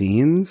these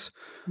scenes.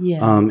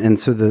 Yeah. And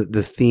so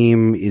the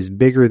theme is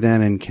bigger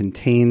than and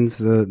contains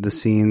the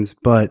scenes,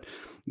 but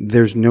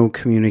there's no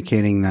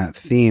communicating that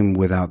theme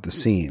without the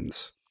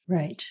scenes.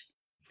 Right.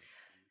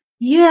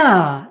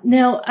 Yeah.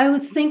 Now, I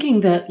was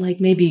thinking that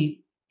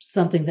maybe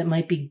something that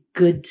might be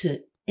good to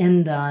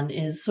end on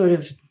is sort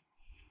of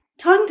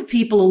talking to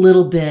people a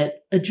little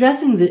bit,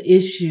 addressing the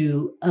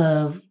issue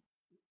of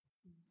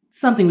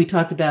something we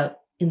talked about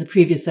in the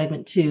previous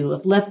segment too,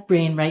 of left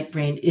brain, right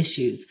brain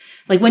issues.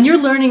 Like when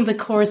you're learning the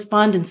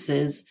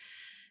correspondences,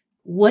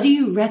 what do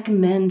you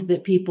recommend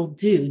that people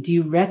do? Do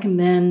you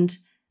recommend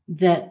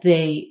that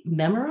they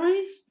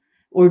memorize,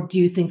 or do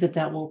you think that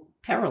that will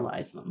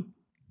paralyze them?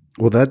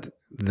 Well, that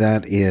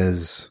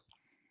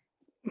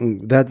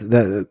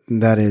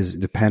is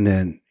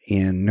dependent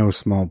in no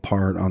small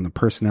part on the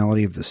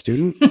personality of the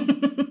student.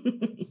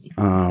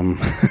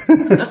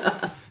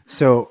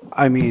 So,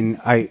 I mean,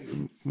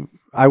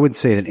 I would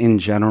say that in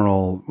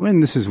general,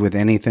 and this is with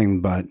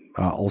anything, but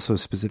also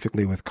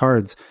specifically with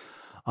cards,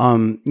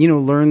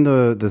 learn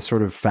the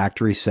sort of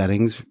factory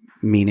settings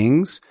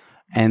meanings,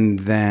 and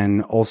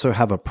then also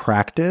have a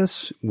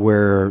practice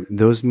where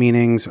those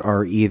meanings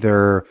are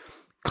either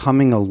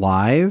coming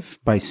alive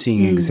by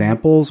seeing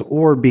examples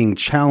or being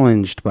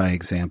challenged by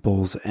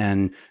examples,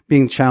 and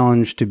being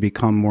challenged to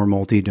become more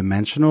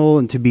multidimensional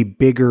and to be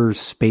bigger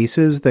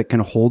spaces that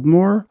can hold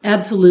more.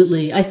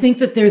 Absolutely. I think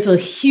that there's a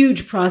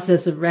huge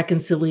process of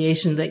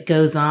reconciliation that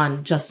goes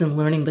on just in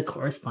learning the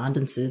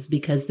correspondences,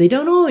 because they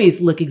don't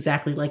always look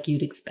exactly like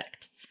you'd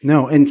expect.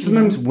 No, and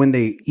sometimes when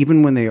they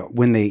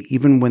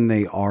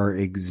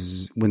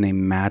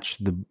match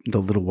the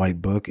little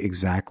white book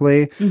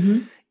exactly,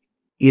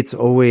 it's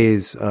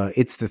always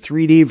it's the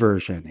 3D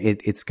version.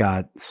 It's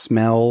got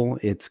smell,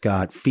 it's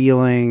got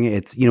feeling,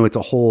 it's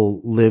a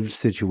whole lived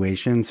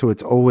situation. So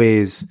it's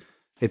always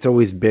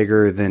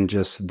bigger than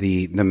just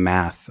the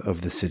math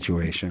of the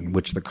situation,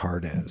 which the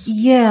card is.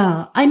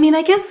 Yeah. I mean,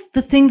 I guess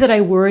the thing that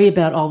I worry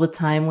about all the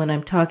time when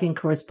I'm talking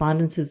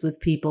correspondences with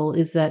people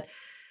is that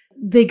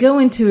they go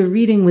into a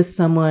reading with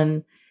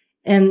someone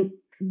and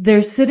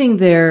they're sitting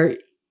there,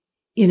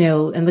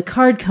 and the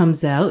card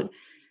comes out,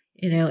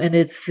 and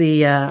it's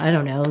the,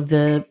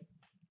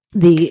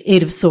 the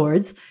 8 of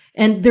Swords,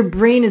 and their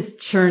brain is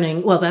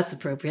churning. Well, that's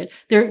appropriate.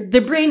 Their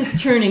brain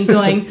is churning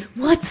going,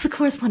 what's the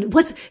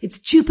correspondence? It's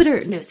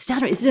Jupiter. No, it's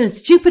Saturn.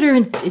 It's Jupiter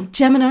and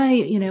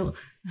Gemini,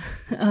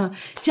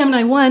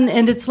 Gemini 1.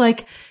 And it's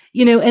like,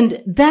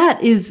 and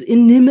that is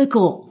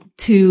inimical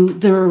to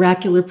the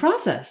oracular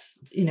process,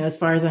 as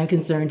far as I'm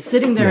concerned.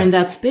 Sitting there in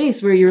that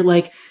space where you're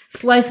like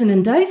slicing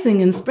and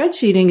dicing and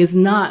spreadsheeting is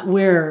not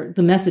where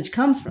the message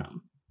comes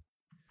from.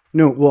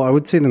 No, well, I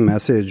would say the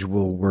message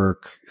will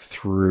work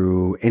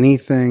through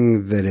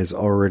anything that is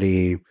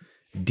already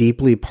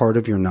deeply part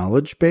of your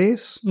knowledge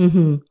base.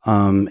 And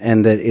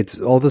that it's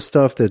all the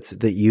stuff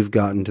that you've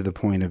gotten to the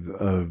point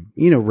of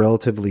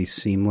relatively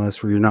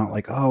seamless, where you're not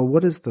like, oh,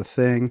 what is the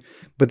thing?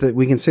 But that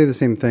we can say the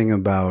same thing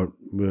about,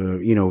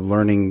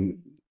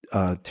 learning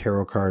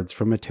tarot cards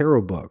from a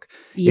tarot book.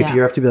 Yeah. If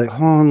you have to be like,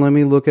 hold on, let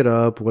me look it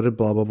up. What did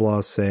blah, blah,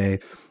 blah say?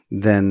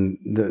 Then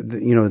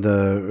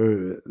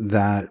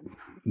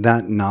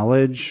that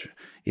knowledge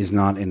is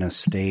not in a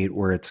state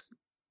where it's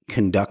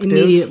conductive.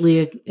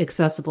 Immediately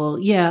accessible.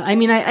 Yeah. I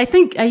mean, I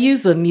think I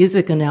use a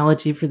music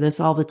analogy for this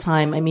all the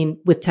time. I mean,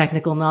 with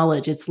technical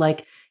knowledge, it's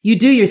like you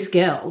do your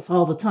scales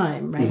all the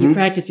time, right? You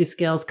practice your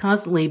scales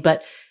constantly,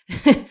 but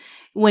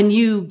when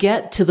you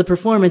get to the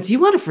performance, you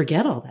want to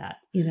forget all that.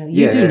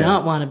 You do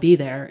not want to be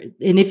there.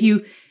 And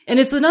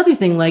it's another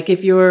thing, like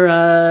if you're,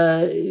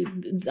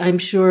 I'm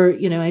sure,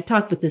 I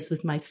talk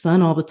with my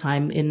son all the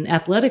time in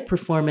athletic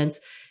performance.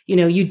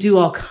 You do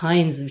all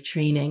kinds of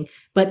training,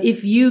 but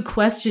if you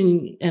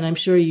question, and I'm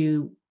sure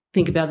you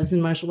think about this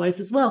in martial arts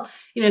as well,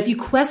 if you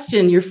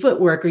question your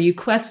footwork or you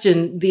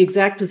question the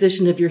exact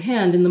position of your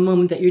hand in the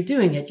moment that you're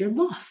doing it, you're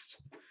lost.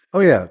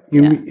 Oh yeah.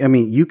 I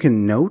mean, you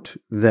can note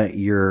that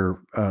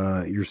your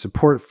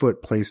support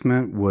foot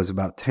placement was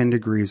about 10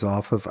 degrees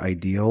off of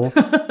ideal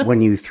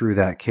when you threw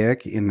that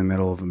kick in the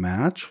middle of a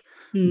match,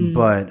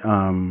 but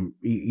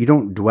you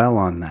don't dwell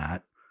on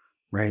that.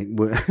 Right.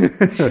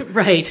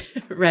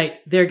 Right.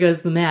 There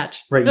goes the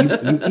match.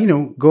 Right.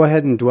 You go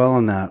ahead and dwell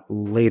on that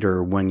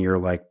later when you're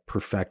like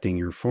perfecting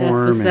your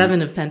form. That's the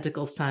 7 of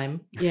Pentacles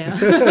time. Yeah.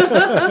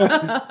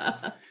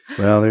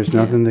 Well, there's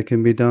nothing that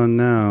can be done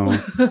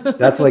now.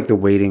 That's like the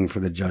waiting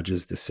for the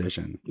judge's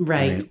decision.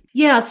 Right.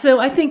 Yeah. So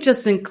I think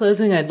just in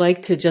closing, I'd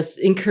like to just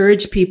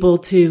encourage people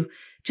to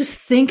just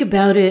think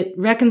about it,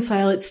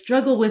 reconcile it,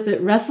 struggle with it,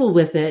 wrestle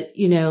with it,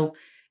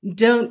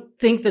 Don't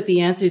think that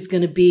the answer is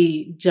going to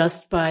be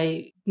just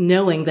by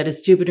knowing that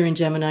it's Jupiter and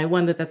Gemini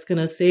 1, that's going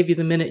to save you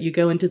the minute you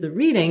go into the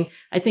reading.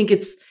 I think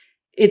it's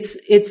a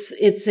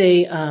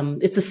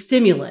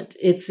stimulant.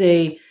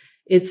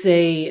 It's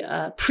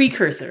a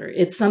precursor.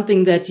 It's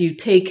something that you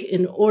take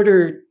in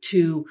order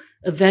to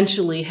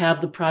eventually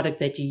have the product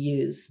that you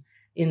use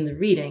in the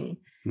reading,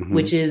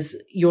 which is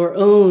your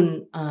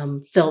own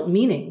felt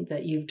meaning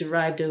that you've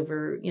derived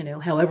over,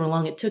 however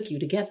long it took you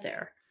to get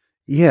there.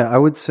 Yeah, I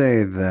would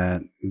say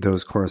that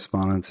those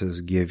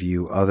correspondences give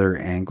you other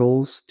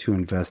angles to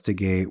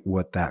investigate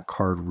what that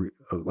card,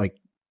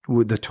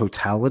 the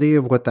totality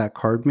of what that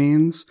card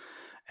means.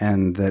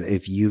 And that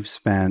if you've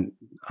spent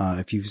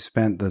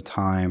the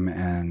time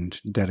and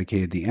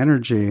dedicated the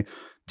energy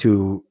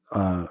to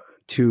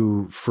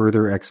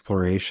further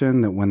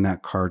exploration, that when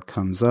that card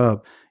comes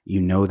up,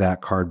 that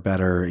card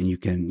better, and you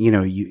can,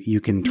 you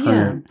can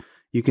turn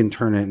it. You can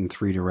turn it in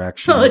 3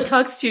 directions. Oh, it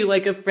talks to you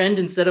like a friend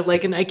instead of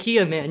like an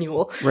IKEA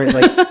manual. Right.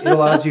 Like it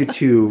allows you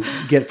to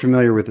get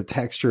familiar with the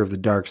texture of the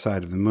dark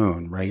side of the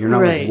moon, right? You're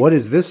not like, what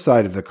is this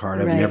side of the card?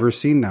 I've never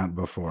seen that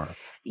before.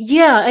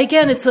 Yeah.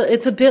 Again, it's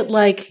a bit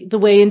like the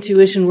way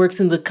intuition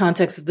works in the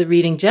context of the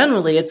reading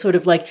generally. It's sort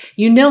of like,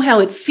 you know how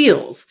it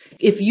feels.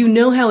 If you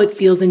know how it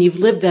feels and you've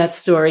lived that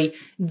story,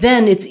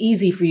 then it's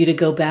easy for you to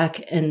go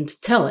back and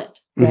tell it,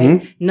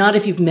 right? Mm-hmm. Not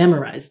if you've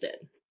memorized it.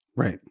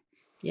 Right.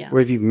 Yeah.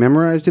 Or if you've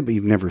memorized it, but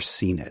you've never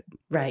seen it.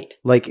 Right.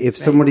 Like if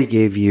somebody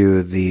gave you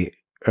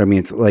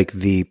it's like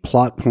the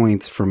plot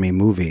points from a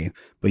movie,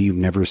 but you've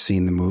never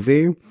seen the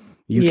movie.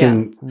 You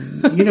can,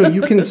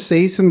 you can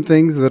say some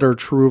things that are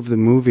true of the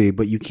movie,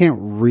 but you can't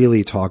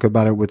really talk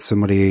about it with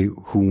somebody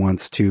who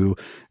wants to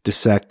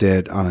dissect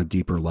it on a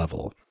deeper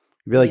level.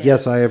 You'd be like,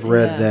 yes, I have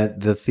read that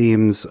the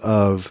themes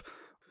of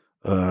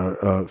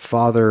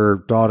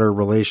father-daughter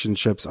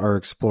relationships are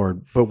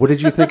explored. But what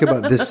did you think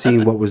about this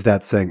scene? What was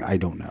that saying? I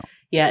don't know.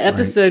 Yeah,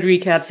 episode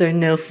recaps are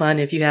no fun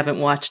if you haven't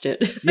watched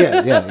it.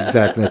 Yeah,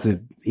 exactly. That's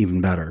even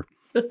better.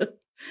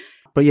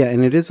 But yeah,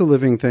 and it is a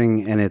living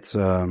thing, and it's,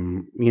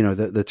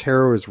 the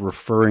tarot is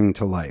referring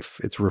to life.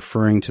 It's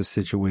referring to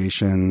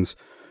situations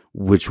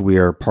which we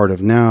are part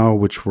of now,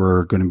 which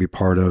we're going to be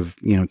part of,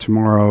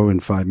 tomorrow,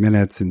 in 5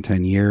 minutes, in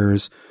 10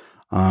 years.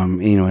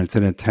 It's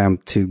an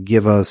attempt to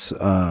give us,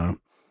 I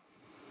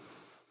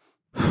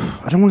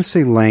don't want to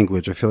say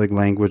language. I feel like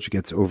language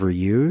gets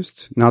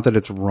overused. Not that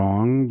it's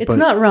wrong. It's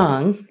not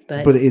wrong,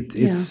 but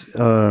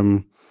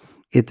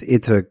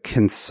it's a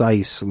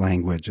concise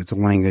language. It's a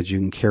language you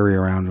can carry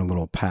around in a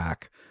little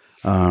pack.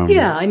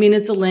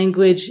 It's a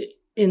language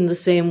in the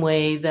same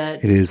way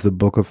that it is the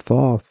Book of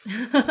Thoth.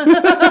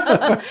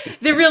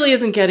 There really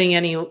isn't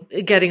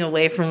getting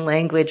away from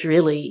language,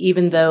 really,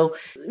 even though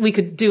we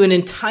could do an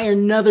entire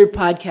another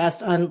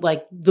podcast on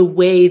like the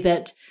way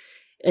that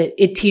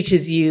it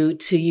teaches you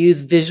to use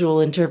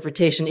visual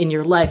interpretation in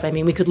your life. I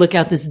mean, we could look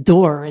out this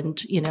door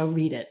and,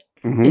 read it.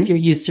 Mm-hmm. If you're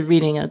used to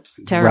reading a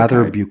tarot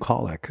rather card.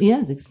 Bucolic. Yeah,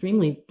 it's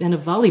extremely, and a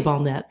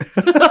volleyball net.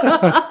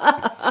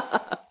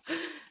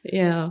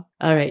 Yeah.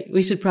 All right.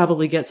 We should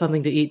probably get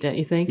something to eat, don't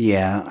you think?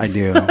 Yeah, I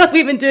do.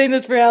 We've been doing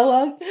this for how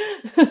long?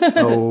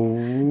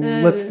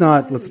 Let's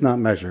not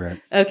measure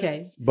it.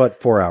 Okay. But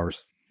 4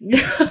 hours.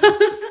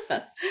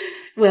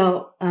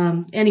 Well,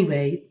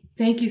 anyway,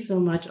 thank you so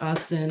much,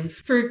 Austin,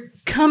 for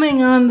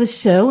coming on the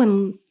show.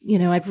 And,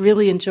 I've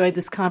really enjoyed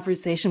this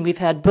conversation we've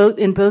had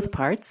in both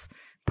parts,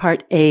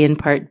 part A and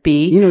part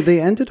B. They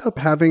ended up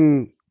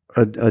having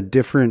a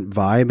different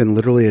vibe and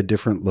literally a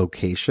different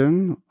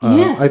location.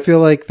 Yes. I feel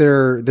like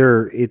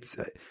it's,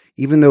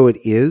 even though it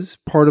is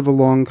part of a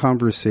long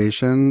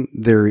conversation,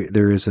 there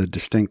is a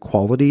distinct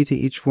quality to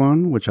each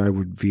one, which I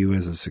would view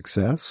as a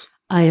success.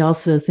 I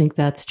also think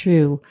that's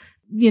true.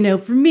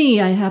 For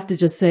me, I have to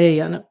just say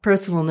on a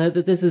personal note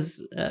that this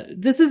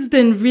has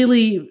been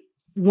really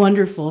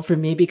wonderful for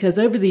me because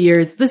over the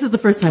years, this is the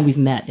first time we've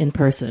met in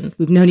person.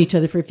 We've known each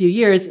other for a few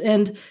years.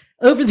 And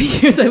over the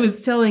years, I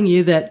was telling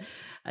you that,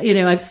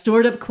 I've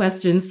stored up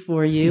questions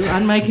for you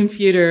on my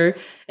computer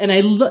and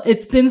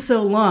it's been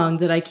so long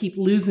that I keep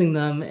losing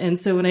them. And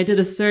so when I did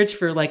a search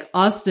for like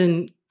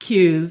Austin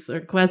cues or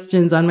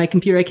questions on my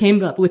computer, I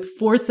came up with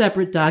 4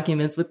 separate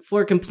documents with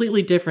 4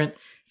 completely different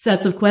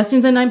sets of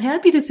questions. And I'm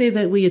happy to say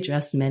that we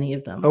addressed many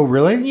of them. Oh,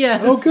 really?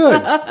 Yes. Oh,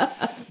 good.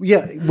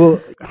 Yeah.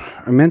 Well,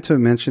 I meant to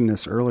mention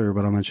this earlier,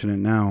 but I'll mention it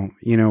now.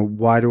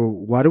 Why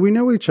do we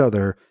know each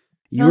other?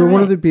 You were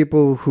one of the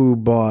people who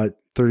bought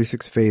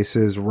 36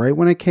 Faces right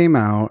when it came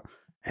out.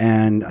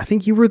 And I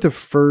think you were the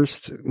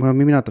first, well,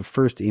 maybe not the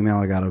first email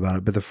I got about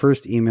it, but the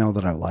first email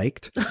that I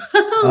liked.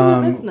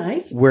 That's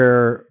nice.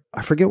 Where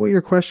I forget what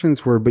your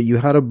questions were, but you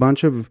had a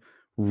bunch of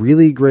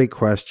really great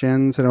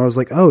questions. And I was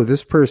like, oh,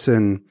 this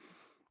person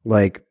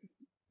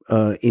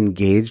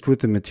engaged with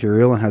the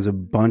material and has a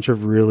bunch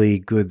of really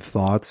good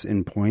thoughts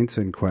and points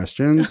and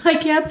questions. I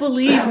can't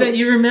believe that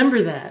you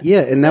remember that.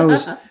 Yeah. And I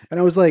was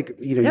like,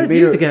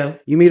 years ago.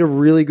 You made a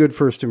really good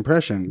first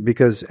impression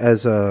because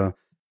as a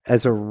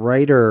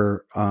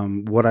writer,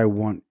 what I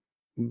want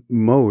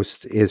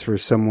most is for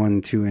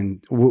someone to,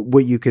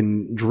 what you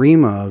can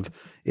dream of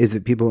is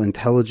that people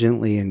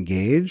intelligently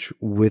engage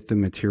with the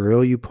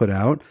material you put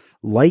out.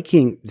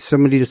 Liking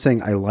somebody just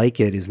saying I like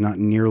it is not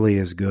nearly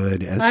as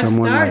good as 5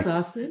 someone stars,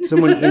 Austin.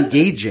 someone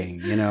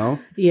engaging,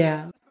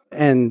 Yeah.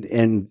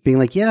 And being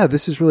like, yeah,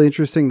 this is really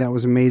interesting. That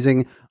was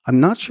amazing. I'm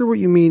not sure what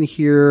you mean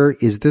here.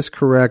 Is this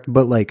correct?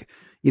 But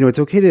it's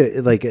okay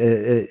to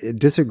a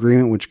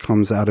disagreement which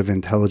comes out of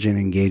intelligent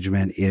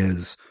engagement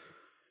is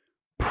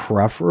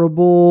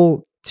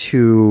preferable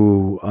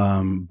to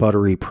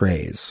buttery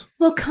praise.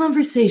 Well,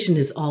 conversation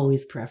is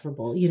always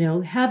preferable.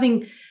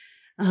 Having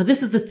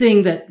this is the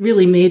thing that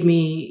really made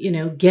me,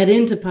 get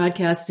into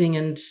podcasting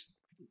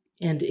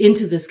and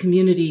into this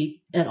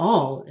community at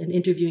all and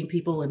interviewing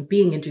people and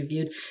being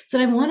interviewed. So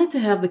I wanted to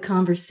have the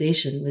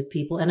conversation with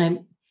people.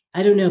 And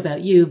I don't know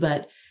about you,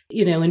 but,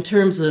 in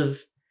terms of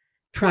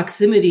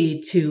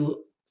proximity to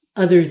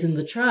others in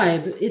the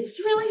tribe, it's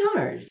really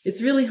hard.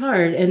 It's really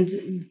hard.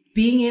 And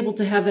being able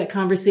to have that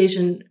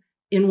conversation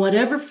in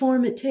whatever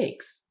form it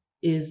takes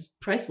is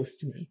priceless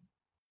to me.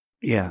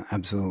 Yeah,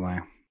 absolutely.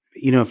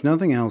 You know, if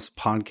nothing else,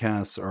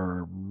 podcasts are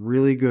a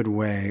really good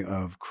way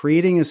of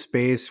creating a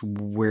space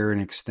where an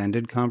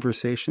extended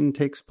conversation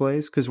takes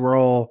place, because we're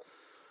all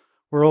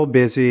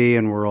busy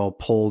and we're all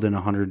pulled in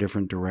 100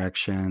 different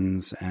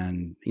directions.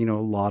 And, you know,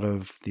 a lot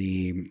of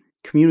the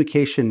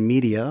communication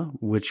media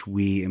which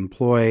we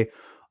employ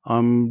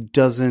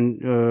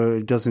doesn't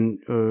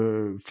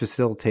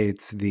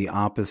facilitates the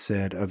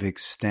opposite of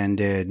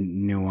extended,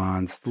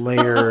 nuanced,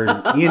 layered,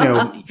 you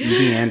know,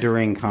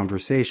 meandering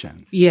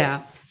conversation.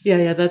 Yeah.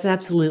 That's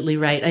absolutely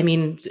right. I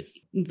mean,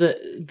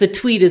 the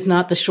tweet is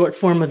not the short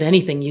form of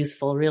anything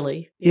useful,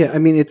 really. Yeah, I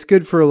mean, it's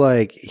good for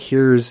like,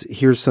 here's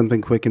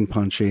something quick and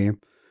punchy.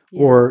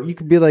 Yeah. Or you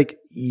could be like,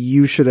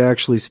 you should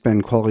actually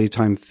spend quality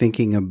time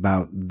thinking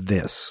about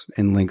this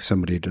and link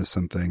somebody to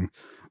something.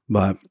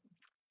 But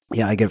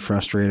yeah, I get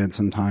frustrated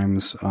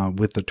sometimes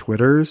with the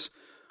Twitters,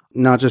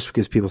 not just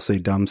because people say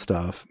dumb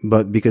stuff,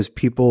 but because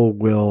people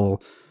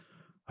will,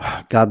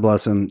 God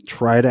bless them,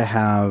 try to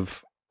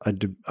have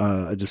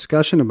a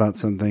discussion about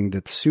something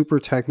that's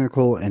super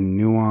technical and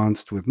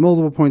nuanced with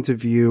multiple points of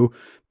view,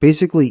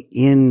 basically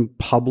in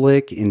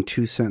public in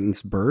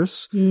 2-sentence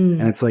bursts.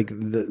 And it's like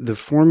the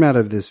format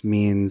of this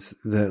means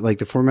that, like,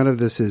 the format of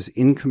this is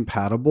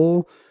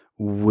incompatible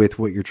with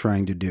what you're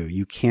trying to do.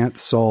 You can't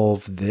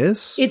solve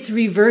this. It's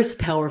reverse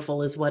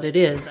powerful is what it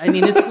is. I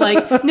mean, it's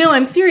like, no,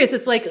 I'm serious.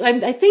 It's like,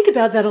 I think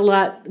about that a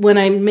lot when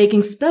I'm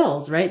making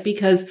spells, right?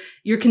 Because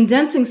you're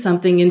condensing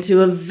something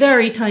into a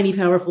very tiny,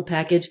 powerful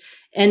package.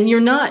 And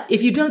you're not,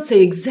 if you don't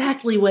say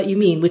exactly what you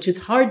mean, which is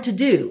hard to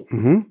do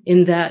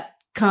in that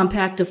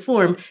compact of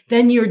form,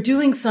 then you're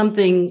doing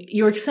something,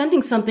 you're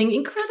sending something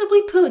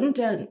incredibly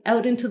potent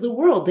out into the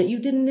world that you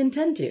didn't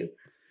intend to.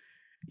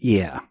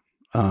 Yeah.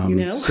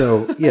 You know?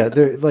 So yeah,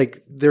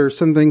 there are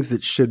some things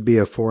that should be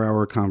a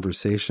 4-hour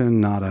conversation,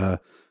 not a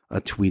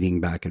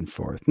tweeting back and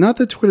forth. Not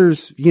that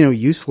Twitter's, you know,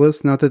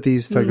 useless, not that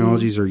these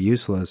technologies are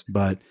useless,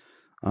 but,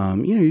 you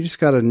know, you just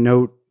got to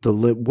note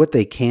what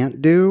they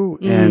can't do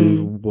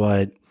and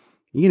what,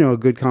 you know, a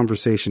good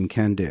conversation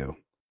can do.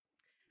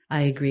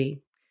 I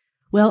agree.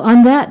 Well,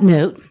 on that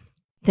note,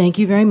 thank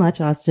you very much,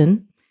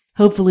 Austin.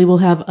 Hopefully we'll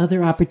have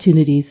other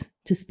opportunities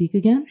to speak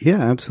again. Yeah,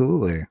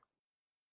 absolutely.